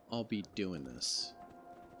late I'll be doing this.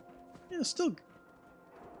 Yeah, still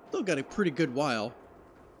got a pretty good while.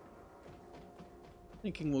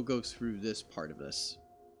 Thinking we'll go through this part of this.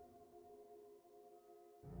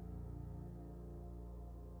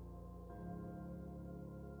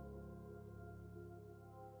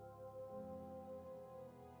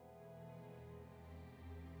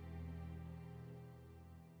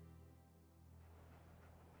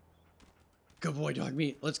 Good boy,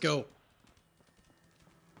 Dogmeat. Let's go.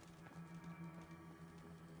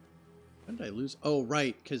 When did I lose? Oh,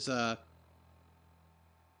 right, because,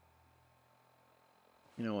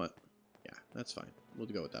 you know what? Yeah, that's fine. We'll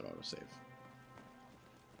go with that autosave.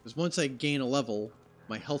 Because once I gain a level,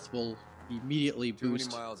 my health will immediately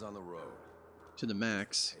boost 20 miles on the road to the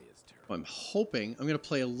max. So I'm hoping I'm gonna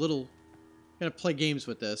play play games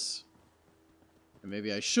with this. And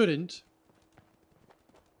maybe I shouldn't.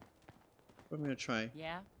 But I'm gonna try.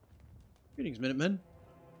 Yeah. Greetings, Minutemen.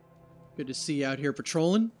 Good to see you out here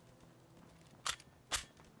patrolling.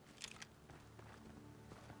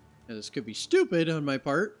 Now, this could be stupid on my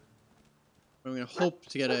part. But I'm going to hope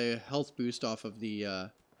to get a health boost off of the...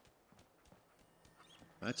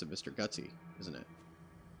 That's a Mr. Gutsy, isn't it?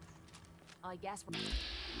 I guess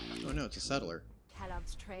we're... Oh no, it's a settler.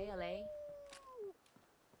 Kellogg's trail, eh?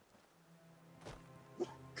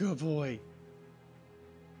 Good boy.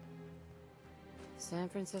 San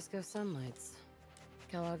Francisco Sunlights.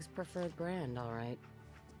 Kellogg's preferred brand, all right.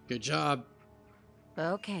 Good job.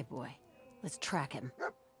 Okay, boy. Let's track him.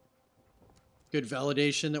 Good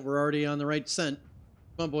validation that we're already on the right scent.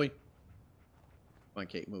 Come on, boy. Come on,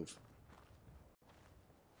 Kate, move.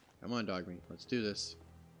 Come on, Dogmeat. Let's do this.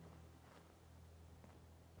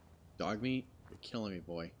 Dogmeat, you're killing me,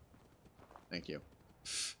 boy. Thank you.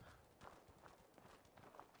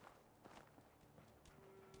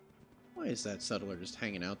 Why is that settler just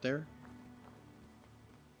hanging out there?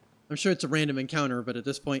 I'm sure it's a random encounter, but at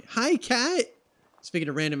this point... Hi, cat! Speaking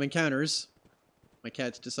of random encounters, my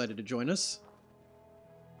cat's decided to join us.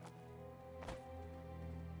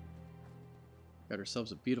 Got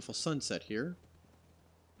ourselves a beautiful sunset here.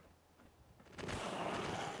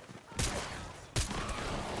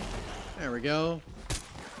 There we go.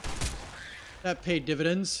 That paid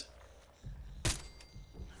dividends.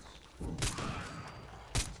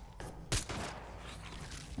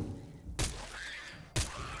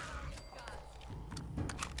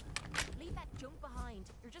 Leave that junk behind.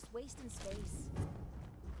 You're just wasting space.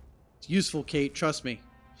 It's useful, Kate. Trust me.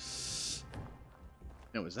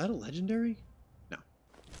 Now, is that a legendary?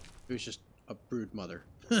 It was just a brood mother.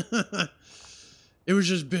 It was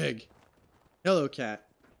just big. Hello, cat.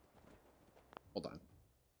 Hold on.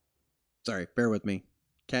 Sorry, bear with me.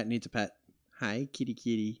 Cat needs a pet. Hi, kitty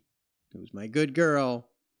kitty. Who's my good girl?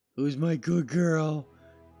 Who's my good girl?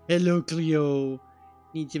 Hello, Cleo.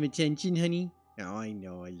 Need some attention, honey? Oh, I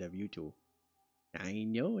know. I love you too. I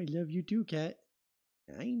know. I love you too, cat.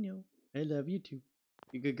 I know. I love you too.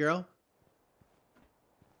 You good girl?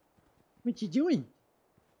 What you doing?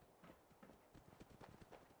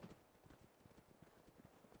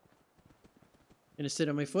 Gonna sit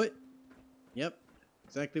on my foot? Yep.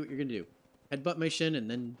 Exactly what you're gonna do. Headbutt my shin and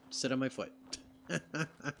then sit on my foot. There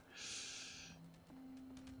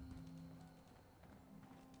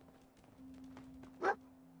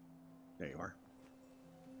you are.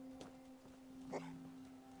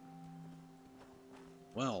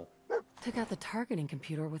 Well. Took out the targeting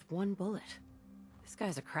computer with one bullet. This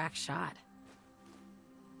guy's a crack shot.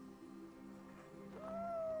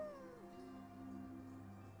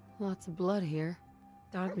 Lots of blood here.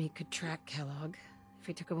 Dog meat could track Kellog if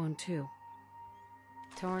he took a wound too.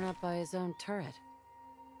 Torn up by his own turret.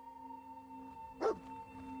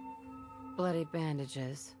 Bloody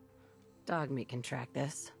bandages. Dog meat can track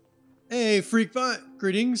this. Hey, Freakbot!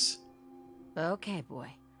 Greetings! Okay, boy.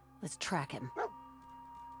 Let's track him.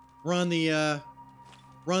 We're on the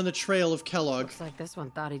trail of Kellog. Looks like this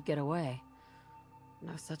one thought he'd get away.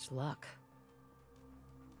 No such luck.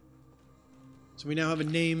 So we now have a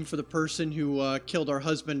name for the person who killed our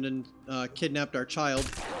husband and kidnapped our child.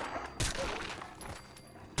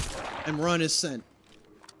 And we're on his scent.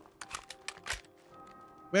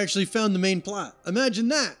 We actually found the main plot. Imagine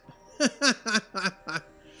that!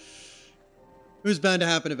 It was bound to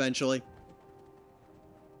happen eventually.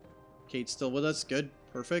 Kate's still with us. Good.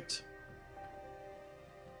 Perfect.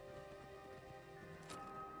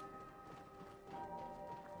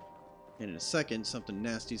 And in a second, something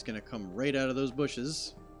nasty's gonna come right out of those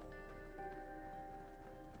bushes.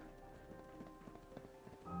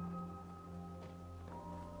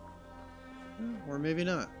 Or maybe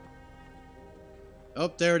not.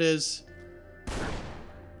 Oh, there it is.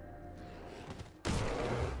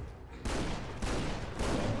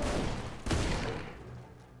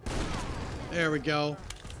 There we go.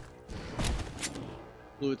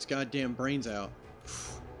 Blew its goddamn brains out.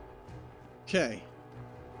 Okay.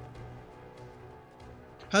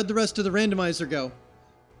 How'd the rest of the randomizer go?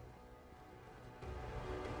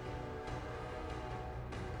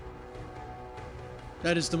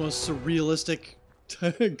 That is the most surrealistic,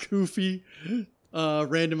 goofy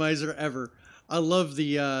randomizer ever. I love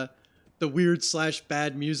the weird /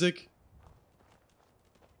 bad music.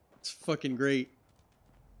 It's fucking great.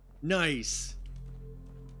 Nice.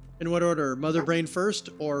 In what order? Mother Brain first,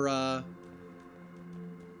 or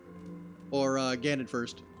Ganon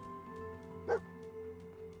first? Well,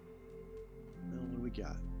 what do we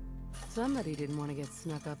got? Somebody didn't want to get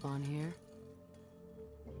snuck up on here.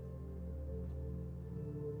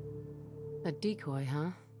 A decoy,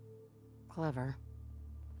 huh? Clever.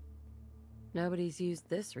 Nobody's used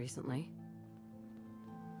this recently.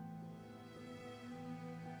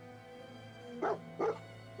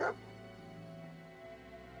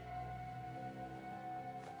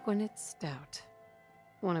 Gwinnett Stout.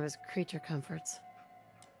 One of his creature comforts.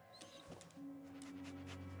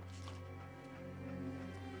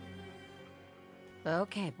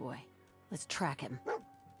 Okay, boy. Let's track him.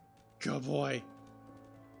 Good boy.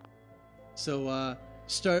 So,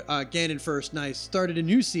 Ganon first. Nice. Started a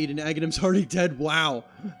new seed and Aghanim's already dead. Wow.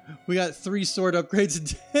 We got 3 sword upgrades in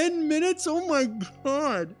 10 minutes? Oh my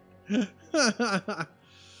god.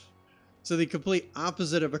 So the complete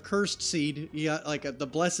opposite of a cursed seed. You got like the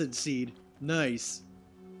blessed seed. Nice.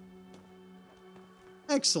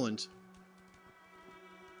 Excellent.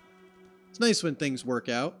 It's nice when things work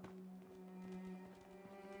out.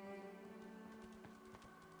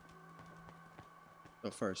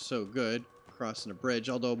 So far, so good. Crossing a bridge.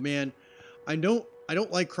 Although, man, I don't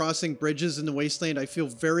like crossing bridges in the wasteland. I feel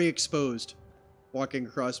very exposed walking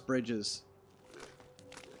across bridges.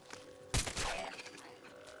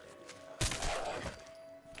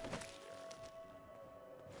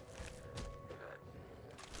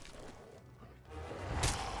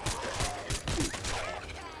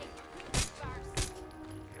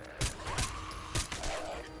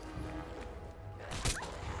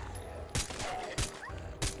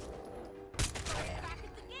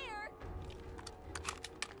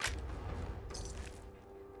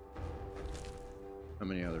 How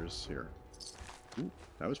many others here? Ooh,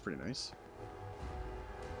 that was pretty nice.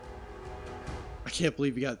 I can't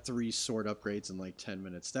believe you got 3 sword upgrades in like 10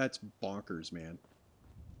 minutes. That's bonkers, man.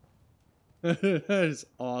 That is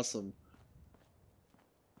awesome.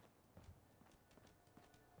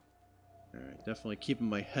 Alright, definitely keeping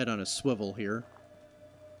my head on a swivel here.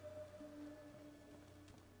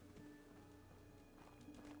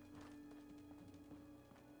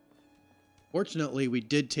 Fortunately, we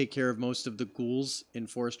did take care of most of the ghouls in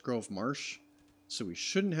Forest Grove Marsh, so we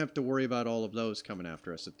shouldn't have to worry about all of those coming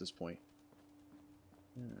after us at this point.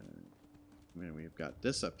 Man, we've got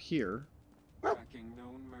this up here. Tracking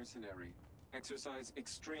known mercenary. Exercise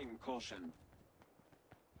extreme caution.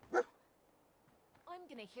 I'm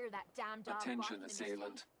gonna hear that damn dog Attention, barking in his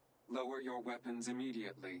assailant. Lower your weapons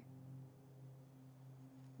immediately.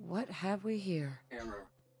 What have we here? Error.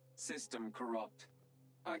 System corrupt.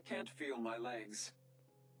 I can't feel my legs.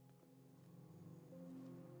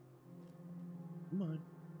 Come on.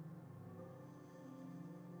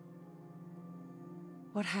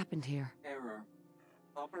 What happened here? Error.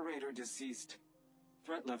 Operator deceased.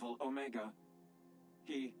 Threat level Omega.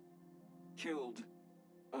 He killed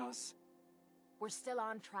us. We're still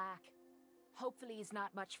on track. Hopefully he's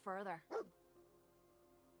not much further.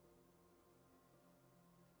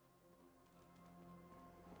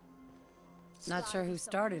 Not sure who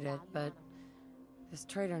started it, but this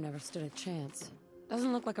traitor never stood a chance.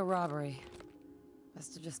 Doesn't look like a robbery.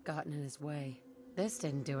 Must have just gotten in his way. This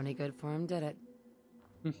didn't do any good for him, did it?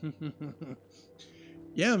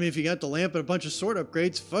 Yeah, I mean, if you got the lamp and a bunch of sword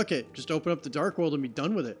upgrades, fuck it. Just open up the Dark World and be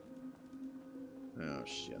done with it. Oh,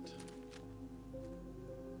 shit.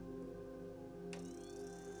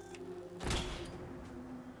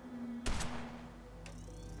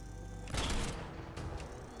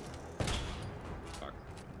 Fuck.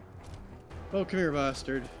 Oh, come here,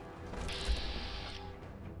 bastard.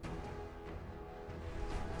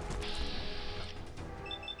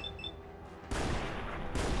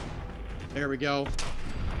 There we go.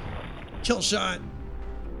 Kill shot.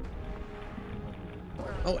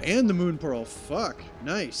 Oh, and the moon pearl. Fuck.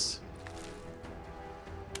 Nice.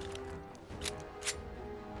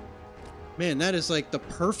 Man, that is like the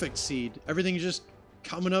perfect seed. Everything's just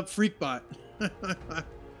coming up Freakbot. That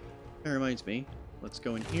reminds me. Let's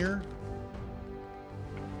go in here.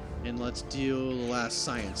 And let's do the last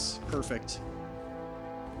science. Perfect.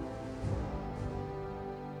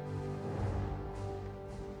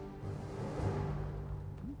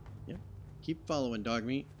 Keep following, dog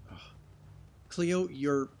meat. Ugh. Cleo,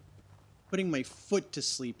 you're putting my foot to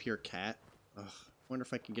sleep here, cat. Ugh. Wonder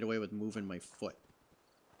if I can get away with moving my foot.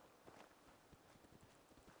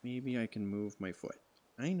 Maybe I can move my foot.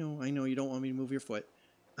 I know you don't want me to move your foot.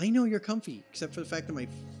 I know you're comfy, except for the fact that my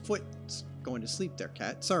foot's going to sleep there,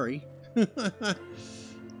 cat. Sorry. Oh,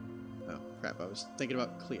 crap. I was thinking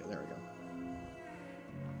about Cleo. There we go.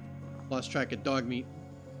 Lost track of dog meat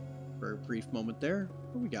for a brief moment there.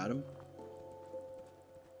 But we got him.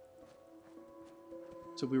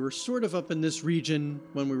 So we were sort of up in this region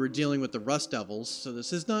when we were dealing with the Rust Devils, so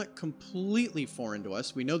this is not completely foreign to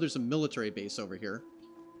us. We know there's a military base over here.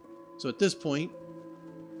 So at this point,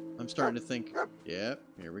 I'm starting to think, yep,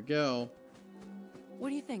 here we go. What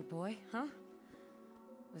do you think, boy? Huh?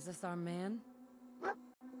 Was this our man?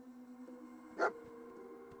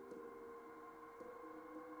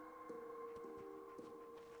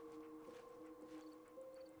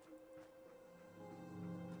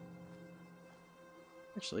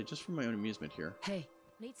 Actually, just for my own amusement here. Hey.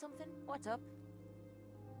 Need something? What's up?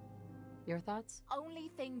 Your thoughts?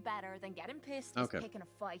 Only thing better than getting pissed Okay. is picking a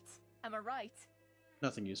fight. Am I right?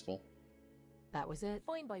 Nothing useful. That was it?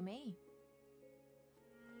 Fine by me.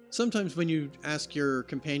 Sometimes when you ask your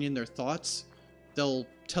companion their thoughts, they'll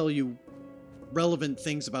tell you relevant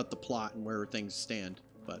things about the plot and where things stand.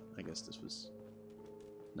 But I guess this was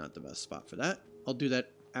not the best spot for that. I'll do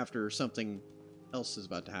that after something else is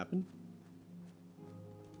about to happen.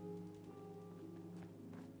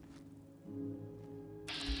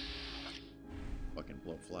 Fucking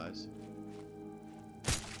blowflies.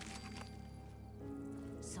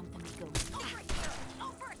 Something to go. Over here!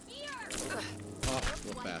 Over here! Oh,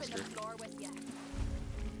 little bastard.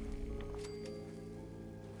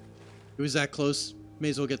 It was that close. May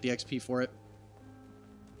as well get the XP for it.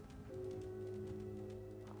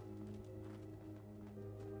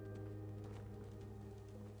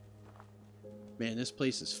 Man, this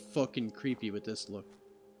place is fucking creepy with this look.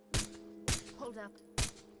 Hold up.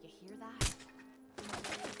 You hear that?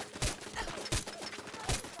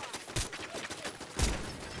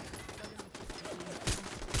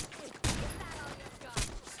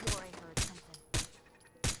 Swore I heard something.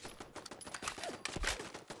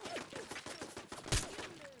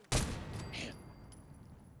 Man.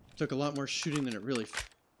 Took a lot more shooting than it really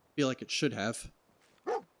feel like it should have.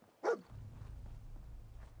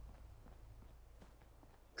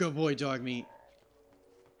 Good boy, dog meat.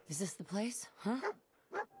 Is this the place? Huh?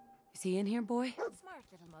 Is he in here, boy? Smart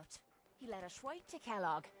little mutt. He led us right to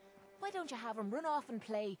Kellog. Why don't you have him run off and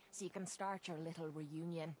play so you can start your little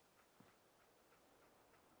reunion?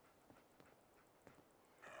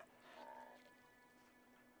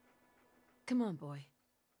 Come on, boy.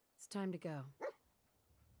 It's time to go.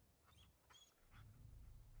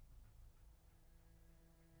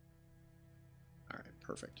 Alright,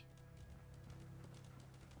 perfect.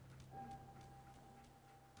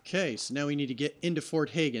 Okay, so now we need to get into Fort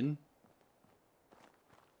Hagen.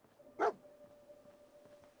 So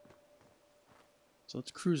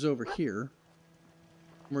let's cruise over here.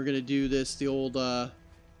 We're gonna do this the old Whoa,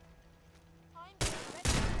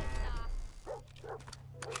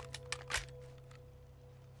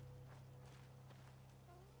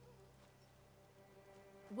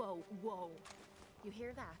 whoa. You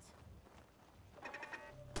hear that?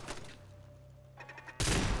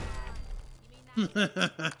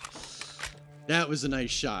 That was a nice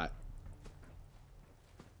shot.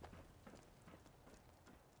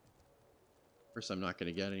 Of course, I'm not going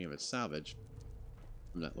to get any of it salvaged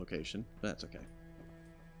from that location, but that's okay.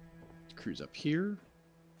 Let's cruise up here.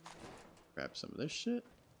 Grab some of this shit.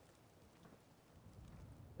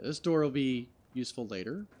 This door will be useful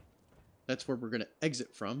later. That's where we're going to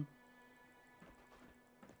exit from.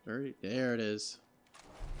 There it is.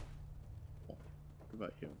 Cool. What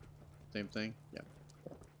about you? Same thing? Yeah.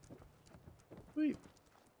 Cool. Sweet.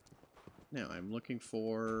 Now I'm looking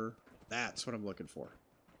for... That's what I'm looking for.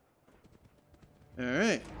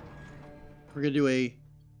 Alright. We're going to do a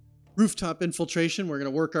rooftop infiltration. We're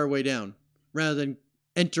going to work our way down. Rather than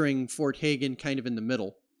entering Fort Hagen kind of in the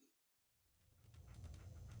middle.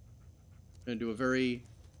 Going to do a very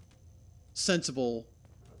sensible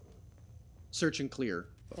search and clear.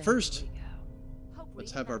 But first,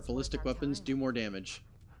 let's have our ballistic weapons do more damage.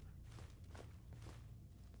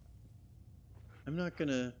 I'm not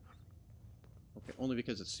gonna... Okay, only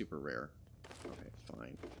because it's super rare. Okay,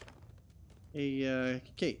 fine. Hey,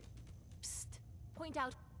 Kate. Psst. Point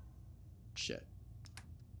out. Shit.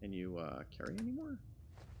 Can you, carry anymore?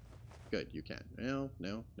 Good, you can. No,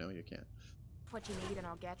 you can't. What you need and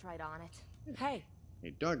I'll get right on it. Hey.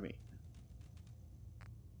 Hey, dog meat.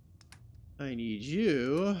 I need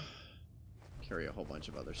you to carry a whole bunch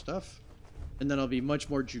of other stuff. And then I'll be much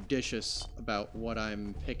more judicious about what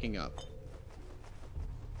I'm picking up.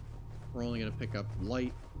 We're only going to pick up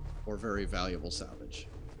light or very valuable salvage.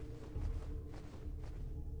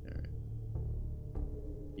 Alright.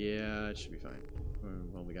 Yeah, it should be fine.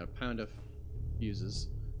 Well, we got a pound of fuses.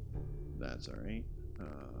 That's alright.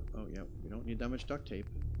 Oh, yeah, we don't need that much duct tape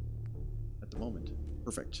at the moment.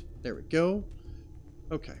 Perfect. There we go.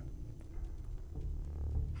 Okay.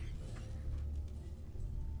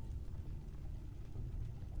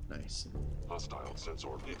 Nice. Hostile sensor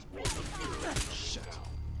bit. Shit.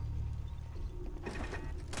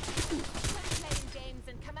 Playing games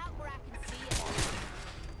and come out where I can see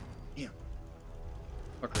it. Damn.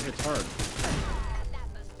 Fucker hits hard. That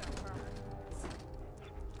must have hurt.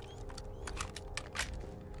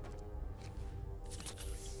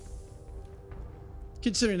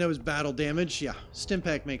 Considering that was battle damage, yeah,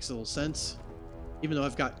 Stimpack makes a little sense. Even though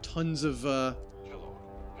I've got tons of, Kellogg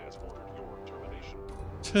has ordered your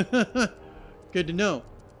termination. Good to know.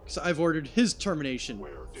 Because I've ordered his termination,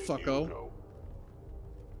 fucko.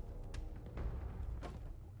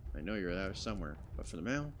 I know you're there somewhere. But for the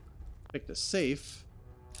mail, pick the safe.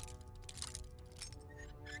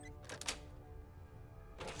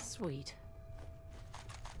 Sweet.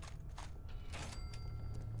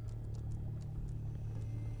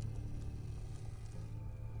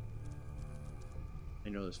 I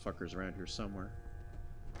know this fucker's around here somewhere.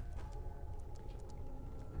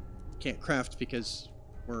 Can't craft because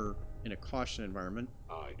we're in a caution environment.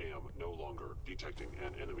 I am no longer detecting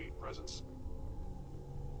an enemy presence.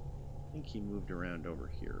 I think he moved around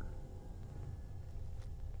over here.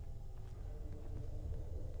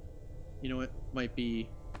 You know what? Might be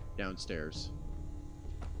downstairs.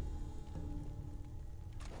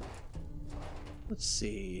 Let's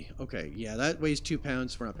see. Okay, yeah, that weighs 2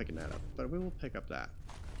 pounds. We're not picking that up, but we will pick up that.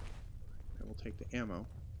 And we'll take the ammo.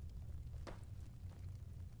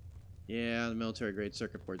 Yeah, the military grade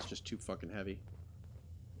circuit board's just too fucking heavy.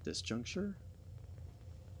 This juncture?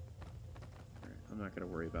 Alright, I'm not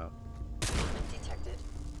gonna worry about. Detected.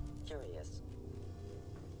 Curious.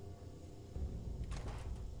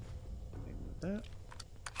 Okay, with that.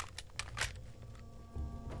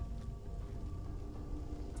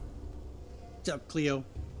 What's up, Cleo?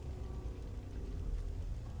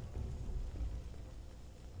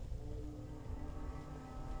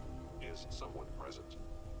 Is someone present?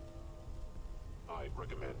 I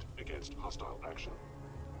recommend against hostile action.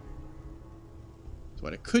 So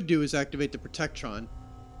what I could do is activate the Protectron.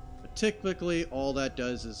 But typically, all that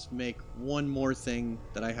does is make one more thing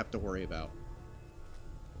that I have to worry about.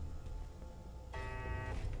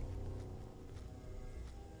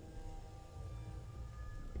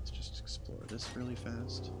 Let's just explore this really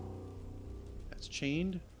fast. That's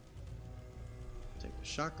chained. Take the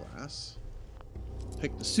shot glass.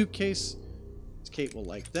 Pick the suitcase. Kate will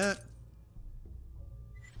like that.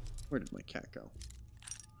 Where did my cat go?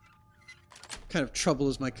 What kind of trouble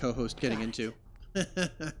is my co-host getting into?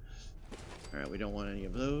 Alright, we don't want any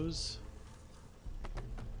of those.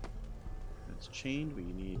 That's chained. We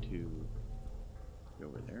need to go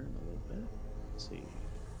over there in a little bit. Let's see.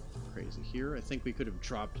 Crazy here. I think we could have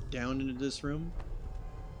dropped down into this room.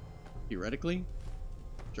 Theoretically.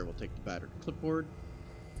 Sure, we'll take the battered clipboard.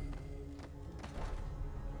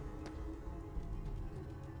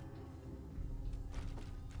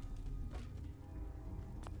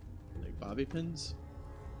 Bobby pins.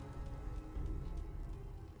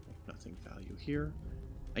 Nothing value here.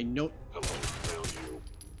 I know.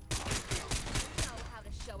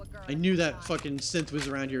 I knew that fucking synth was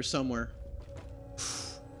around here somewhere.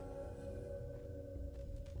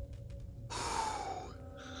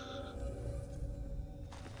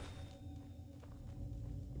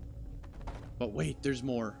 But wait, there's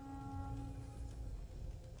more.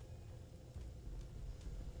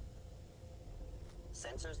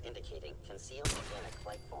 Sensors indicating concealed organic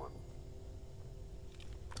life form.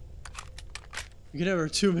 You can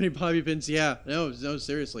have too many bobby pins. Yeah, no,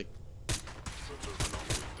 seriously.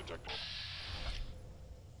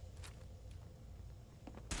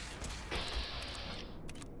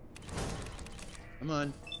 Come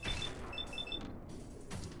on.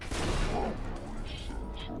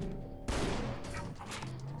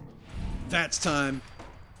 That's time.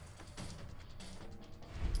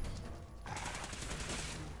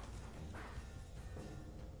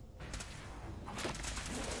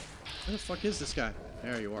 Where the fuck is this guy?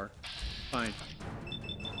 There you are. Fine.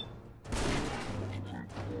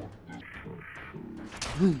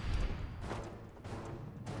 Boom.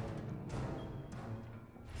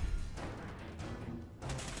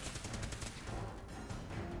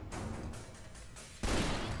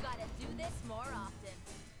 Gotta do this more often.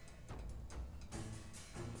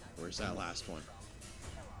 Where's that last one?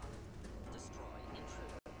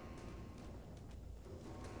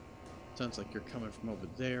 Sounds like you're coming from over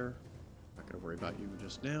there. Not gonna worry about you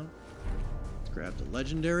just now. Let's grab the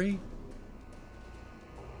legendary.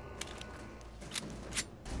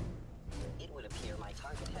 It would appear my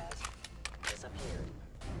target has disappeared.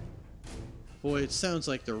 Boy, it sounds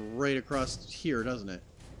like they're right across here, doesn't it?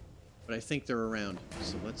 But I think they're around.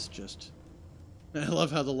 So let's just... I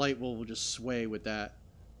love how the light will just sway with that.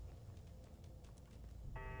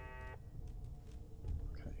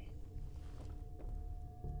 Okay.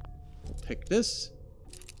 We'll pick this.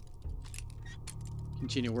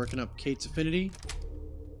 Continue working up Kate's affinity.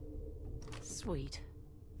 Sweet.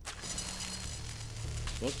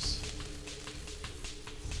 Whoops.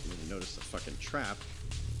 Didn't even notice the fucking trap.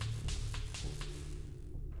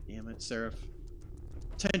 Damn it, Seraph.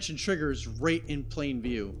 Tension triggers right in plain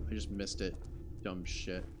view. I just missed it. Dumb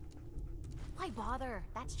shit. Why bother?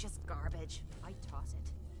 That's just garbage. I toss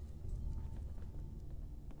it.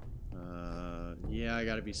 Yeah, I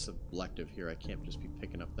gotta be selective here. I can't just be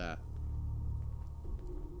picking up that.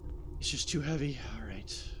 It's just too heavy.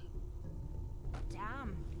 Alright.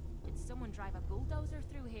 Damn. Did someone drive a bulldozer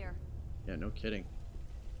through here? Yeah, no kidding.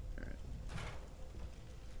 Alright.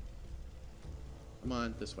 Come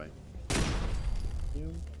on, this way.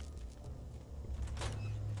 You.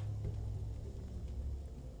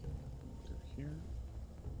 Through here.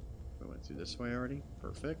 I went through this way already.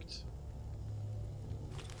 Perfect.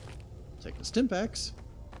 Take the Stimpaks.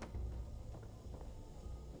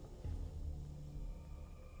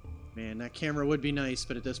 Man, that camera would be nice,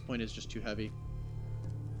 but at this point it's just too heavy.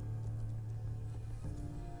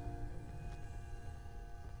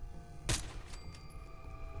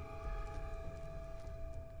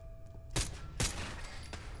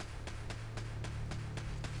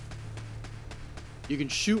 You can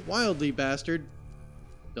shoot wildly, bastard.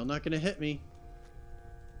 Still not gonna hit me.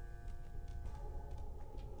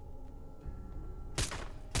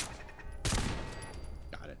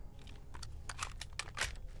 Got it.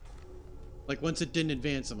 Like, once it didn't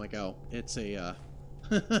advance, I'm like, oh, it's a,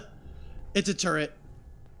 it's a turret.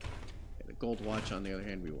 Okay, the gold watch, on the other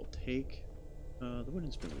hand, we will take. The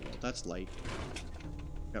wooden spinning wheel, that's light.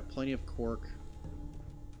 Got plenty of cork.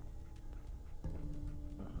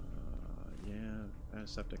 Yeah,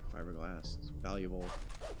 antiseptic fiberglass. It's valuable.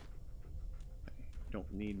 Okay.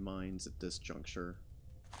 Don't need mines at this juncture.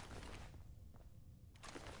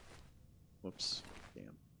 Whoops.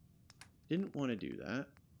 Damn. Didn't want to do that.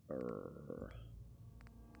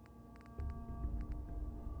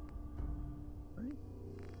 Right?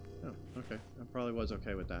 Oh, okay. I probably was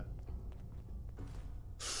okay with that.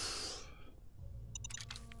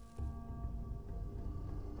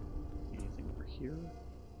 Anything over here?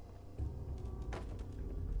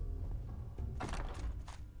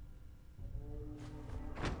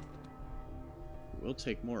 We'll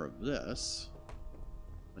take more of this.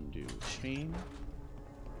 Undo chain.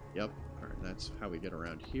 Yep. Alright, that's how we get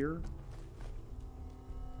around here.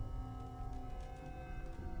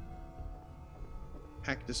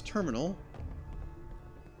 Hack this terminal.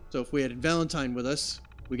 So if we had Valentine with us,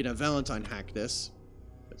 we could have Valentine hack this.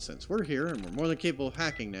 But since we're here, and we're more than capable of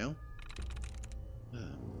hacking now...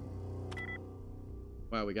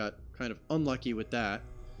 wow, we got kind of unlucky with that.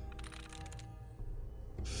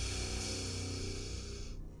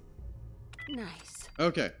 Nice.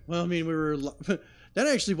 Okay, well, I mean, we were... that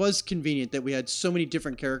actually was convenient that we had so many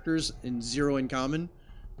different characters and 0 in common.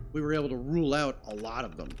 We were able to rule out a lot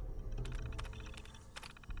of them.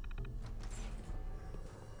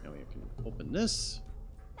 Now we can open this.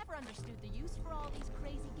 Never understood the use for all these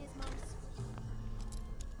crazy gizmos.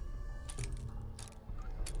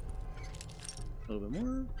 A little bit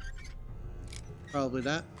more. Probably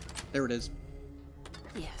that. There it is.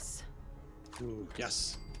 Yes. Ooh,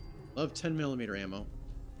 yes. Love 10mm ammo.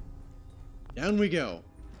 Down we go.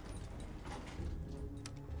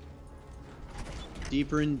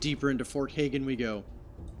 Deeper and deeper into Fort Hagen we go.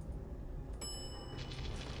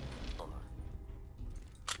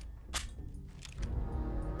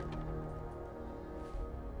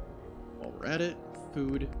 While we're at it,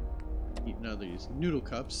 food. Eating out of these noodle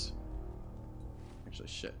cups. Actually,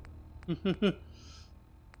 shit.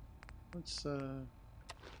 Let's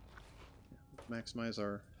maximize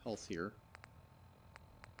our health here.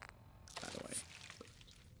 By the way,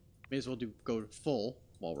 may as well go full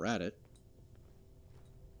while we're at it.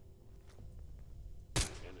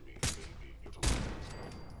 Enemy may be utilized.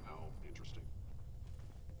 How interesting.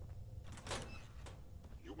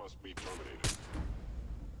 You must be terminated.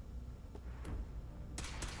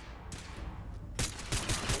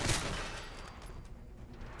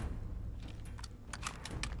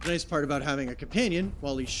 The nice part about having a companion,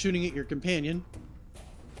 while he's shooting at your companion.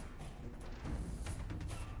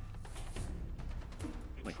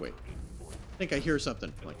 Like, wait. I think I hear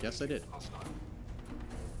something. I'm like, yes, I did.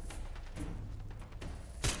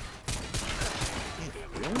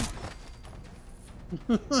 Really?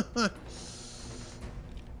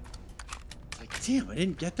 Like, damn, I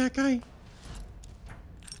didn't get that guy?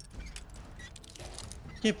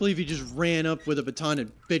 Can't believe he just ran up with a baton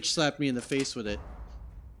and bitch slapped me in the face with it.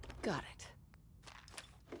 Got it.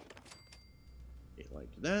 Kate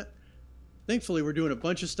liked that. Thankfully, we're doing a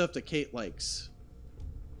bunch of stuff that Kate likes.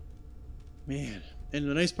 Man. And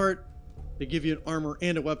the nice part, they give you an armor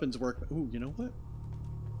and a weapons work. Ooh, you know what?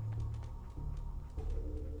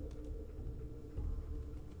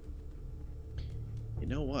 You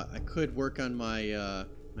know what? I could work on my,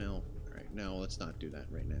 well, alright, now let's not do that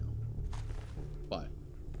right now. But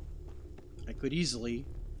I could easily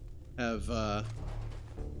have,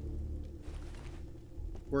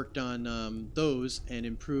 worked on those and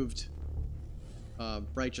improved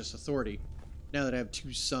righteous authority. Now that I have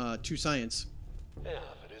two science. Yeah,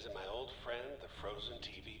 if it isn't my old friend, the frozen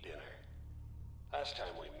TV dinner. Last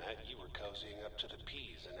time we met, you were cozying up to the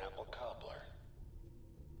peas and apple cobbler.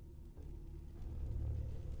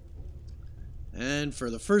 And for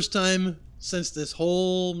the first time since this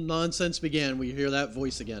whole nonsense began, we hear that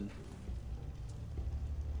voice again.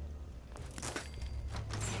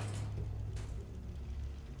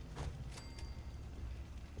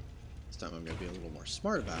 This time I'm going to be a little more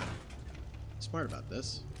smart about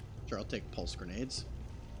this. Sure, I'll take pulse grenades.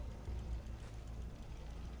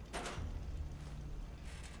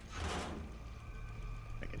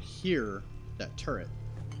 I can hear that turret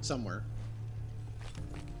somewhere.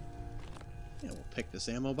 Yeah, we'll pick this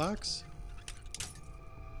ammo box. I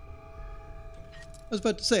was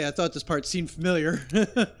about to say, I thought this part seemed familiar.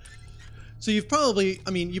 So you've probably,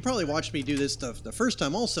 I mean, you probably watched me do this stuff the first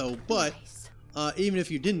time also, but even if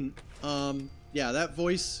you didn't, yeah, that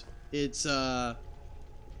voice, it's,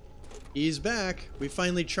 he's back. We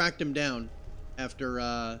finally tracked him down after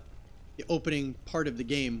the opening part of the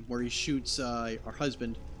game where he shoots our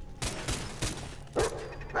husband.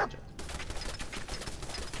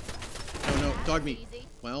 Oh no, dog meat.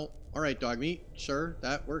 Well, alright, dog meat. Sure,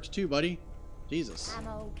 that works too, buddy. Jesus.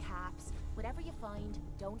 Ammo, caps, whatever you find,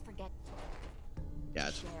 don't forget. Yeah,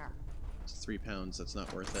 share. it's 3 pounds. That's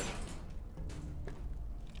not worth it.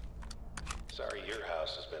 Sorry, your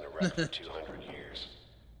house has been a wreck for 200 years.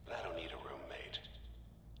 But I don't need a roommate.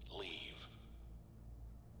 Leave.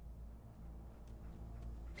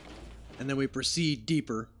 And then we proceed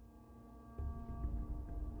deeper.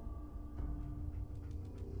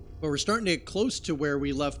 But we're starting to get close to where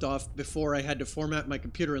we left off before I had to format my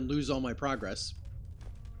computer and lose all my progress.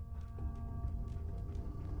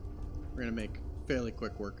 We're gonna make fairly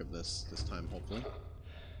quick work of this time, hopefully.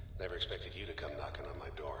 Never expected you to come knocking on my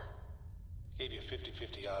door. Gave you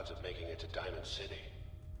 50-50 odds of making it to Diamond City.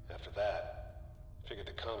 After that, figured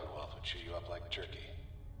the Commonwealth would chew you up like jerky.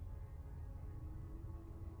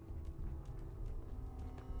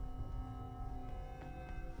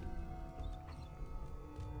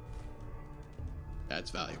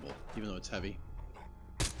 That's valuable, even though it's heavy.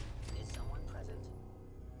 Is someone present?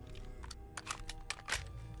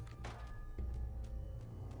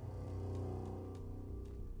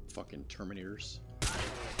 Fucking Terminators.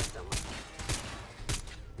 Someone.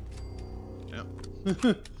 Ow.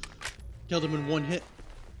 Killed him in one hit.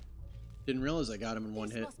 Didn't realize I got him in one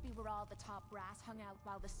hit. This must be where all the top brass hung out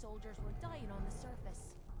while the soldiers were dying on the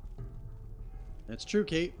surface. That's true,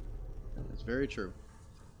 Kate. That's very true.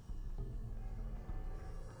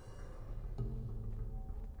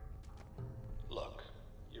 Look,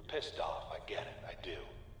 you're pissed off, I get it, I do.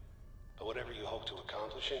 But whatever you hope to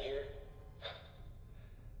accomplish in here,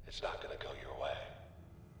 it's not gonna go your way.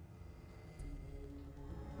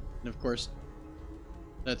 And of course,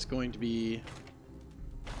 that's going to be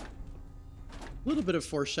a little bit of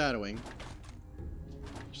foreshadowing.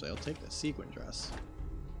 Actually, I'll take the sequin dress.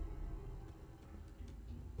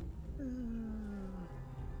 Do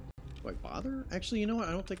I bother? Actually, you know what?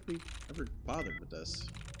 I don't think we ever bothered with this.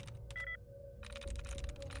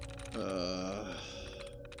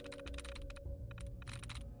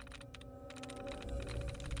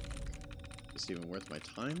 Is this even worth my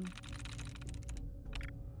time?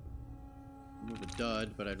 Move a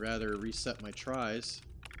dud, but I'd rather reset my tries.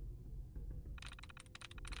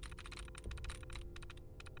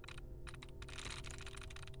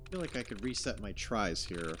 I feel like I could reset my tries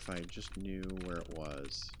here if I just knew where it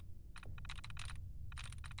was.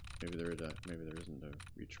 Maybe there isn't a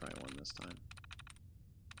retry one this time.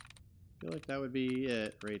 I feel like that would be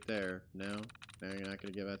it right there. No? Now you're not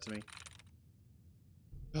gonna give that to me?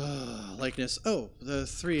 Likeness. Oh, the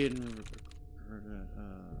 3 in...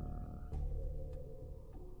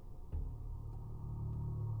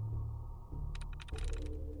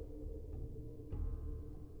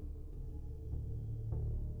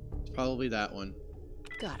 It's probably that one.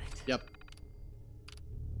 Got it. Yep.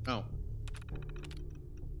 Oh.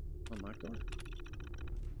 Unlock door.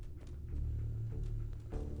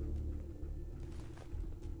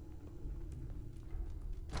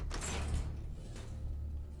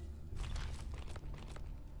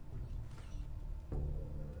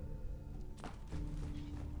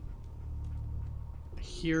 I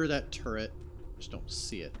hear that turret, just don't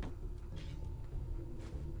see it.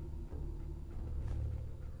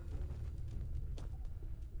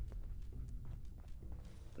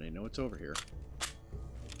 But I know it's over here.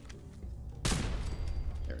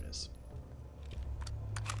 There it is.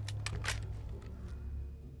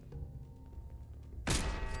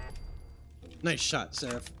 Nice shot,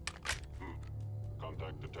 Seraph.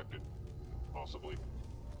 Contact detected. Possibly.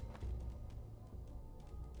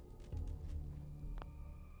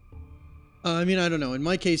 I mean, I don't know. In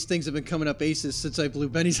my case, things have been coming up aces since I blew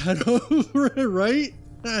Benny's head over it, right?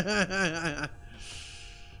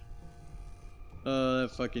 Oh, that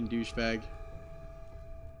fucking douchebag.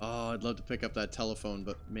 Oh, I'd love to pick up that telephone,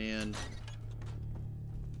 but man.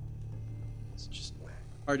 It's just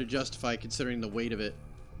hard to justify considering the weight of it.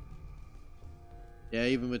 Yeah,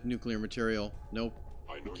 even with nuclear material. Nope.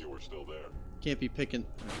 I knew you were still there. Can't be picking...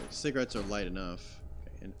 Okay, cigarettes are light enough.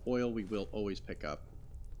 Okay, and oil we will always pick up.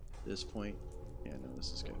 At this point... Yeah, no,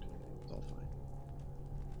 this is good. It's all fine.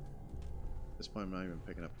 At this point, I'm not even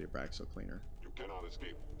picking up the Abraxo cleaner. You cannot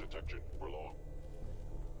escape detection for long.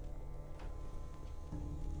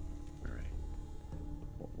 Alright.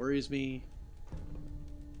 What worries me...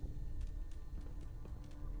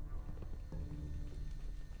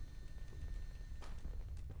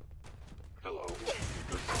 Hello.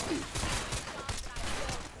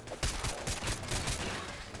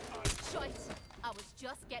 Shite! I was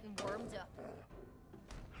just getting warmed up.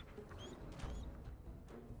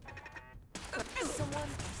 Someone...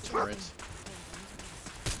 Turret.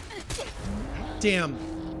 Damn!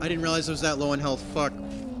 I didn't realize I was that low on health. Fuck.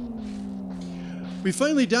 We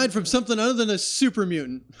finally died from something other than a super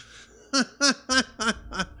mutant.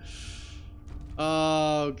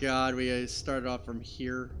 Oh god, we started off from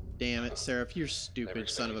here. Damn it, Seraph, you're stupid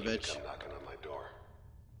son of a bitch. Come knocking on my door.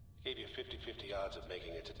 Gave you 50-50 odds of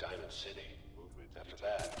making it to Diamond City. After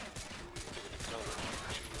that, figured the cover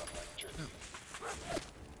would chew you up like jerky.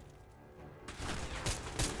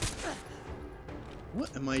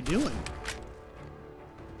 What am I doing?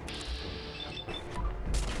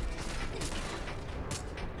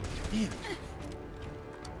 Damn.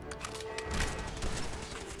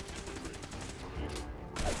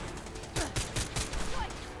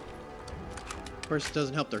 Of course, it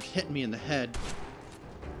doesn't help they're hitting me in the head.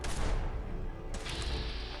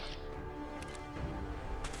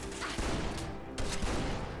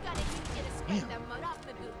 Damn.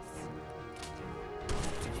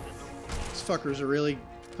 These fuckers are really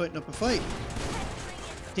putting up a fight.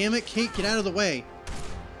 Damn it, Kate, get out of the way.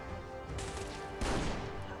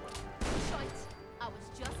 I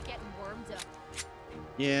was just getting warmed up.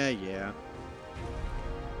 Yeah.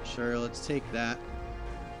 Sure, let's take that.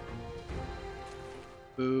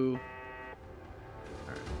 Boo.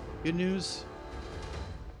 Alright. Good news.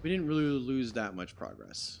 We didn't really lose that much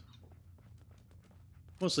progress.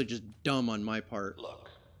 Mostly just dumb on my part. Look,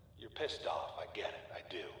 you're pissed off, I get it, I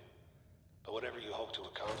do. But whatever you hope to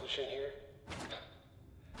accomplish in here,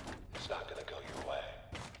 it's not gonna go your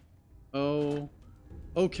way.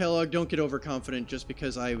 Oh, Kellogg, don't get overconfident just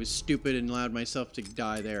because I was stupid and allowed myself to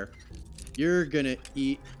die there. You're gonna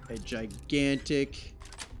eat a gigantic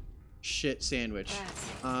shit sandwich.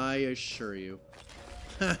 I assure you.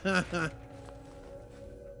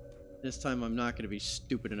 This time I'm not gonna be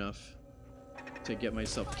stupid enough to get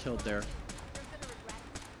myself killed there.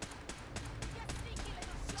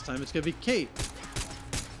 This time it's gonna be Kate.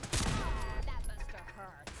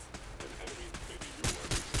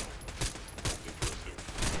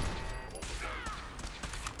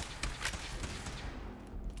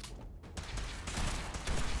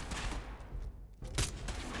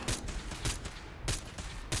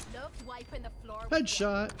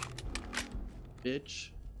 Headshot! Bitch.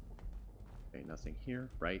 Okay, nothing here.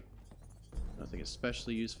 Right. Nothing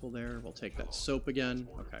especially useful there. We'll take that soap again.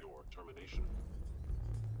 Okay.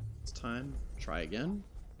 It's time. Try again.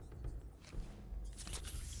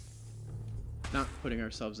 Not putting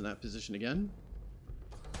ourselves in that position again.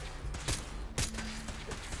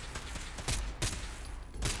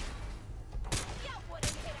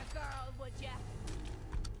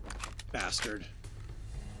 Bastard.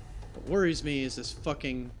 What worries me is this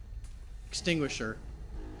fucking extinguisher.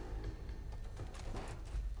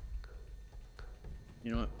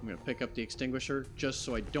 You know what? I'm gonna pick up the extinguisher just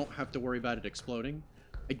so I don't have to worry about it exploding.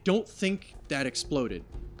 I don't think that exploded,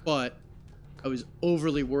 but I was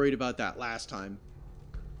overly worried about that last time.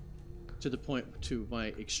 To the point to my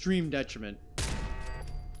extreme detriment.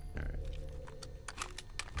 Alright.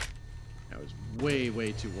 I was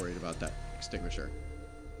way too worried about that extinguisher.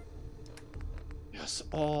 Yes,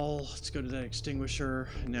 let's go to that extinguisher,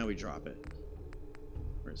 and now we drop it.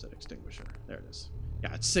 Where's that extinguisher? There it is.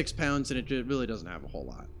 Yeah, it's 6 pounds, and it really doesn't have a whole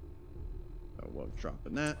lot. So we'll drop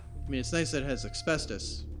in that. I mean, it's nice that it has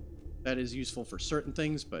asbestos. That is useful for certain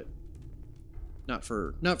things, but not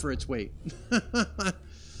for its weight.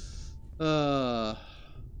 All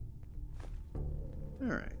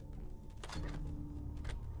right.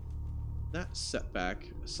 That setback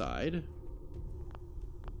aside.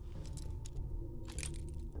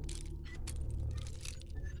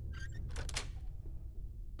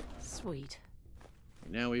 Sweet.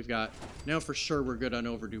 Now for sure we're good on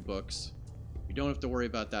overdue books. We don't have to worry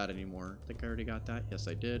about that anymore. I think I already got that. Yes,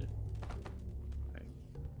 I did. Okay.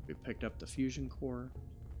 We picked up the fusion core.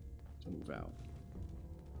 Let's move out.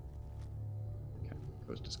 Okay,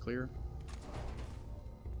 coast is clear.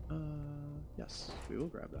 Yes, we will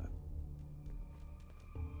grab that.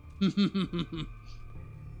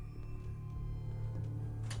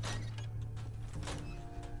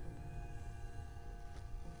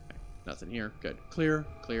 Nothing here. Good. Clear.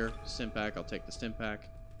 Stimpak. I'll take the Stimpak.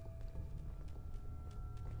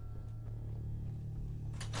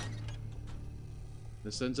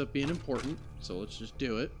 This ends up being important, so let's just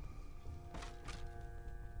do it.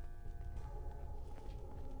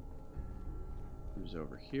 Who's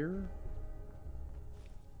over here?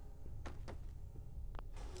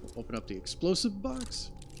 We'll open up the explosive box.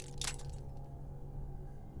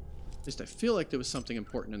 At least I feel like there was something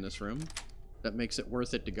important in this room that makes it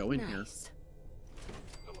worth it to go in here.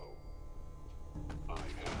 Hello. I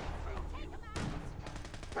have found you.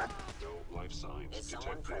 No life signs Is detected.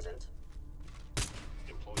 someone present?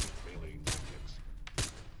 Employing melee tactics.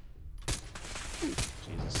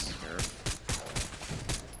 Jesus, Sheriff.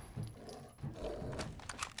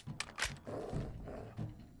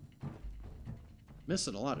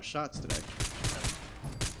 Missing a lot of shots today.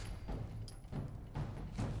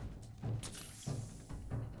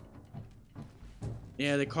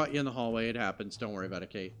 Yeah, they caught you in the hallway. It happens. Don't worry about it,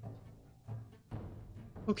 Kate.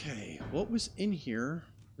 Okay, what was in here?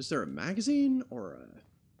 Was there a magazine or a...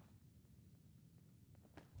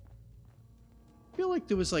 I feel like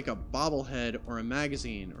there was like a bobblehead or a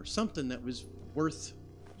magazine or something that was worth...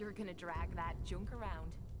 You're gonna drag that junk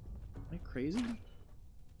around. Am I crazy?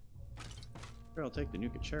 Sure, I'll take the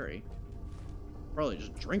Nuka Cherry. Probably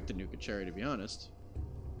just drink the Nuka Cherry, to be honest.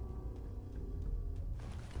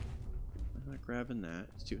 I'm not grabbing that.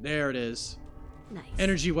 It's too... There it is. Nice.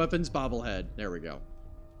 Energy weapons bobblehead. There we go.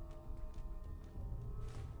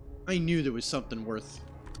 I knew there was something worth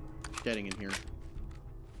getting in here.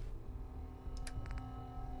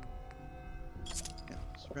 Yeah,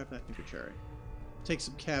 let's grab that Nuka Cherry. Take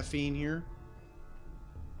some caffeine here.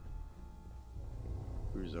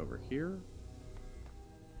 Who's over here?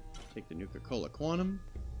 Take the Nuka-Cola Quantum.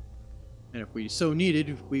 And if we so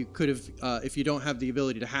needed, we could have, if you don't have the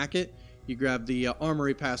ability to hack it, you grab the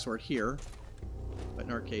armory password here. But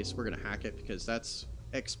in our case, we're going to hack it because that's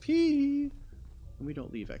XP. And we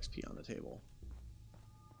don't leave XP on the table.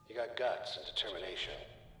 You got guts and determination.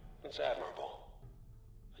 It's admirable.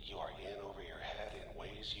 But you are in over your head in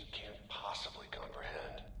ways you can't possibly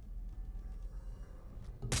comprehend.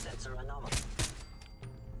 Sensor anomaly.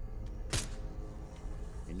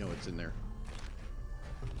 You know it's in there.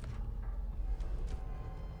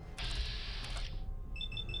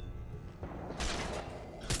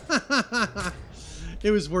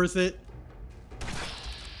 It was worth it.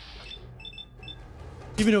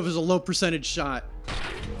 Even though it was a low percentage shot.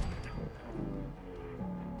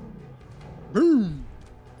 Boom!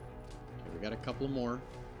 Okay, we got a couple more.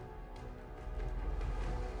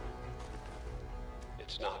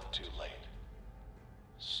 It's not too late.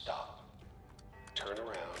 Stop. Turn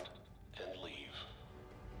around and leave.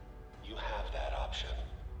 You have that option.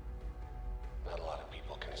 Not a lot of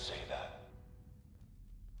people can say that.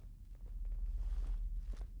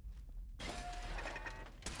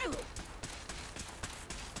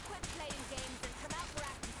 Quit playing games and come out where I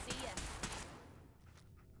can see you.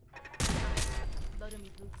 Load of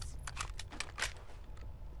me boots.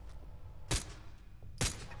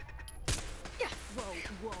 Whoa,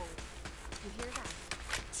 whoa. You hear that?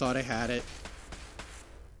 Thought I had it.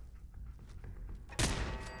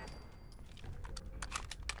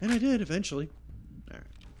 And I did, eventually. Alright.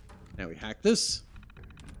 Now we hack this.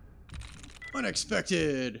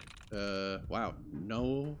 Unexpected! Wow.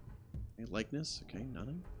 No likeness? Okay,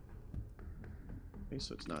 nothing. Okay,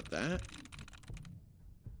 so it's not that.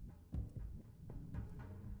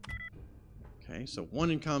 Okay, so one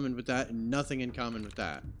in common with that and nothing in common with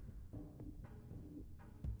that.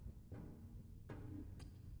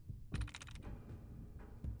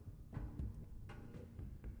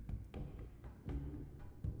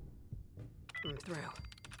 I'm through.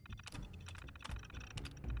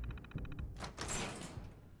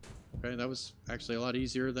 Okay, that was actually a lot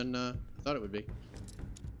easier than I thought it would be.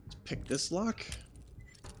 Let's pick this lock.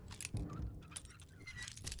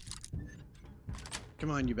 Come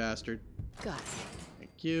on, you bastard. Got it.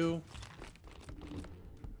 Thank you.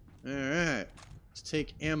 Alright. Let's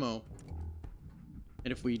take ammo.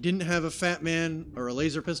 And if we didn't have a Fat Man or a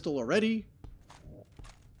laser pistol already,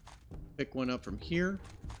 pick one up from here.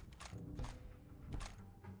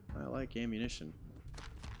 I like ammunition.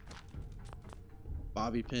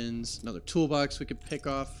 Bobby pins. Another toolbox we could pick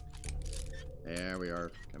off. There we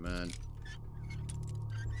are. Come on.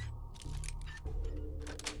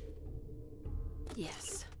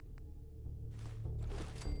 Yes.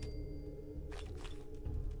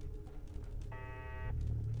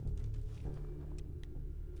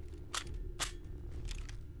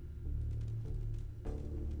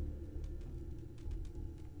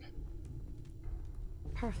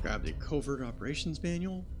 Perfect. Grab the covert operations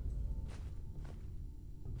manual.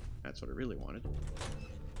 That's what I really wanted.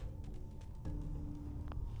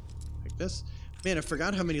 Pick this. Man, I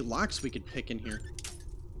forgot how many locks we could pick in here.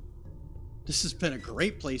 This has been a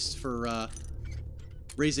great place for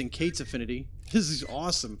raising Kate's affinity. This is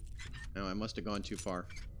awesome. No, I must have gone too far.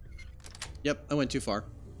 Yep, I went too far.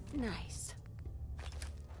 Nice.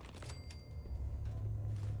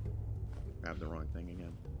 Grab the wrong thing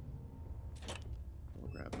again.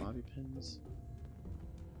 We'll grab bobby pins.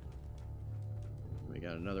 We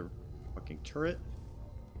got another fucking turret.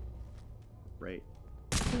 Right.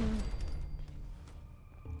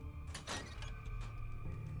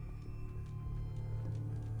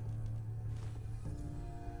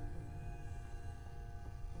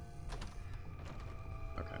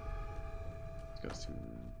 Okay. Let's go through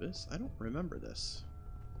This? I don't remember this.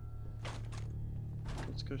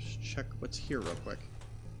 Let's go check what's here real quick.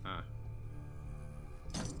 Ah.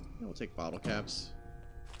 Yeah, we'll take bottle caps.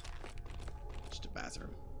 Just a bathroom.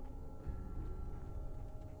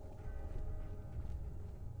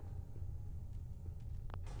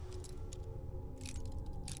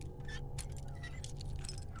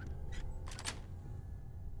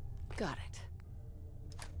 Got it.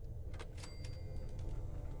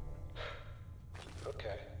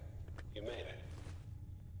 Okay, you made it.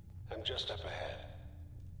 I'm just up ahead.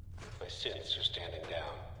 My synths are standing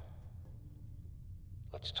down.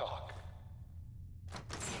 Let's talk.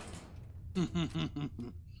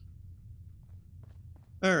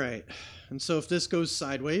 Alright, and so if this goes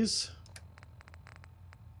sideways...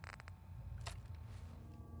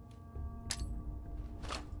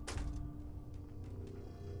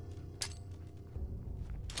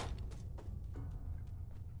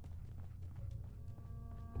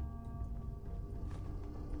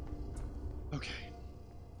 Okay.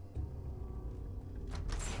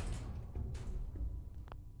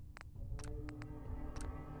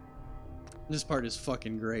 This part is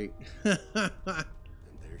fucking great. And there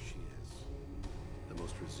she is. The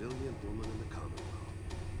most resilient woman in the Commonwealth.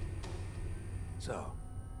 So,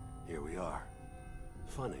 here we are.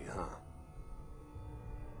 Funny, huh?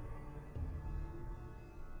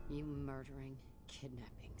 You murdering,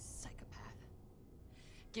 kidnapping psychopath.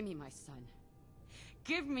 Give me my son.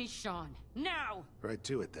 Give me Shaun, now! Right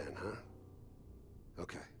to it then, huh?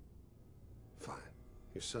 Okay. Fine.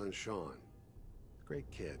 Your son, Shaun. Great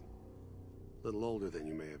kid. A little older than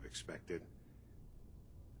you may have expected.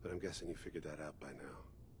 But I'm guessing you figured that out by now.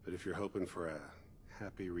 But if you're hoping for a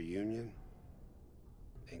happy reunion,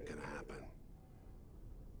 ain't gonna happen.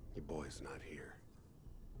 Your boy's not here.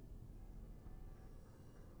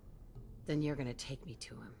 Then you're gonna take me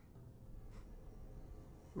to him.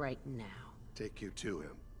 Right now. Take you to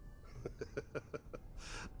him.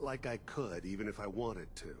 Like I could, even if I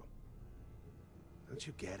wanted to. Don't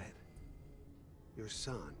you get it? Your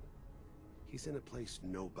son, he's in a place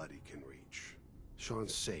nobody can reach.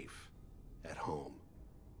 Shaun's safe. At home.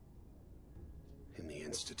 In the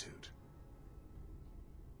Institute.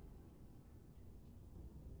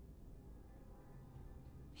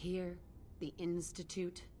 Here, the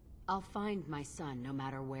Institute, I'll find my son no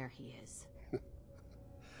matter where he is.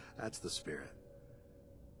 That's the spirit.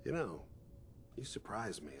 You know, you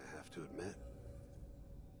surprise me, I have to admit.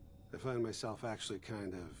 I find myself actually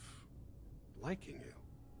kind of liking you.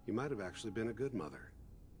 You might have actually been a good mother.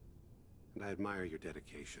 And I admire your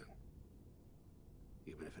dedication.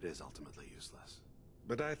 Even if it is ultimately useless.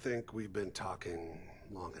 But I think we've been talking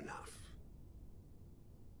long enough.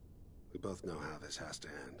 We both know how this has to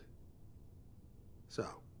end. So,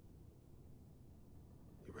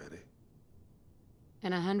 you ready?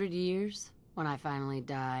 In 100 years, when I finally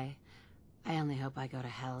die, I only hope I go to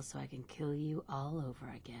hell so I can kill you all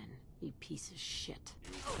over again, you piece of shit.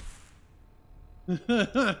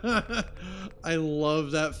 I love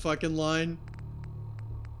that fucking line.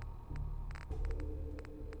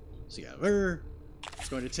 So yeah, we're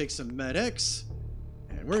going to take some medics,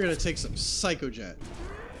 and we're going to take some psychojet.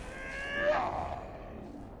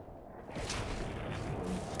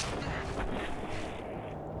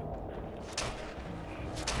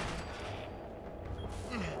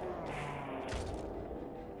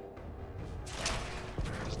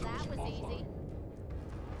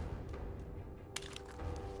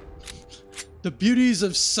 The beauties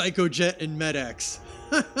of Psychojet and MedX.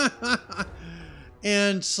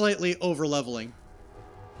 And slightly over-leveling.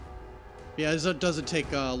 Yeah, it doesn't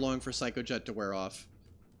take long for Psychojet to wear off.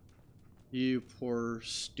 You poor,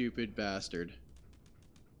 stupid bastard.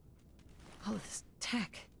 All this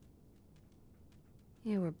tech.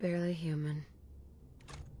 You were barely human.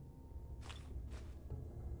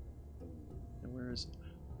 And where is...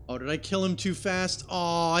 Oh, did I kill him too fast?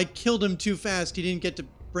 Oh, I killed him too fast. He didn't get to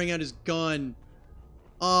bring out his gun.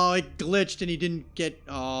 Oh, it glitched and he didn't get...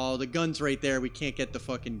 Oh, the gun's right there. We can't get the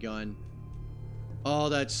fucking gun. Oh,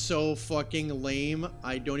 that's so fucking lame.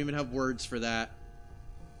 I don't even have words for that.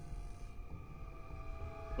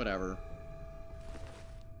 Whatever.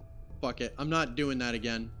 Fuck it. I'm not doing that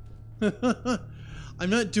again. I'm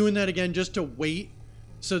not doing that again just to wait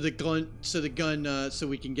so the gun, so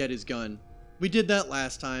we can get his gun. We did that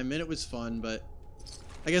last time and it was fun, but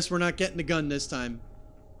I guess we're not getting the gun this time.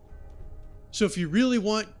 So if you really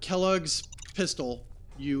want Kellogg's pistol,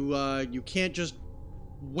 you can't just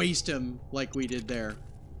waste him like we did there.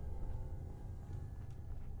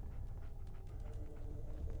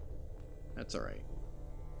 That's alright.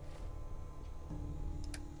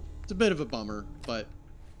 It's a bit of a bummer, but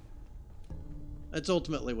That's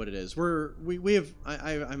ultimately what it is. We have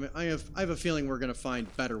I have a feeling we're gonna find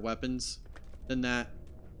better weapons than that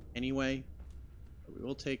anyway. But we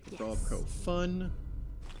will take the Robco Fun.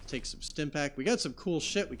 Take some Stimpack. We got some cool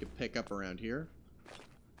shit we could pick up around here.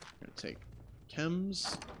 We're gonna take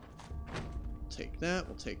chems. Take that.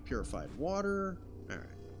 We'll take purified water. Alright.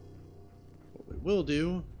 What we will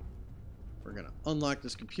do, we're gonna unlock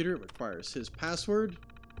this computer. It requires his password.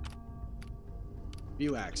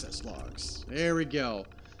 View access logs. There we go.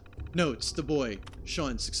 Notes, the boy,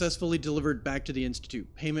 Shaun, successfully delivered back to the Institute.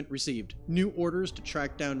 Payment received. New orders to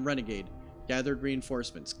track down Renegade. Gathered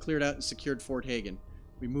reinforcements. Cleared out and secured Fort Hagen.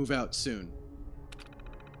 We move out soon.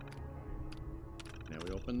 Now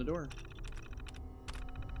we open the door.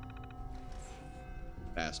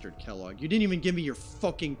 Bastard Kellogg. You didn't even give me your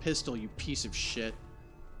fucking pistol, you piece of shit.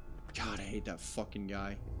 God, I hate that fucking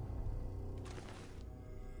guy.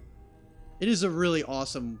 It is a really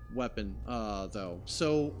awesome weapon, though.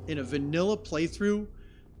 So, in a vanilla playthrough,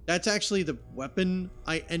 that's actually the weapon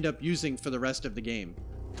I end up using for the rest of the game.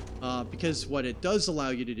 Because what it does allow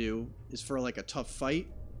you to do is for, like, a tough fight.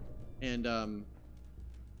 And,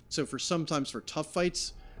 so sometimes for tough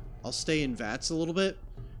fights, I'll stay in VATS a little bit.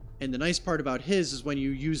 And the nice part about his is when you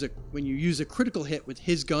use a critical hit with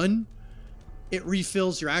his gun, it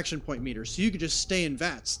refills your action point meter. So you can just stay in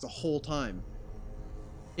VATS the whole time.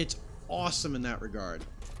 It's awesome in that regard.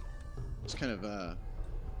 Just kind of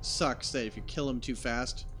sucks that if you kill him too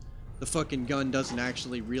fast, the fucking gun doesn't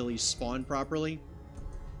actually really spawn properly,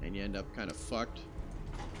 and you end up kind of fucked,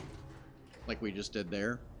 like we just did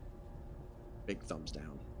there. Big thumbs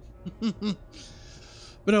down.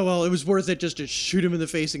 But oh well, it was worth it just to shoot him in the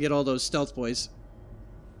face and get all those stealth boys,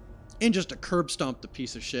 and just to curb stomp the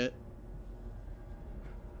piece of shit.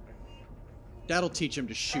 That'll teach him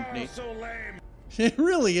to shoot, Nate. So lame. It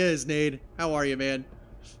really is, Nate. How are you, man?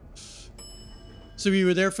 So you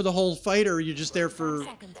were there for the whole fight, or are you just there for... 1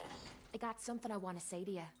 second. I got something I want to say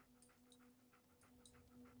to you.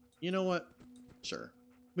 You know what? Sure.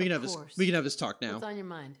 We can have this talk now. What's on your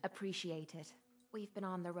mind? Appreciate it. We've been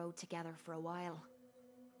on the road together for a while,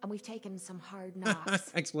 and we've taken some hard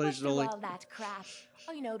knocks. Explanation After only. all that crap,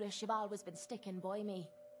 I notice you've always been sticking by me.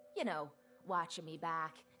 You know, watching me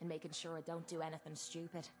back and making sure I don't do anything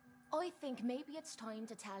stupid. I think maybe it's time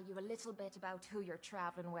to tell you a little bit about who you're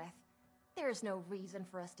traveling with. There's no reason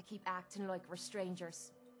for us to keep acting like we're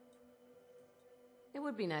strangers. It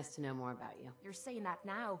would be nice to know more about you. You're saying that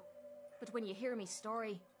now, but when you hear me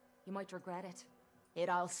story, you might regret it. It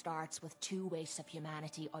all starts with two wastes of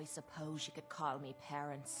humanity I suppose you could call me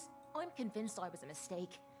parents. I'm convinced I was a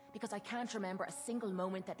mistake, because I can't remember a single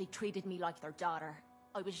moment that they treated me like their daughter.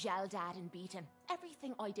 I was yelled at and beaten.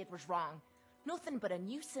 Everything I did was wrong. Nothing but a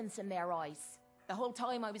nuisance in their eyes. The whole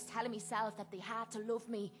time I was telling myself that they had to love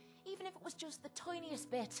me, even if it was just the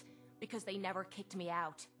tiniest bit, because they never kicked me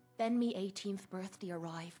out. Then me 18th birthday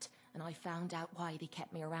arrived, and I found out why they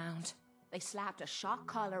kept me around. They slapped a shock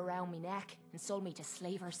collar around my neck and sold me to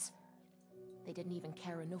slavers. They didn't even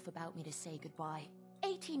care enough about me to say goodbye.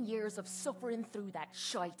 18 years of suffering through that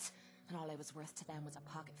shite, and all I was worth to them was a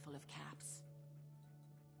pocket full of caps.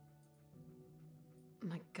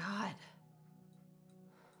 My God.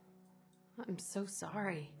 I'm so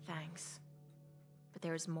sorry. Thanks. But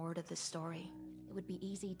there's more to the story. It would be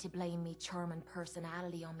easy to blame me charming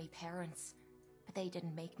personality on me parents, but they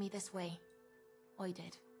didn't make me this way. I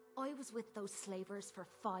did. I was with those slavers for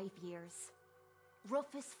 5 years.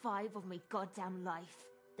 Roughest 5 of me goddamn life.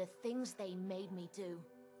 The things they made me do.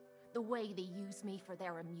 The way they used me for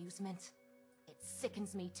their amusement. It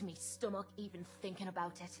sickens me to me stomach even thinking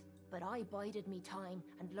about it. But I bided me time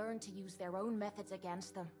and learned to use their own methods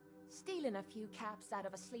against them. Stealing a few caps out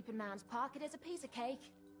of a sleeping man's pocket is a piece of cake,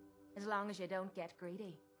 as long as you don't get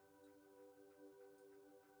greedy.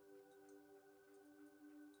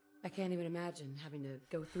 I can't even imagine having to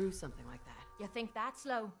go through something like that. You think that's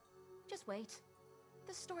low? Just wait.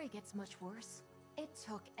 The story gets much worse. It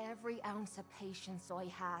took every ounce of patience I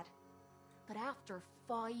had. But after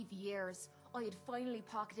 5 years, I had finally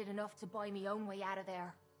pocketed enough to buy me own way out of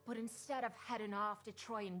there. But instead of heading off to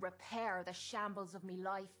try and repair the shambles of me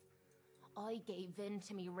life, I gave in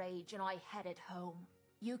to me rage and I headed home.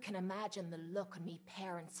 You can imagine the look on me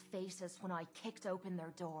parents' faces when I kicked open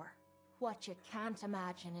their door. What you can't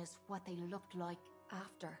imagine is what they looked like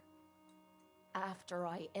after. After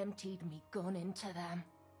I emptied me gun into them.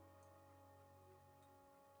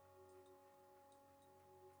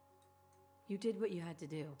 You did what you had to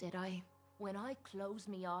do. Did I? When I close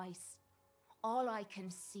me eyes, all I can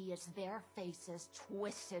see is their faces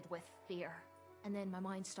twisted with fear. And then my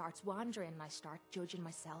mind starts wandering and I start judging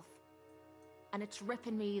myself. And it's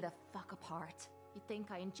ripping me the fuck apart. You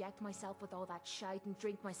think I inject myself with all that shite and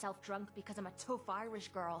drink myself drunk because I'm a tough Irish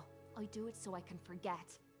girl? I do it so I can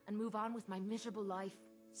forget and move on with my miserable life.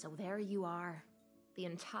 So there you are. The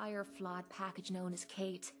entire flawed package known as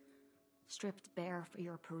Kate. Stripped bare for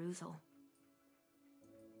your perusal.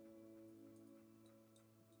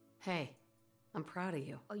 Hey, I'm proud of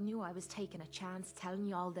you. I knew I was taking a chance telling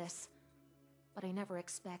you all this, but I never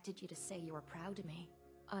expected you to say you were proud of me.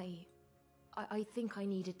 I think I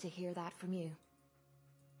needed to hear that from you.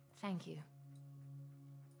 Thank you.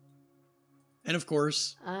 And of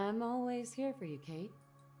course, I'm always here for you, Kate.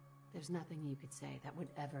 There's nothing you could say that would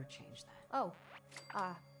ever change that. Oh,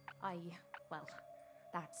 well,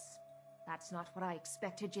 that's not what I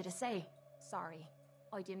expected you to say. Sorry.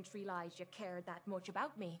 I didn't realize you cared that much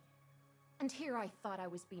about me. And here I thought I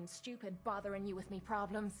was being stupid, bothering you with me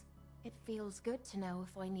problems. It feels good to know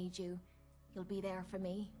if I need you, you'll be there for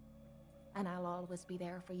me. And I'll always be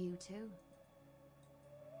there for you, too.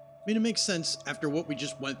 I mean, it makes sense after what we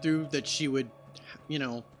just went through that she would, you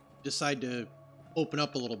know, decide to open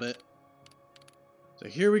up a little bit. So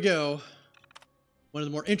here we go. One of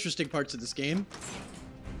the more interesting parts of this game.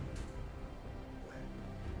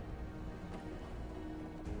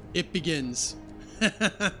 It begins. People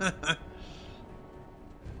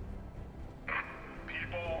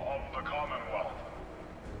of the Commonwealth,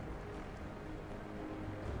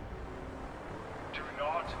 do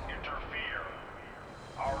not interfere.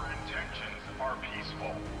 Our intentions are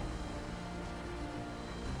peaceful.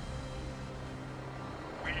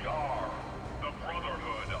 We are the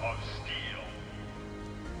Brotherhood of Steel.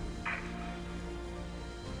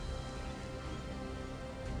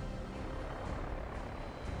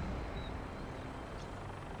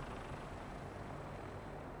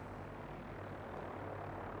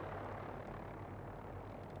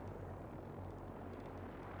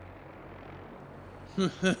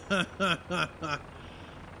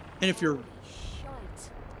 And if you're... Shite.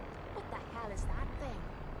 What the hell is that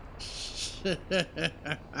thing?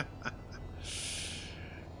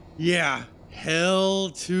 Yeah. Hell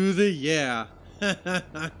to the yeah.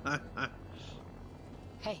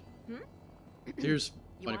 Hey, Here's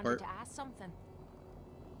you funny wanted part. to ask something.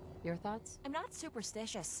 Your thoughts? I'm not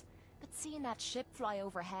superstitious, but seeing that ship fly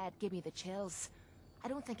overhead gave me the chills. I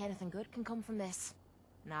don't think anything good can come from this.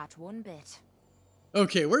 Not one bit.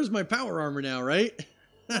 Okay, where's my power armor now, right?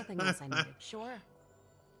 Nothing else I needed. Sure.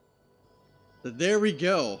 So there we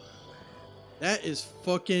go. That is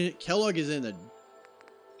fucking... Kellogg is in the...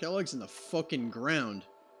 Kellogg's in the fucking ground.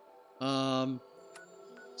 So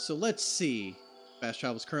let's see. Fast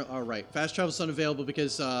travel's current... Alright, fast travel's unavailable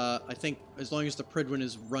because, I think as long as the Pridwin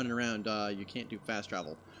is running around, you can't do fast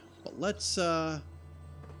travel. But let's, Alright,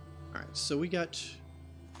 so we got...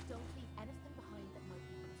 Don't leave anything behind that might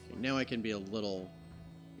be... Okay, now I can be a little...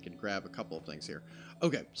 I can grab a couple of things here.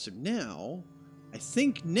 Okay, so now... I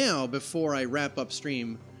think now, before I wrap up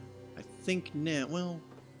stream... I think now... Well...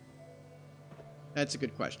 That's a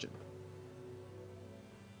good question.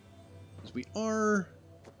 Because we are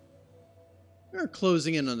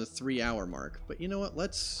closing in on the 3-hour mark. But you know what?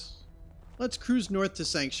 Let's cruise north to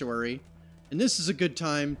Sanctuary. And this is a good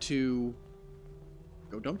time to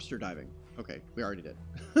go dumpster diving. Okay, we already did.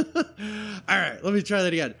 Alright, let me try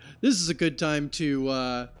that again. This is a good time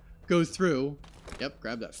to go through. Yep,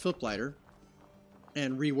 grab that flip lighter.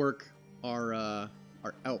 And rework our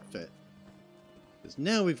outfit. Because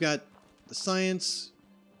now we've got the science.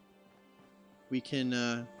 We can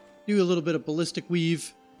do a little bit of ballistic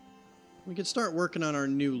weave. We can start working on our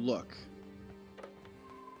new look.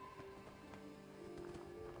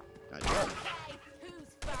 God damn.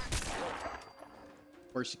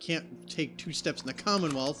 Of course, you can't take 2 steps in the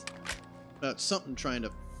Commonwealth without something trying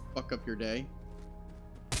to fuck up your day.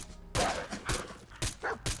 You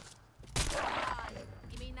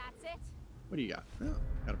mean that's it? What do you got? Oh,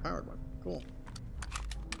 got a powered one. Cool.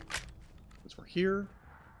 Since we're here,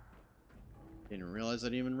 didn't realize I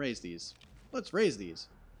didn't even raise these. Let's raise these.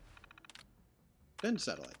 10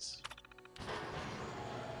 satellites.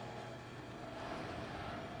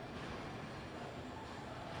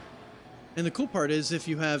 And the cool part is if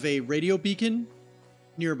you have a radio beacon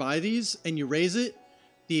nearby these and you raise it,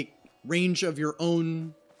 the range of your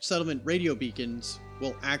own settlement radio beacons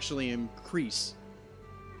will actually increase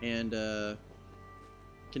and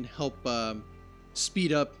can help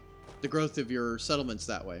speed up the growth of your settlements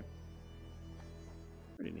that way.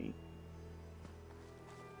 Pretty neat.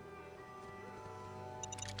 I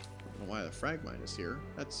don't know why the frag mine is here.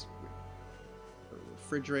 That's weird. A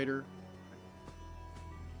refrigerator.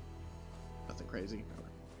 Nothing crazy. Okay.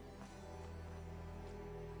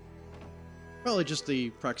 Probably just the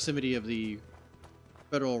proximity of the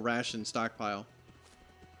federal ration stockpile.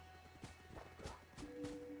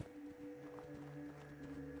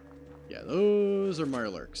 Yeah, those are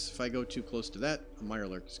mirelurks. If I go too close to that, a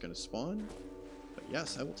mirelurk is going to spawn. But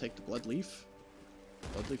yes, I will take the blood leaf.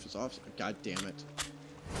 Blood leaf is off. God damn it.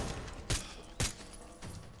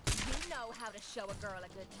 You know how to show a girl a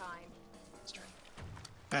good time.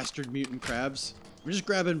 Bastard mutant crabs. We're just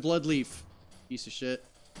grabbing blood leaf. Piece of shit.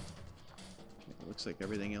 Okay, it looks like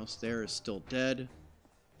everything else there is still dead.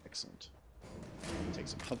 Excellent. Take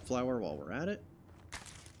some hub flower while we're at it.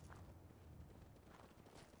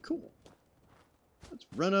 Cool. Let's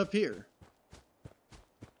run up here.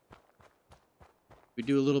 We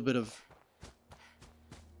do a little bit of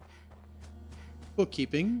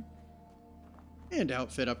bookkeeping and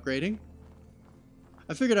outfit upgrading.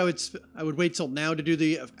 I figured I would wait till now to do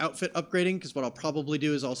the outfit upgrading, because what I'll probably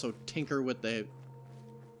do is also tinker with the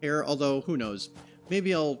hair, although who knows.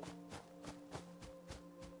 Maybe I'll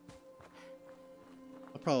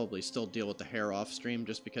probably still deal with the hair off stream,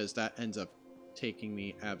 just because that ends up taking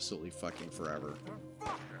me absolutely fucking forever.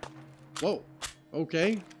 Whoa.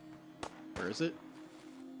 Okay. Where is it?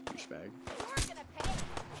 Douchebag.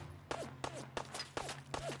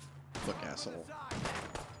 Look, asshole.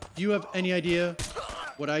 Do you have any idea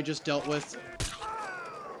what I just dealt with?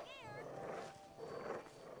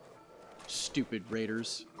 Stupid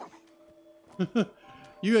raiders.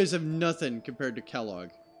 You guys have nothing compared to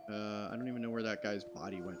Kellog. I don't even know where that guy's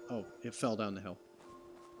body went. Oh, it fell down the hill.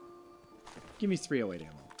 Give me 308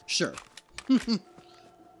 ammo. Sure. Okay,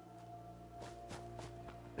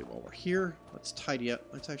 while we're here, let's tidy up.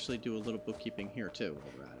 Let's actually do a little bookkeeping here, too,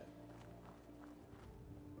 while we're at it.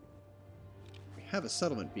 We have a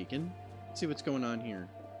settlement beacon. Let's see what's going on here.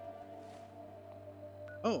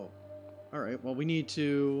 Oh, alright. Well, we need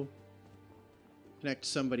to connect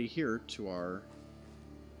somebody here to our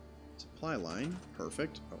supply line.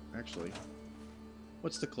 Perfect. Oh, actually,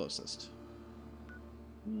 what's the closest?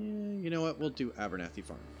 Yeah, you know what? We'll do Abernathy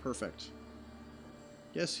Farm. Perfect.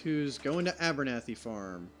 Guess who's going to Abernathy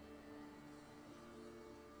Farm?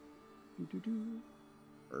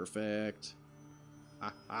 Perfect.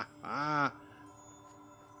 Ha ha ha.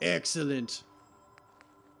 Excellent.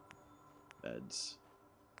 Beds.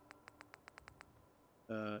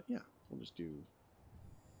 Yeah, let's do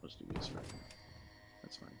this right now.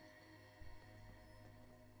 That's fine.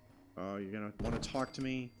 Oh, you're gonna want to talk to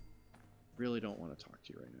me? Really don't want to talk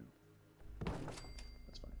to you right now.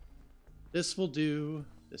 That's fine. This will do.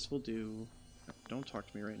 This will do. No, don't talk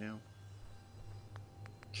to me right now.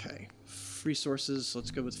 Okay. Resources. Let's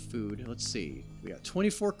go with food. Let's see. We got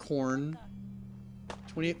 24 corn.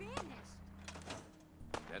 28.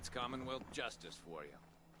 That's Commonwealth justice for you.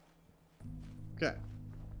 Okay.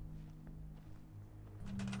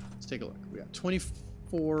 Let's take a look. We got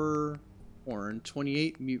 24 corn,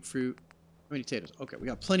 28 mute fruit. How many potatoes? Okay, we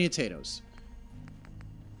got plenty of potatoes.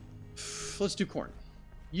 Let's do corn.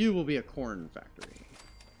 You will be a corn factory.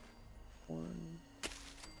 Corn.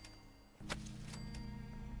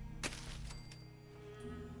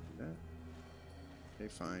 That. Okay,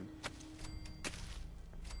 fine.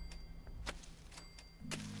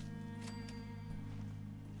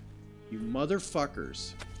 You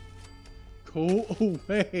motherfuckers. Go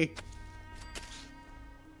away.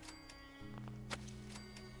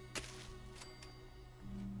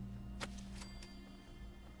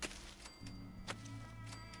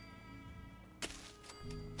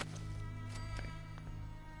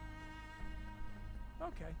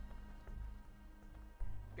 Okay.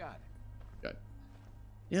 Got it. Good.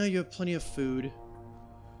 Now you have plenty of food.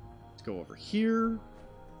 Let's go over here.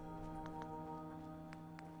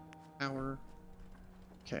 Power.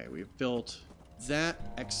 Okay, we've built that.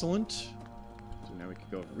 Excellent. So now we can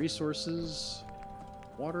go over resources.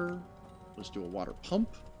 Water. Let's do a water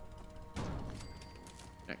pump.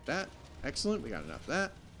 Connect that. Excellent. We got enough of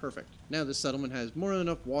that. Perfect. Now this settlement has more than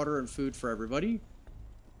enough water and food for everybody.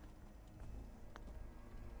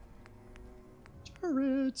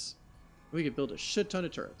 Turrets. We could build a shit ton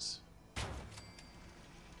of turrets.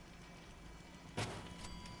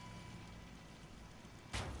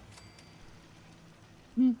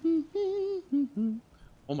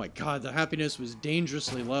 Oh my god, the happiness was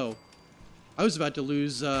dangerously low. I was about to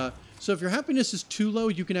lose, so if your happiness is too low,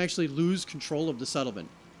 you can actually lose control of the settlement.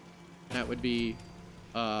 That would be,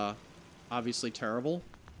 obviously terrible.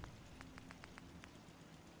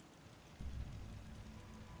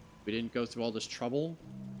 We didn't go through all this trouble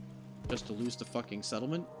just to lose the fucking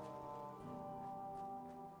settlement.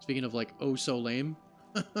 Speaking of, like, oh so lame.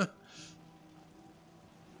 Yeah.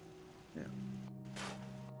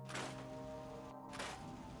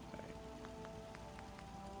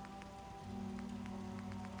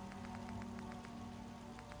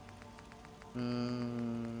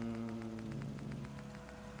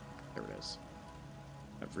 There it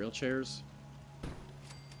Real chairs.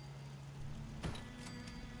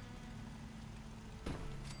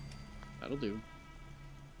 That'll do.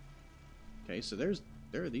 Okay, so there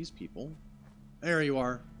are these people. There you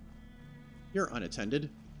are. You're unattended.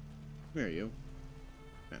 Come here, you.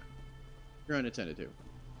 Yeah. You're unattended too.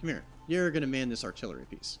 Come here. You're gonna man this artillery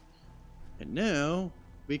piece. And now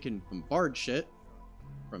we can bombard shit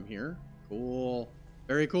from here. Cool.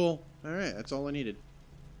 Very cool. Alright, that's all I needed.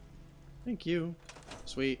 Thank you.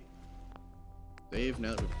 Sweet. Save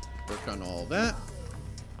now that we've worked on all that.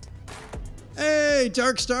 Hey,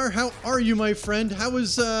 Darkstar, how are you, my friend? How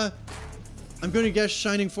was, I'm going to guess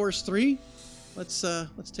Shining Force 3? Let's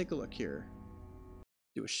take a look here.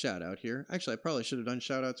 Do a shout out here. Actually, I probably should have done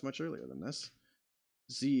shout outs much earlier than this.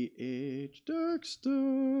 ZH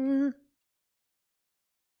Darkstar.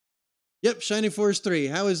 Yep, Shining Force 3.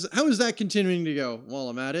 How is that continuing to go while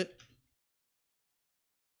I'm at it?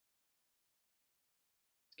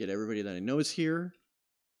 Let's get everybody that I know is here.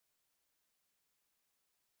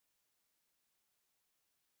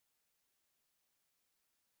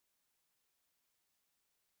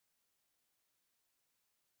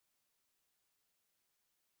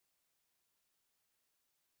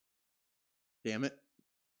 Damn it.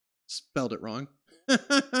 Spelled it wrong.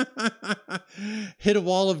 Hit a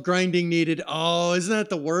wall of grinding needed. Oh, isn't that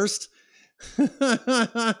the worst?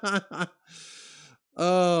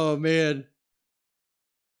 Oh, man.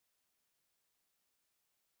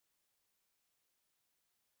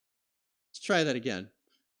 Let's try that again.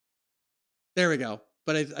 There we go.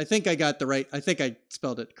 But I think I got the right. I think I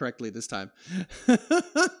spelled it correctly this time.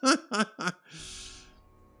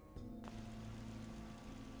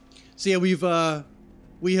 So yeah, we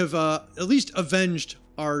have at least avenged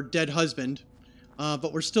our dead husband,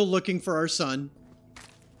 but we're still looking for our son.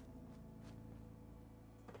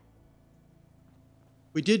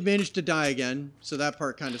 We did manage to die again, so that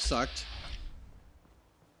part kind of sucked.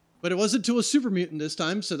 But it wasn't to a super mutant this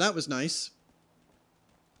time, so that was nice.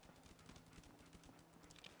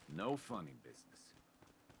 No funny business.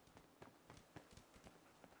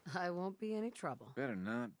 I won't be any trouble. Better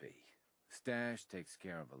not be. Stash takes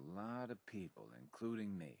care of a lot of people,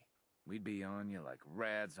 including me. We'd be on you like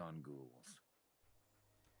rats on ghouls.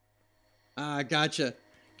 Ah, gotcha.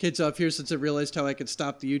 Kids up here since I realized how I could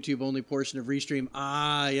stop the YouTube-only portion of Restream.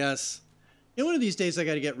 Ah, yes. Yeah, one of these days I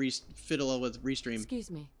gotta get fiddle with Restream. Excuse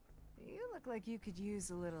me. You look like you could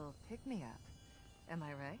use a little pick-me-up. Am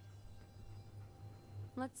I right?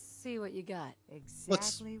 Let's see what you got.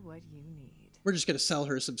 Exactly what you need. We're just gonna sell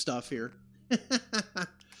her some stuff here.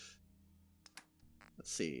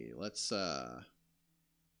 Let's see. Let's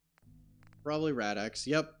probably Rad-X.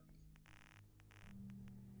 Yep.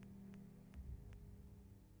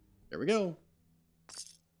 There we go.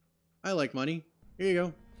 I like money. Here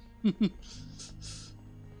you go.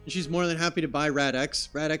 She's more than happy to buy Rad-X.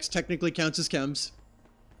 Rad-X technically counts as chems.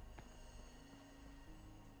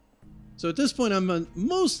 So at this point, I'm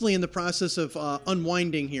mostly in the process of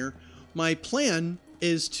unwinding here. My plan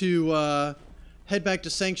is to head back to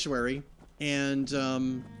Sanctuary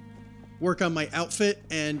and work on my outfit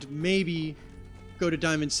and maybe go to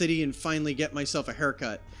Diamond City and finally get myself a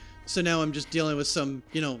haircut. So now I'm just dealing with some,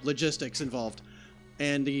 you know, logistics involved.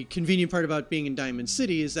 And the convenient part about being in Diamond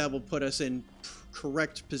City is that will put us in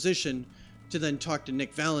correct position to then talk to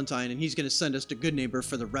Nick Valentine, and he's going to send us to Good Neighbor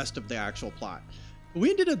for the rest of the actual plot.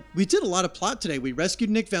 We did a lot of plot today. We rescued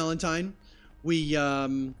Nick Valentine. We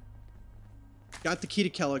got the key to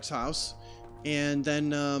Kellogg's house, and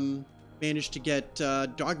then managed to get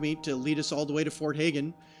Dogmeat to lead us all the way to Fort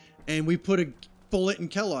Hagen, and we put a bullet in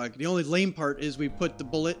Kellog. The only lame part is we put the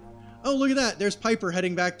bullet. Oh, look at that! There's Piper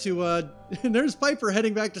heading back to. There's Piper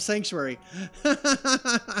heading back to Sanctuary.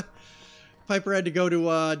 Piper had to go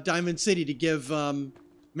to Diamond City to give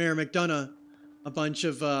Mayor McDonough a bunch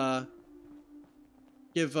of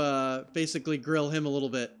basically grill him a little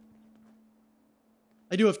bit.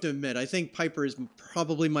 I do have to admit, I think Piper is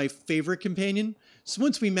probably my favorite companion. So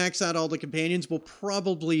once we max out all the companions, we'll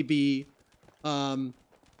probably be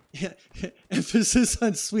emphasis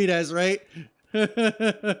on sweet ass, right?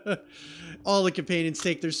 All the companions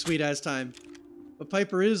take their sweet ass time. But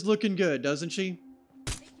Piper is looking good, doesn't she?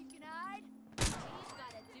 Think you can hide? We've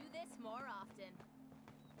gotta do this more often.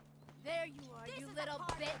 There you are, you little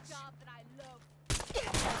bitch. Job that I love.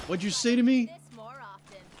 What'd you say to me? This more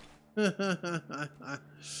often.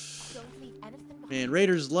 Don't leave anything behind. Man,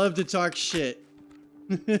 Raiders love to talk shit.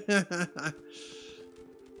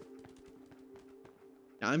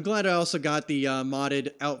 I'm glad I also got the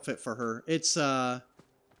modded outfit for her. It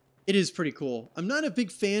is pretty cool. I'm not a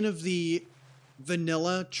big fan of the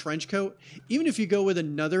vanilla trench coat. Even if you go with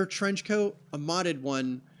another trench coat, a modded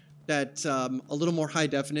one that a little more high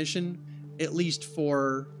definition, at least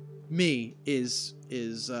for me, is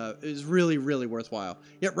really, really worthwhile.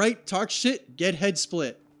 Yeah, right? Talk shit, get head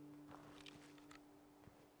split.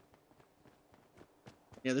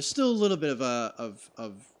 Yeah, there's still a little bit of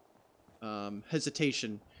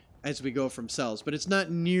hesitation as we go from cells, but it's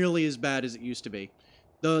not nearly as bad as it used to be.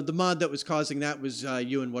 The mod that was causing that was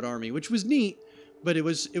You and What Army, which was neat, but it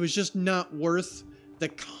was just not worth the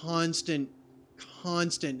constant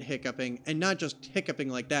hiccuping, and not just hiccuping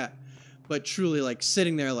like that, but truly like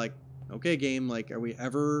sitting there like, okay, game, like, are we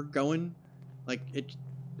ever going? Like,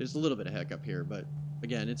 there's a little bit of hiccup here, but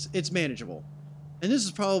again, it's manageable. And this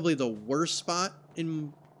is probably the worst spot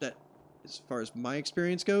in that, as far as my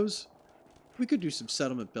experience goes. We could do some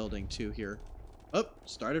settlement building too here. Oh,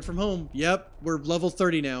 started from home. Yep, we're level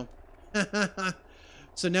 30 now.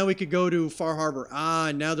 So now we could go to Far Harbor.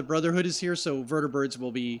 Ah, now the Brotherhood is here, so vertibirds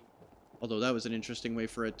will be... Although that was an interesting way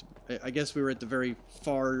for it to... I guess we were at the very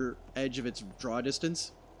far edge of its draw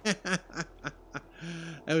distance. That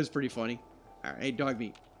was pretty funny. All right, hey, dog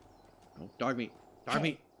meat. Oh, dog meat. Dog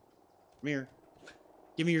meat. Come here.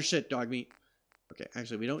 Give me your shit, dog meat. Okay,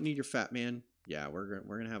 actually, we don't need your fat man. Yeah, we're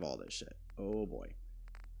gonna have all this shit. Oh boy.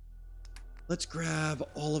 Let's grab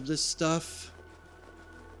all of this stuff.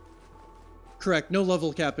 Correct, no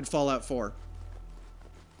level cap in Fallout 4.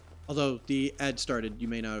 Although the ad started, you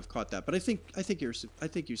may not have caught that, but I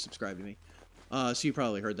think you subscribed to me, so you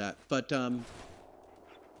probably heard that. But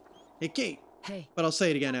hey, Kate. Hey. But I'll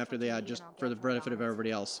say it again after the ad, just for the benefit of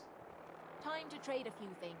everybody else. Time to trade a few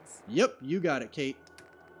things. Yep, you got it, Kate.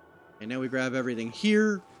 And now we grab everything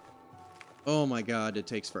here. Oh my god, it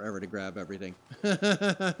takes forever to grab everything.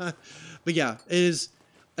 But yeah, it is.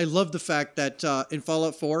 I love the fact that in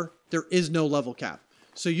Fallout 4 there is no level cap,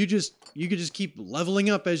 so you could just keep leveling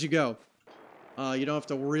up as you go. You don't have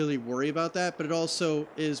to really worry about that, but it also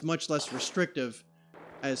is much less restrictive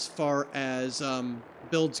as far as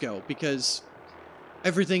builds go, because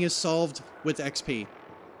everything is solved with XP.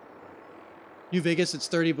 New Vegas, it's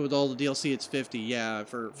 30, but with all the DLC, it's 50. Yeah,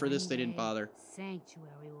 for this, they didn't bother.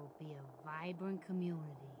 Sanctuary will be a vibrant community.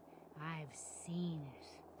 I've seen it.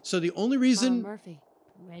 So the only reason... Murphy,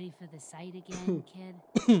 ready for the site again, kid?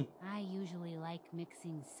 I usually like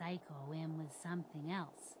mixing Psycho in with something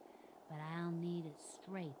else, but I'll need it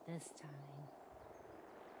straight this time.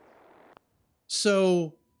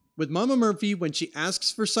 So, with Mama Murphy, when she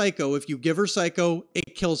asks for Psycho, if you give her Psycho,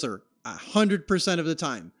 it kills her 100% of the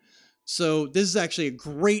time. So this is actually a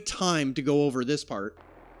great time to go over this part.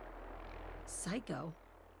 Psycho?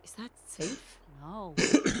 Is that safe? No,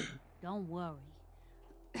 don't worry.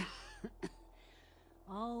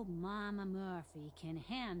 Oh, Mama Murphy can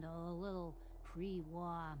handle a little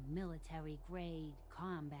pre-war military-grade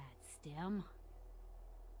combat stim.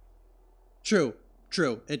 True.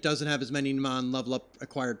 It doesn't have as many non-level up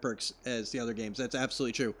acquired perks as the other games. That's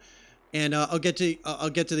absolutely true. And I'll get to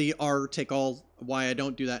the R take all why I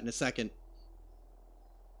don't do that in a second.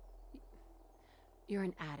 You're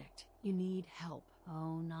an addict. You need help.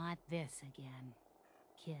 Oh, not this again.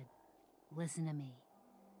 Kid, listen to me.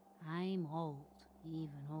 I'm old, even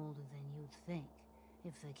older than you'd think.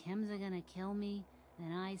 If the chems are gonna kill me,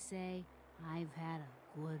 then I say I've had a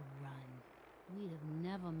good run. We'd have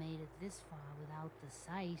never made it this far without the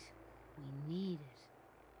site. We need it.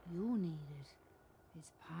 You need it.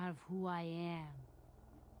 It's part of who I am.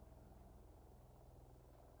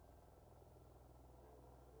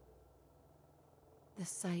 The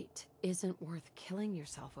site isn't worth killing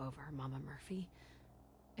yourself over, Mama Murphy.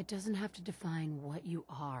 It doesn't have to define what you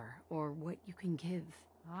are or what you can give.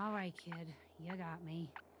 All right, kid. You got me.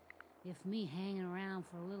 If me hanging around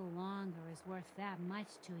for a little longer is worth that much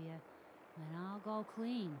to you, then I'll go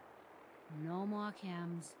clean. No more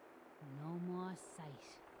chems. No more site.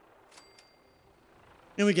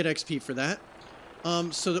 And we get XP for that. Oh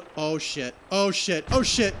shit.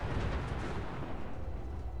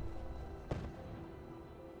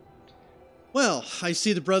 Well, I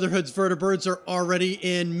see the Brotherhood's vertibirds are already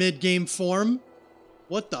in mid-game form.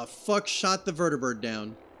 What the fuck shot the vertibird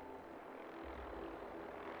down?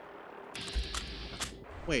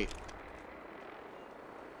 Wait.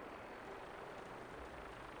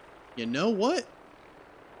 You know what?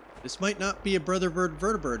 This might not be a Brotherhood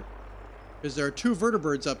vertibird, because there are two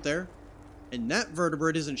vertibirds up there, and that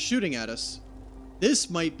vertibird isn't shooting at us. This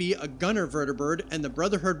might be a gunner vertibird, and the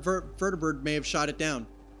Brotherhood vertibird may have shot it down.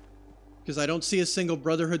 Because I don't see a single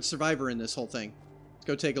Brotherhood survivor in this whole thing. Let's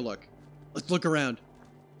go take a look. Let's look around.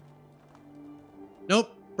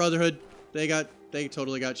 Nope, Brotherhood. They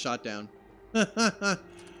totally got shot down. That's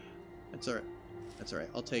alright. That's alright.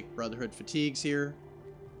 I'll take Brotherhood fatigues here.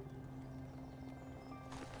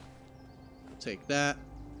 take that.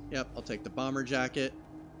 Yep, I'll take the bomber jacket.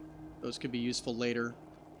 Those could be useful later.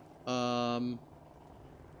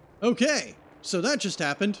 Okay, so that just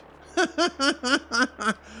happened.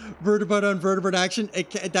 Vertebrate on vertebrate action.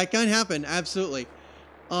 That can happen, absolutely.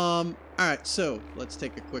 All right, so let's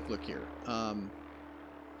take a quick look here.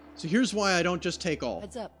 So here's why I don't just take all.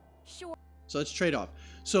 Heads up. Sure. So let's trade off.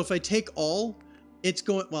 So if I take all, it's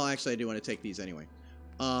going... Well, actually, I do want to take these anyway.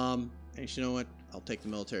 Actually, you know what? I'll take the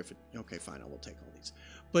military. Okay, fine. I will take all these.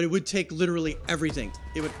 But it would take literally everything.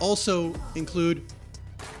 It would also include...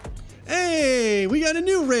 Hey, we got a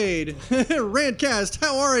new raid. Randcast,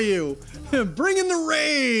 how are you? Bringing the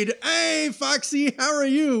raid. Hey, Foxy, how are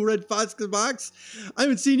you? Red Fox Box. I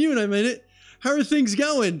haven't seen you in a minute. How are things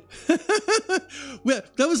going? Well,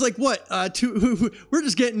 that was like what? We're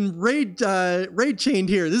just getting raid chained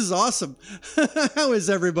here. This is awesome. How is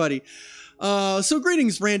everybody? So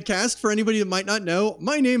greetings, Randcast. For anybody that might not know,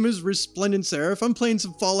 my name is Resplendent Seraph. I'm playing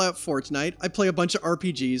some Fallout 4 tonight. I play a bunch of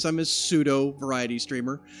RPGs. I'm a pseudo variety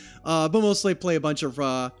streamer, but mostly play a bunch of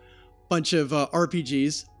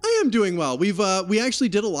RPGs. I am doing well. We actually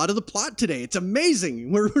did a lot of the plot today. It's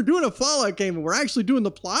amazing. We're doing a Fallout game and we're actually doing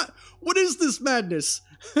the plot. What is this madness?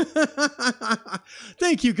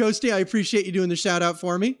 Thank you, Ghosty. I appreciate you doing the shout out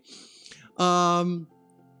for me.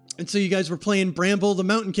 And so you guys were playing Bramble the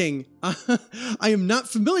Mountain King. I am not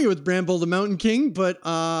familiar with Bramble the Mountain King, but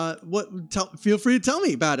feel free to tell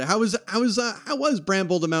me about it. How was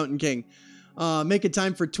Bramble the Mountain King? Making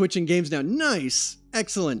time for Twitch and games now. Nice,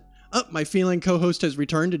 excellent. My feline co-host has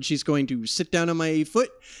returned, and she's going to sit down on my foot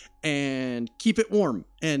and keep it warm.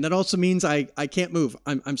 And that also means I can't move.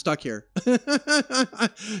 I'm stuck here.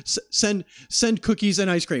 Send cookies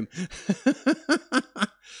and ice cream.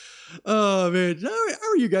 Oh man, how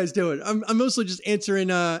are you guys doing? I'm mostly just answering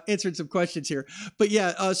some questions here. But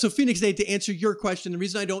yeah, so Phoenix Nate, to answer your question, the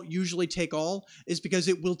reason I don't usually take all is because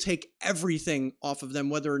it will take everything off of them,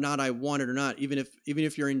 whether or not I want it or not. Even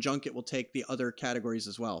if you're in junk, it will take the other categories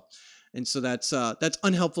as well. And so that's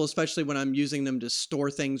unhelpful, especially when I'm using them to store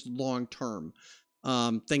things long term.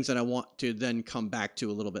 Things that I want to then come back to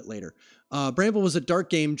a little bit later. Bramble was a dark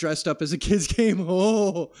game dressed up as a kid's game.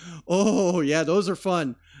 Oh yeah, those are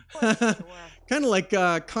fun. Kind of like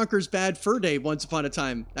Conker's Bad Fur Day once upon a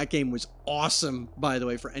time. That game was awesome, by the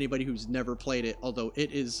way, for anybody who's never played it, although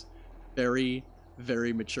it is very,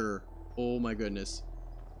 very mature. Oh my goodness.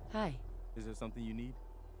 Hi. Is there something you need?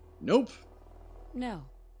 Nope. No,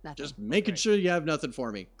 nothing. Just making sure you have nothing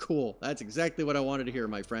for me. Cool. That's exactly what I wanted to hear,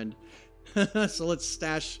 my friend. So let's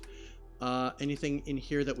stash anything in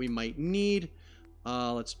here that we might need.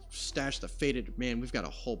 Let's stash the faded... Man, we've got a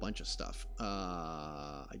whole bunch of stuff.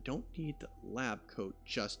 I don't need the lab coat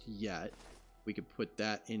just yet. We could put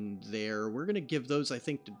that in there. We're going to give those, I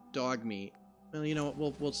think, to dog meat. Well, you know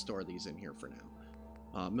what? We'll store these in here for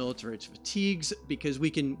now. Military fatigues, because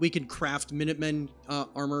we can craft Minutemen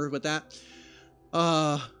armor with that.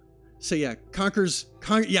 So yeah, Conker's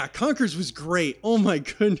was great. Oh my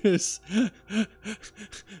goodness.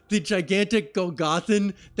 The gigantic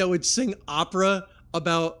Golgothan that would sing opera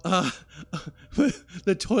about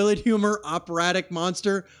the toilet humor operatic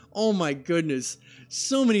monster. Oh my goodness.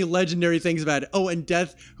 So many legendary things about it. Oh, and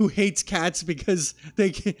Death, who hates cats because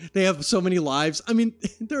they have so many lives. I mean,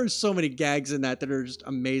 there are so many gags in that are just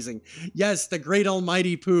amazing. Yes, the great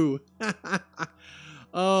almighty Pooh.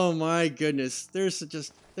 Oh my goodness.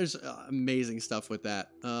 There's amazing stuff with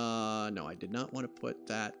that. No, I did not want to put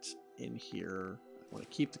that in here. I want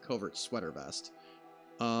to keep the covert sweater vest.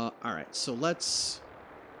 All right, so let's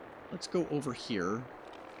go over here.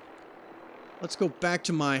 Let's go back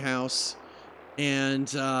to my house, and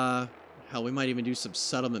hell, we might even do some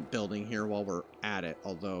settlement building here while we're at it.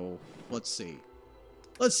 Although, let's see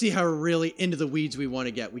how really into the weeds we want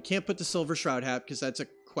to get. We can't put the silver shroud hat because that's a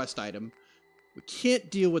quest item. We can't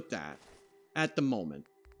deal with that at the moment,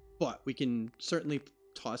 but we can certainly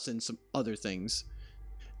toss in some other things.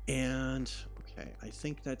 And okay, I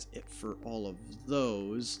think that's it for all of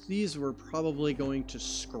those. These we're probably going to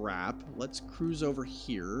scrap. Let's cruise over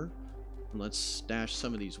here and let's stash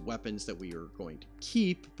some of these weapons that we are going to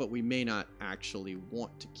keep, but we may not actually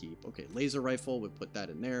want to keep. Okay, laser rifle, we'll put that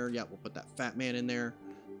in there. Yeah, we'll put that fat man in there.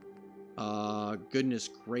 Goodness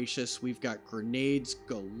gracious, we've got grenades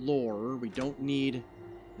galore. We don't need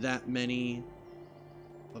that many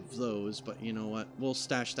of those, but you know what? We'll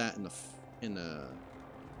stash that in the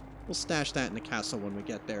castle when we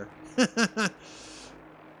get there. So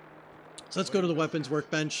let's go to the weapons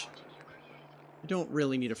workbench. I don't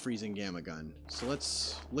really need a freezing gamma gun, so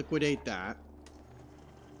let's liquidate that.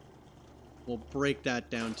 We'll break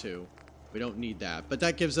that down too. We don't need that, but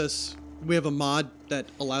that gives us... We have a mod that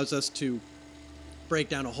allows us to break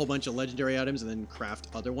down a whole bunch of legendary items and then craft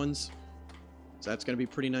other ones. So that's going to be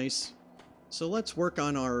pretty nice. So let's work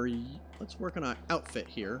on our outfit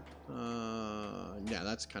here. Yeah,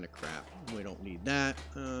 that's kind of crap. We don't need that.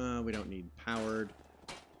 We don't need powered.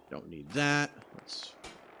 Don't need that. Let's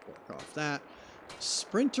work off that.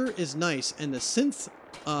 Sprinter is nice, and the synth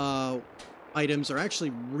items are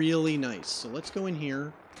actually really nice. So let's go in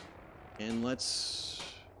here and let's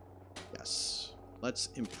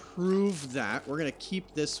improve that. We're gonna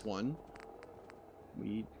keep this one.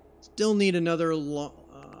 We still need another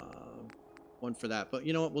one for that, but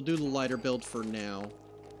you know what? We'll do the lighter build for now.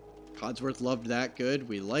 Codsworth loved that. Good.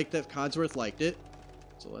 We like that Codsworth liked it.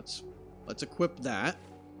 So let's equip that.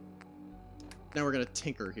 Now we're gonna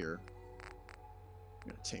tinker here.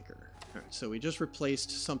 We're gonna tinker. All right. So we just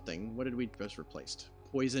replaced something. What did we just replace?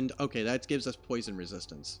 Poisoned. Okay, that gives us poison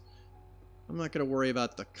resistance. I'm not gonna worry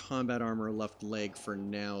about the combat armor left leg for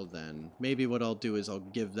now. Then maybe what I'll do is I'll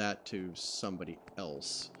give that to somebody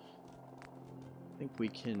else. I think we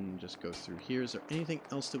can just go through here. Is there anything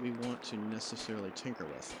else that we want to necessarily tinker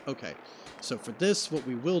with? Okay, so for this, what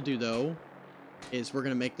we will do, though, is we're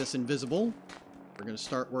going to make this invisible. We're going to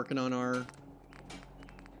start working on our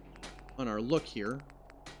look here.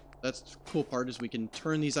 That's the cool part, is we can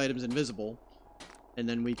turn these items invisible, and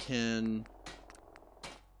then we can...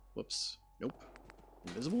 Whoops. Nope.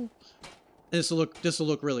 Invisible? And this will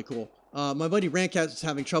look really cool. My buddy Rantcat is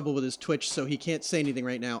having trouble with his Twitch, so he can't say anything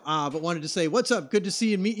right now. But wanted to say, what's up? Good to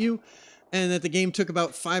see and meet you. And that the game took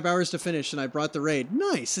about 5 hours to finish, and I brought the raid.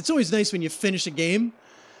 Nice. It's always nice when you finish a game.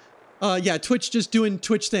 Yeah, Twitch just doing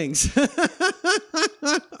Twitch things.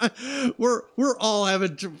 We're all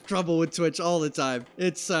having trouble with Twitch all the time.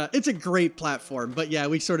 It's a great platform, but yeah,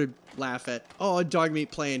 we sort of laugh at, oh, dog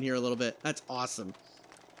meat playing here a little bit. That's awesome.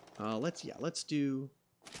 Let's do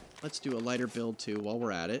a lighter build too while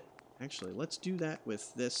we're at it. Actually, let's do that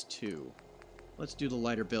with this too. Let's do the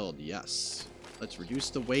lighter build. Yes. Let's reduce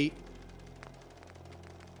the weight.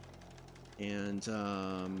 And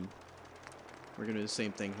we're gonna do the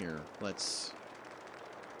same thing here. Let's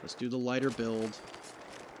do the lighter build.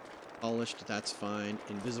 Polished, that's fine.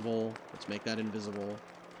 Invisible. Let's make that invisible.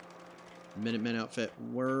 Minutemen outfit.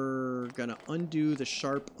 We're gonna undo the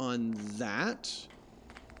sharp on that,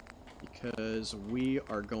 because we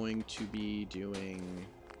are going to be doing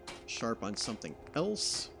sharp on something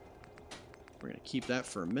else. We're going to keep that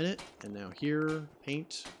for a minute. And now here,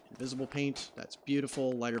 paint, invisible paint. That's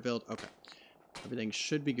beautiful. Lighter build. Okay. Everything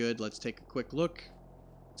should be good. Let's take a quick look.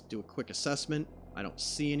 Let's do a quick assessment. I don't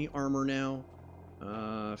see any armor now.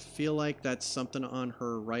 Feel like that's something on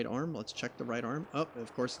her right arm. Let's check the right arm. Oh,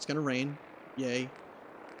 of course it's going to rain. Yay.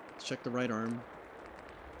 Let's check the right arm.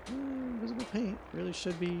 Invisible paint. Really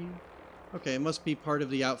should be... Okay, it must be part of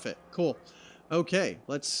the outfit. Cool. Okay,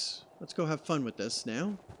 let's go have fun with this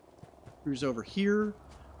now. Cruise over here.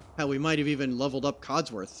 Hell, we might have even leveled up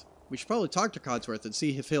Codsworth. We should probably talk to Codsworth and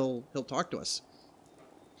see if he'll talk to us.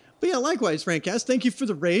 But yeah, likewise, Frankcast, thank you for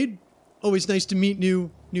the raid. Always nice to meet new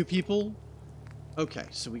people. Okay,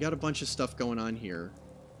 so we got a bunch of stuff going on here.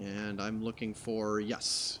 And I'm looking for...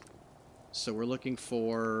 Yes. So we're looking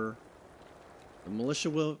for the militia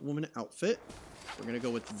woman outfit. We're going to go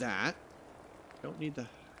with that. Don't need the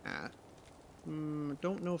hat.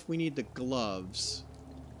 Don't know if we need the gloves.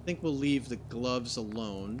 I think we'll leave the gloves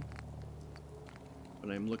alone. But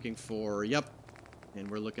I'm looking for... Yep. And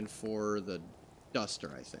we're looking for the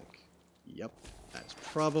duster, I think. Yep. That's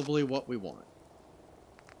probably what we want.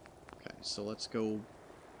 Okay, so let's go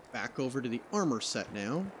back over to the armor set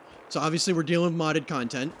now. So obviously we're dealing with modded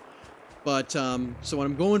content. But, so what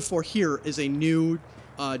I'm going for here is a new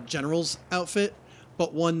general's outfit.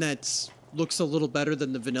 But one that's... looks a little better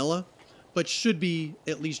than the vanilla, but should be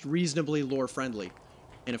at least reasonably lore friendly.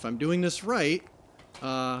 And if I'm doing this right,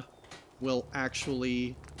 we'll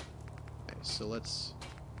actually... Okay, so let's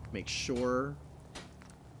make sure...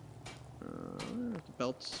 the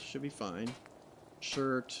belt should be fine.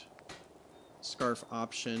 Shirt, scarf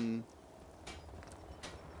option,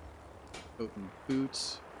 coat and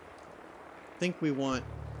boots. I think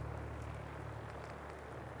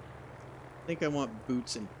I want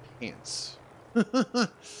boots and pants.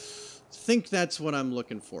 Think that's what I'm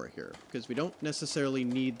looking for here, because we don't necessarily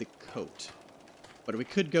need the coat, but we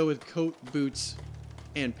could go with coat, boots,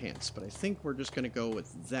 and pants. But I think we're just going to go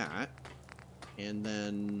with that, and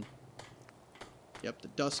then yep, the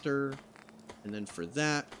duster, and then for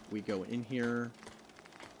that we go in here,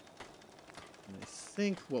 and I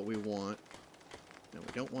think what we want... No,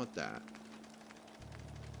 we don't want that.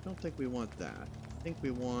 I don't think we want that. I think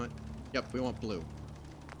we want... Yep, we want blue.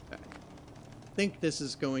 Okay. I think this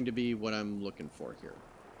is going to be what I'm looking for here.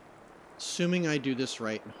 Assuming I do this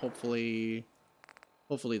right, and hopefully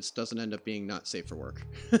this doesn't end up being not safe for work.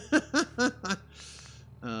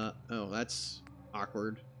 Oh, that's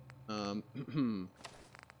awkward. Can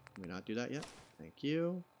we not do that yet? Thank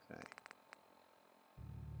you. Okay.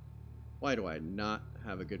 Why do I not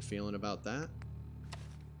have a good feeling about that?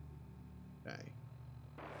 Okay.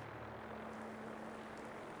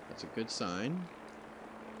 That's a good sign.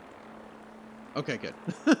 Okay, good.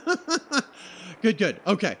 Good.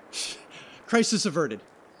 Okay. Crisis averted.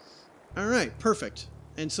 All right, perfect.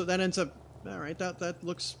 And so that ends up... All right, that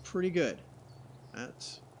looks pretty good.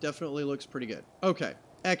 That definitely looks pretty good. Okay,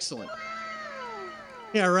 excellent.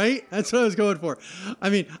 Yeah, right? That's what I was going for. I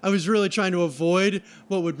mean, I was really trying to avoid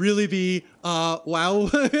what would really be, wow.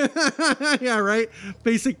 Yeah, right?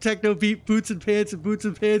 Basic techno beat, boots and pants and boots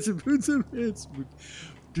and pants and boots and pants.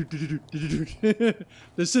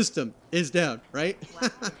 The system is down, right? Wow,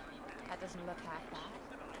 that doesn't look half bad.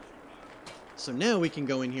 So now we can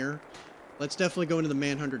go in here. Let's definitely go into the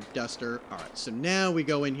Manhunter Duster. All right, so now we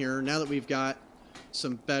go in here. Now that we've got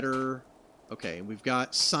some better... Okay, we've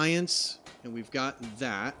got science, and we've got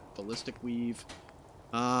that. Ballistic weave.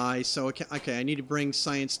 Okay, I need to bring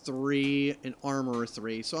science 3 and armor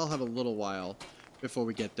 3, so I'll have a little while before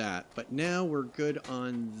we get that. But now we're good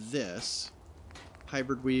on this.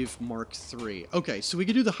 Hybrid weave Mark 3. Okay, so we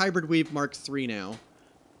can do the hybrid weave Mark 3 now,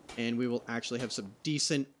 and we will actually have some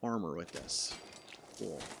decent armor with this.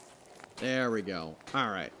 Cool. There we go.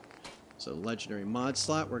 All right. So legendary mod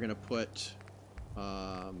slot, we're going to put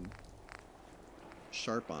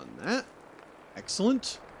sharp on that.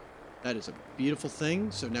 Excellent. That is a beautiful thing.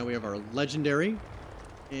 So now we have our legendary.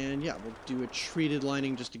 And yeah, we'll do a treated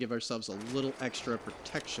lining just to give ourselves a little extra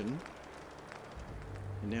protection.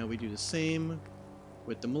 And now we do the same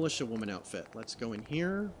with the militia woman outfit. Let's go in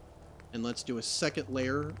here and let's do a second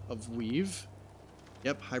layer of weave.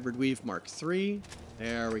 Yep, hybrid weave Mark 3.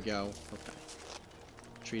 There we go. Okay.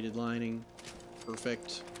 Treated lining.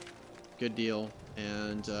 Perfect. Good deal.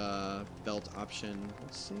 And belt option.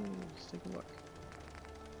 Let's see. Let's take a look.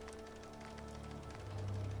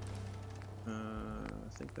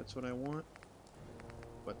 I think that's what I want.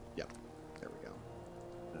 But, yeah. There we go.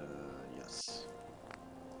 Yes.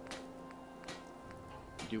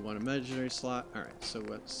 I do want a imaginary slot. Alright, so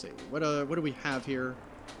let's see. What do we have here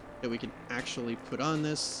that we can actually put on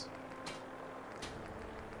this?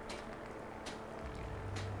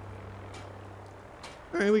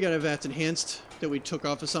 Alright, we got a VATS Enhanced that we took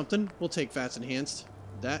off of something. We'll take VATS Enhanced.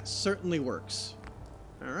 That certainly works.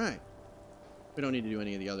 Alright. We don't need to do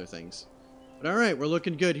any of the other things. But alright, we're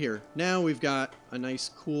looking good here. Now we've got a nice,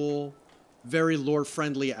 cool, very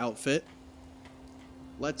lore-friendly outfit.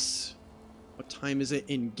 Let's... What time is it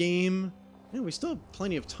in game? Yeah, we still have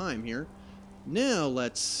plenty of time here. Now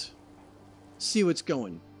let's see what's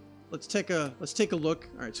going. Let's take a look.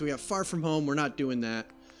 Alright, so we have Far From Home. We're not doing that.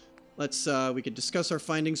 Let's, we could discuss our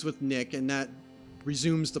findings with Nick, and that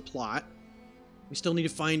resumes the plot. We still need to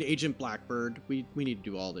find Agent Blackbird. We need to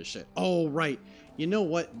do all this shit. Oh, right. You know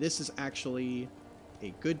what? This is actually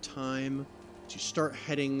a good time to start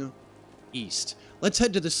heading east. Let's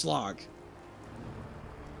head to the Slog.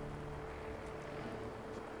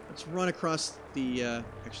 Let's run across the,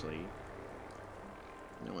 actually,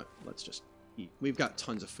 you know what? Let's just eat. We've got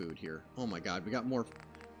tons of food here. Oh my god, we got more.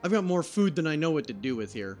 I've got more food than I know what to do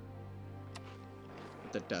with here.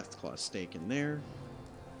 Put the Deathclaw steak in there.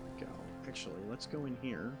 Go. Actually, let's go in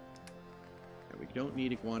here. Yeah, we don't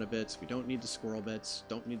need iguana bits. We don't need the squirrel bits.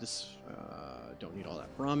 Don't need this. Don't need all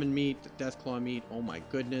that Brahmin meat, the Deathclaw meat. Oh my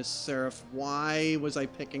goodness, Seraph. Why was I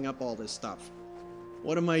picking up all this stuff?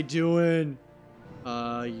 What am I doing?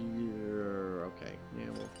 Okay.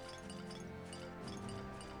 Yeah, well.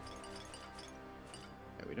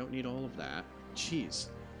 Yeah, we don't need all of that. Jeez.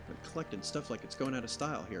 I'm collecting stuff like it's going out of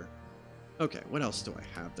style here. Okay, what else do I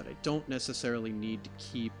have that I don't necessarily need to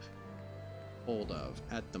keep hold of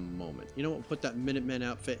at the moment? You know what? We'll put that Minutemen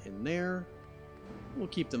outfit in there. We'll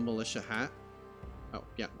keep the militia hat. Oh,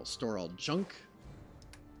 yeah, we'll store all junk.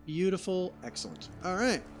 Beautiful. Excellent. All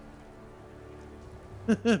right.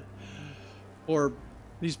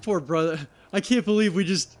 These poor brother. I can't believe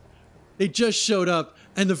they just showed up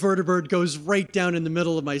and the vertibird goes right down in the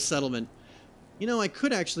middle of my settlement. You know, I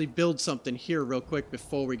could actually build something here real quick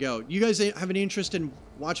before we go. You guys have any interest in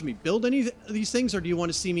watching me build any of these things, or do you want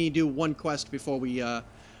to see me do one quest before we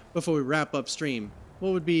wrap up stream?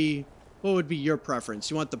 What would be your preference?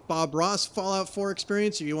 You want the Bob Ross Fallout 4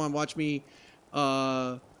 experience, or you want to watch me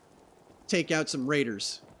take out some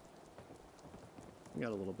raiders? We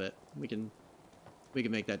got a little bit. We can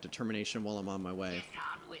make that determination while I'm on my way. Get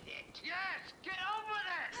on with it. Yes, get on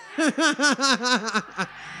with it.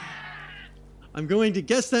 I'm going to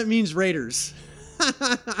guess that means raiders. So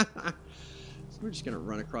we're just going to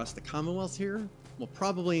run across the Commonwealth here. We'll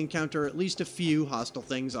probably encounter at least a few hostile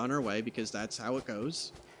things on our way because that's how it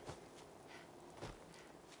goes.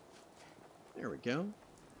 There we go.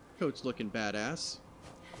 Coat's looking badass.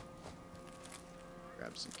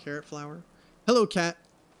 Grab some carrot flour. Hello, cat.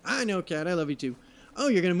 I know, cat. I love you too. Oh,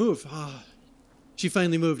 you're going to move. Oh, she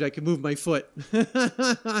finally moved. I can move my foot.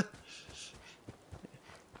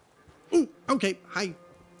 Ooh, okay. Hi.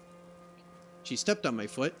 She stepped on my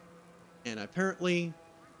foot. And apparently,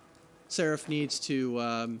 Seraph needs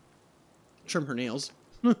to trim her nails.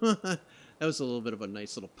 That was a little bit of a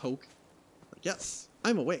nice little poke. But yes,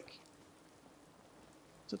 I'm awake.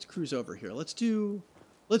 So let's cruise over here. Let's do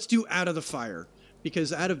Out of the Fire.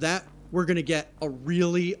 Because out of that, we're going to get a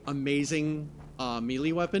really amazing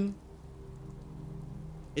melee weapon.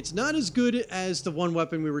 It's not as good as the one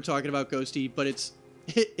weapon we were talking about, Ghosty, but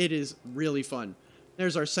it is really fun.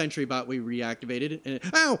 There's our sentry bot we reactivated. And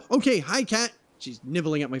ow! Okay, hi, cat. She's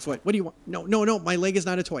nibbling at my foot. What do you want? No, no, no. My leg is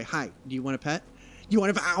not a toy. Hi. Do you want a pet? You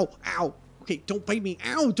want a... Ow! Ow! Okay, don't bite me.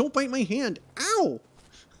 Ow! Don't bite my hand. Ow!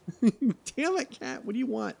 Damn it, cat. What do you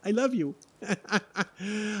want? I love you.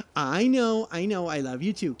 I know. I love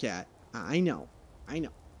you too, cat. I know. I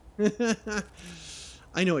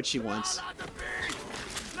know what she wants. No, not the bees!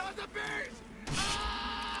 Not the bees!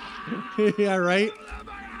 Ah! Yeah, right?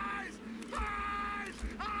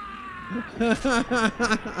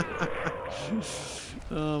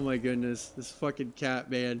 Oh my goodness. This fucking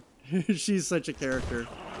cat, man. She's such a character.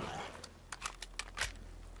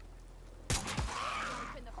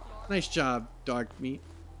 Nice job, dog meat.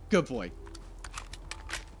 Good boy.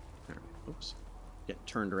 All right. Oops. Get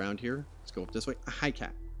turned around here. Let's go up this way. Hi,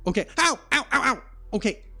 cat. Okay. Ow! Ow! Ow! Ow!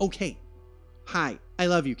 Okay. Okay. Hi. I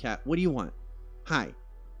love you, cat. What do you want? Hi.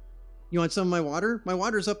 You want some of my water? My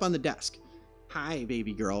water's up on the desk. Hi,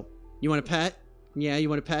 baby girl. You want a pet? Yeah, you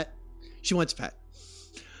want a pet? She wants a pet.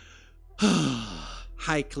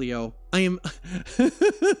 Hi, Cleo. I am...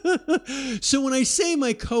 So when I say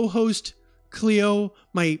my co-host, Cleo,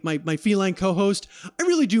 my feline co-host, I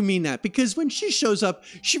really do mean that. Because when she shows up,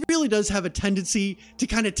 she really does have a tendency to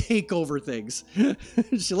kind of take over things.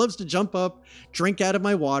 She loves to jump up, drink out of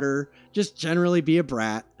my water, just generally be a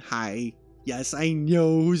brat. Hi. Yes, I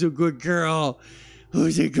know who's a good girl.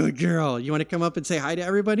 Who's a good girl? You want to come up and say hi to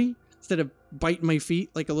everybody? Instead of biting my feet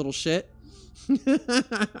like a little shit.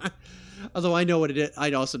 Although I know what it is.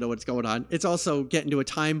 I also know what's going on. It's also getting to a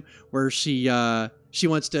time where she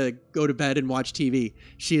wants to go to bed and watch TV.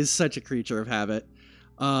 She is such a creature of habit.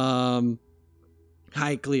 Hi,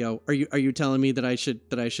 Cleo. Are you telling me that I should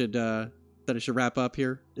wrap up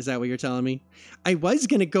here? Is that what you're telling me? I was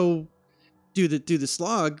gonna go do the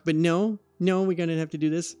slog, but no, we're gonna have to do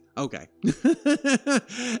this. Okay.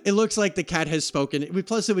 It looks like the cat has spoken.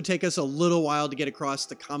 Plus, it would take us a little while to get across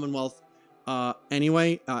the Commonwealth.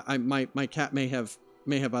 Anyway, my cat may have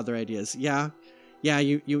other ideas. Yeah.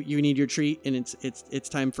 You need your treat, and it's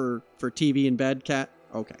time for TV in bed, cat.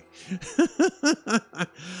 Okay.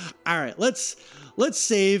 All right. Let's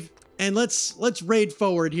save and let's raid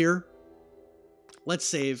forward here. Let's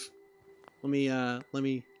save. Let me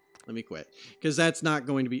quit because that's not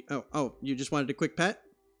going to be. Oh, you just wanted a quick pet?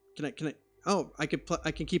 Can I? Oh, I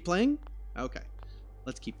can keep playing. Okay,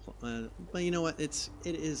 let's keep. But you know what? It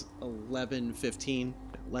is 11:15.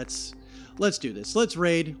 Let's do this. Let's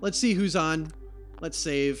raid. Let's see who's on. Let's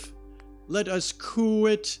save. Let us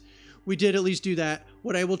quit. We did at least do that.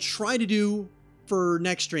 What I will try to do for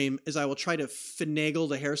next stream is I will try to finagle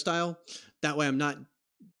the hairstyle. That way I'm not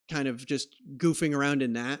kind of just goofing around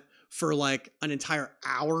in that for like an entire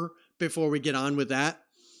hour before we get on with that.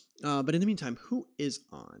 But in the meantime, who is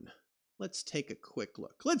on? Let's take a quick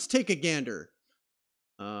look. Let's take a gander.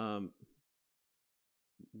 No,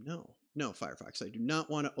 Firefox. I do not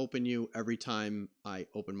want to open you every time I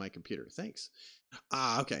open my computer. Thanks.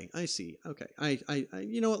 Okay. I see. Okay. I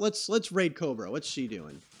you know what? Let's raid Cobra. What's she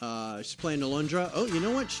doing? She's playing Alundra. Oh, you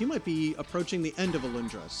know what? She might be approaching the end of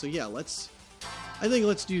Alundra. So yeah, I think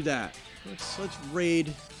let's do that. Let's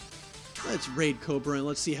raid Cobra and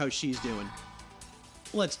let's see how she's doing.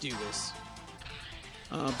 Let's do this.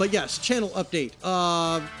 But yes, channel update.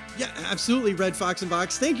 Yeah, absolutely, Red Fox and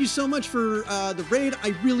Box. Thank you so much for the raid. I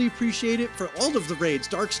really appreciate it for all of the raids.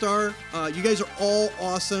 Dark Star, you guys are all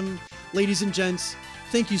awesome. Ladies and gents,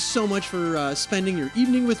 thank you so much for spending your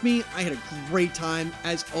evening with me. I had a great time,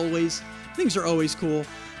 as always. Things are always cool.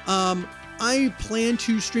 I plan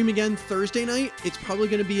to stream again Thursday night. It's probably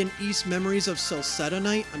going to be an East Memories of Salsetta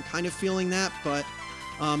night. I'm kind of feeling that, but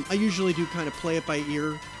I usually do kind of play it by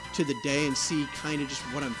ear to the day and see kind of just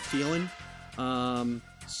what I'm feeling.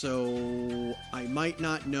 So I might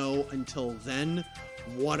not know until then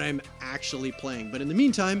what I'm actually playing. But in the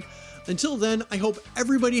meantime, until then, I hope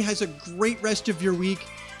everybody has a great rest of your week,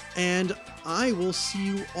 and I will see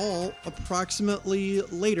you all approximately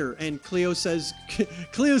later. And Cleo says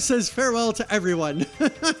farewell to everyone.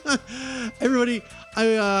 Everybody,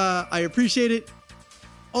 I appreciate it.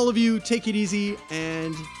 All of you, take it easy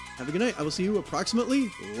and have a good night. I will see you approximately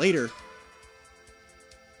later.